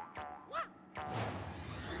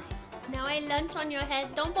 Now I lunch on your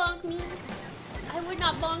head. Don't bonk me. I would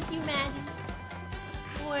not bonk you, Maddie.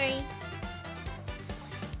 Don't worry.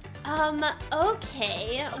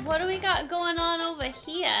 Okay. What do we got going on over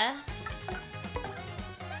here?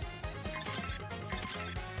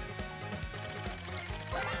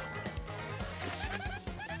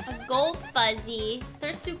 A gold fuzzy.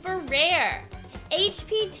 They're super rare.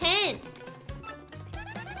 HP 10.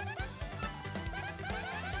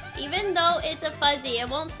 Even though it's a fuzzy, it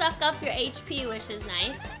won't suck up your HP, which is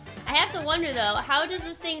nice. I have to wonder though, how does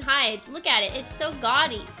this thing hide? Look at it, it's so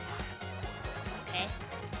gaudy. Okay.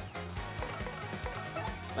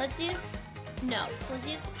 Let's use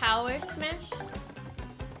Power Smash.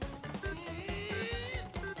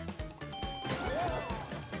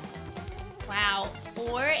 Wow,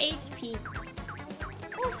 4 HP.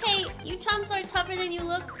 Oof, hey, you chumps are tougher than you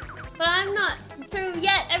look, but I'm not through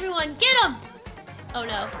yet. Everyone, get him! Oh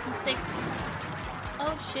no, he's sick.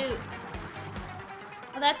 Oh shoot.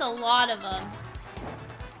 Oh, that's a lot of them.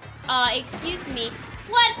 Excuse me.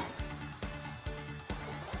 What?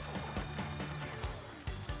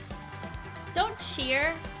 Don't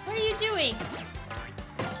cheer. What are you doing?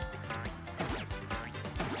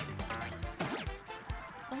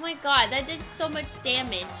 Oh my god, that did so much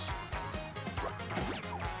damage.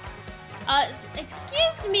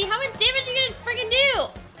 Excuse me, how much damage are you gonna freaking do?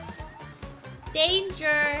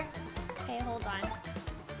 Danger. Okay, hold on.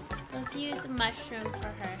 Let's use a mushroom for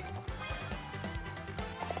her.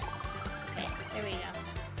 Okay, there we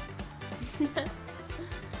go.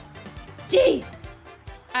 Jeez!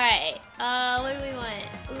 Alright, what do we want?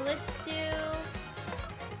 Ooh, let's do...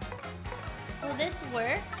 Will this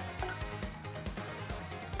work?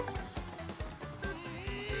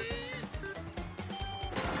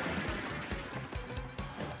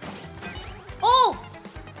 Oh!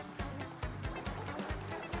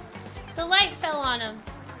 light fell on him.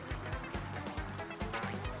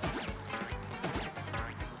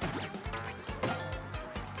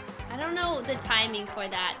 I don't know the timing for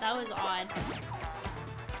that. That was odd.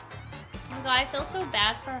 Oh my god, I feel so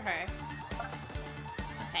bad for her.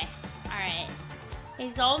 Okay, alright.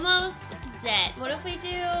 He's almost dead. What if we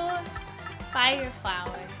do fire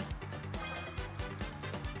flower?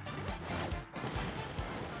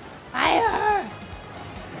 Fire!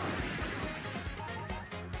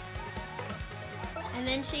 And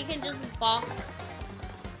then she can just bonk.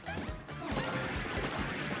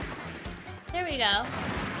 There we go.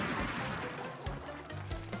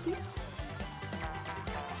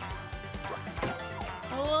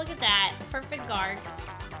 Oh, look at that. Perfect guard.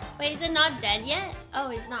 Wait, is it not dead yet? Oh,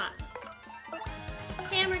 he's not.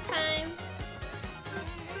 Hammer time.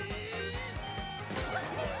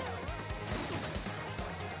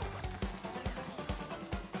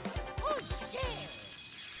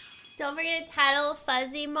 Don't forget to tattle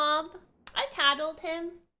Fuzzy Mob. I tattled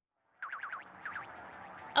him.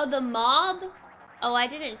 Oh, the mob? Oh, I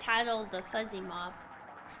didn't tattle the Fuzzy Mob.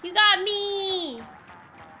 You got me!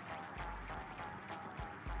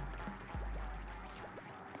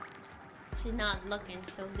 She's not looking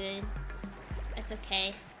so good. It's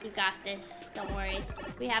okay. You got this. Don't worry.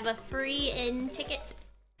 We have a free in ticket.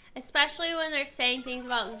 Especially when they're saying things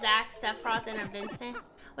about Zach, Sephiroth, and Vincent.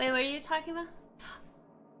 Wait, what are you talking about?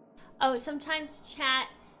 Oh, sometimes chat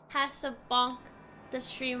has to bonk the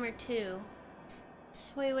streamer too.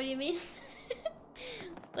 Wait, what do you mean?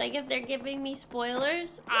 Like if they're giving me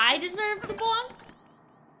spoilers, I deserve the bonk?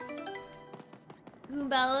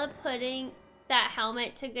 Goombella putting that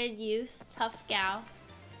helmet to good use. Tough gal.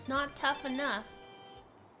 Not tough enough.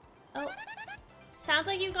 Oh, sounds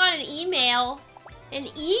like you got an email. An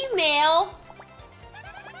email?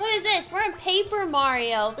 What is this? We're in Paper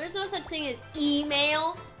Mario. There's no such thing as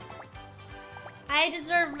email. I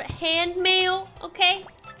deserve hand mail, okay?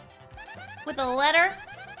 With a letter.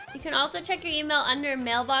 You can also check your email under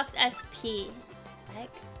Mailbox SP. Heck.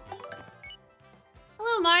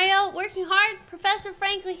 Hello, Mario. Working hard. Professor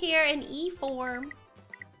Franklin here in E-form.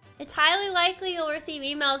 It's highly likely you'll receive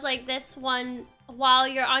emails like this one while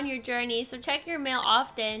you're on your journey, so check your mail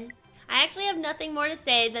often. I actually have nothing more to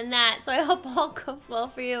say than that, so I hope all goes well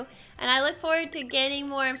for you. And I look forward to getting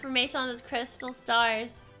more information on those crystal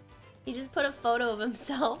stars. He just put a photo of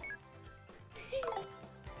himself.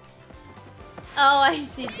 Oh, I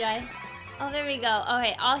see, Jai. Oh, there we go.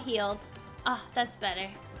 Okay, all healed. Oh, that's better.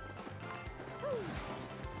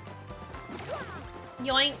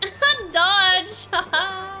 Yoink. Dodge!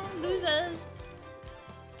 Losers.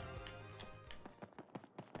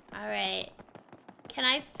 Alright. Can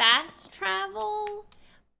I fast travel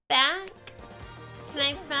back? Can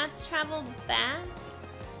I fast travel back?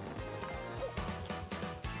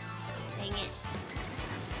 Dang it.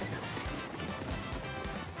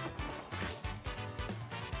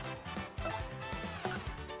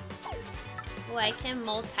 Oh, I can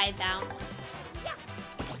multi-bounce.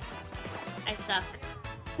 I suck.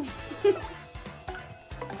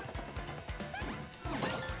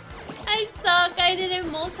 I suck. I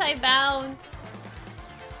didn't multi-bounce.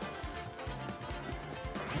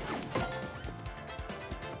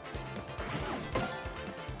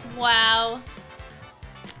 Wow.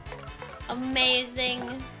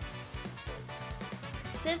 Amazing.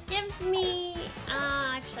 This gives me...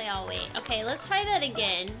 actually, I'll wait. Okay, let's try that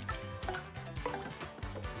again.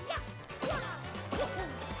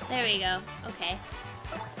 There we go. Okay.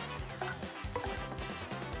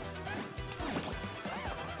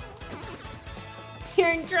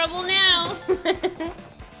 You're in trouble now.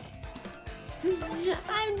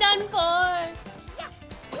 I'm done for.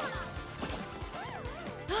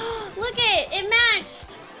 Look it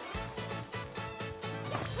matched.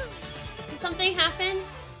 Did something happen?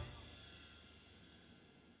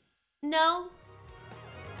 No.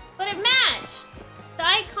 But it matched. The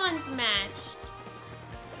icons matched.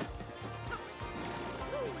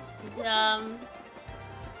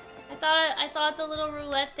 I thought the little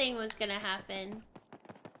roulette thing was gonna happen.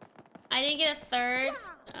 I didn't get a third.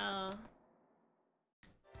 Oh.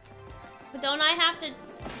 But don't I have to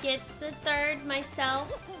get the third myself?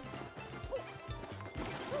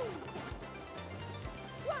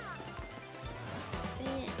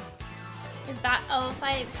 Dang it. Oh,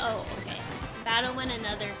 okay. Battle win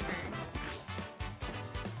another turn.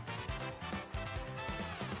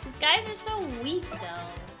 These guys are so weak though.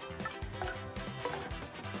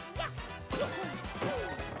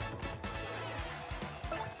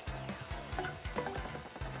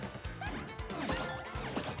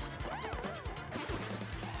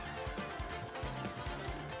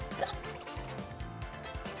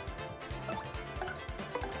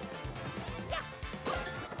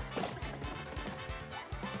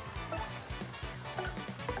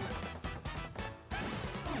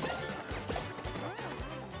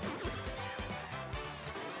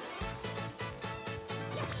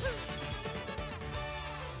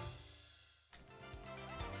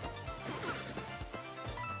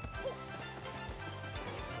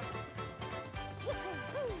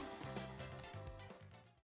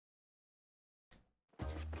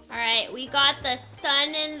 Alright, we got the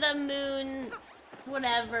sun and the moon,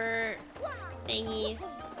 whatever thingies.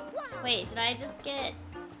 Wait, did I just get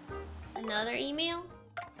another email?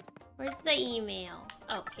 Where's the email?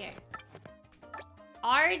 Oh, here.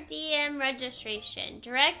 RDM registration.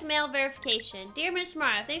 Direct mail verification. Dear Mr.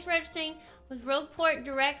 Mario, thanks for registering with Rogueport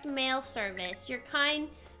Direct Mail Service. Your kind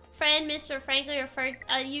friend, Mr. Franklin, referred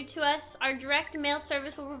you to us. Our direct mail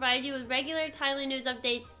service will provide you with regular, timely news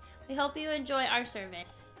updates. We hope you enjoy our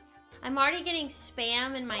service. I'm already getting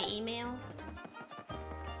spam in my email.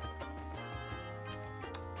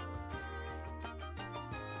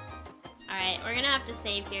 Alright, we're gonna have to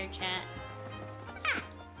save here, chat.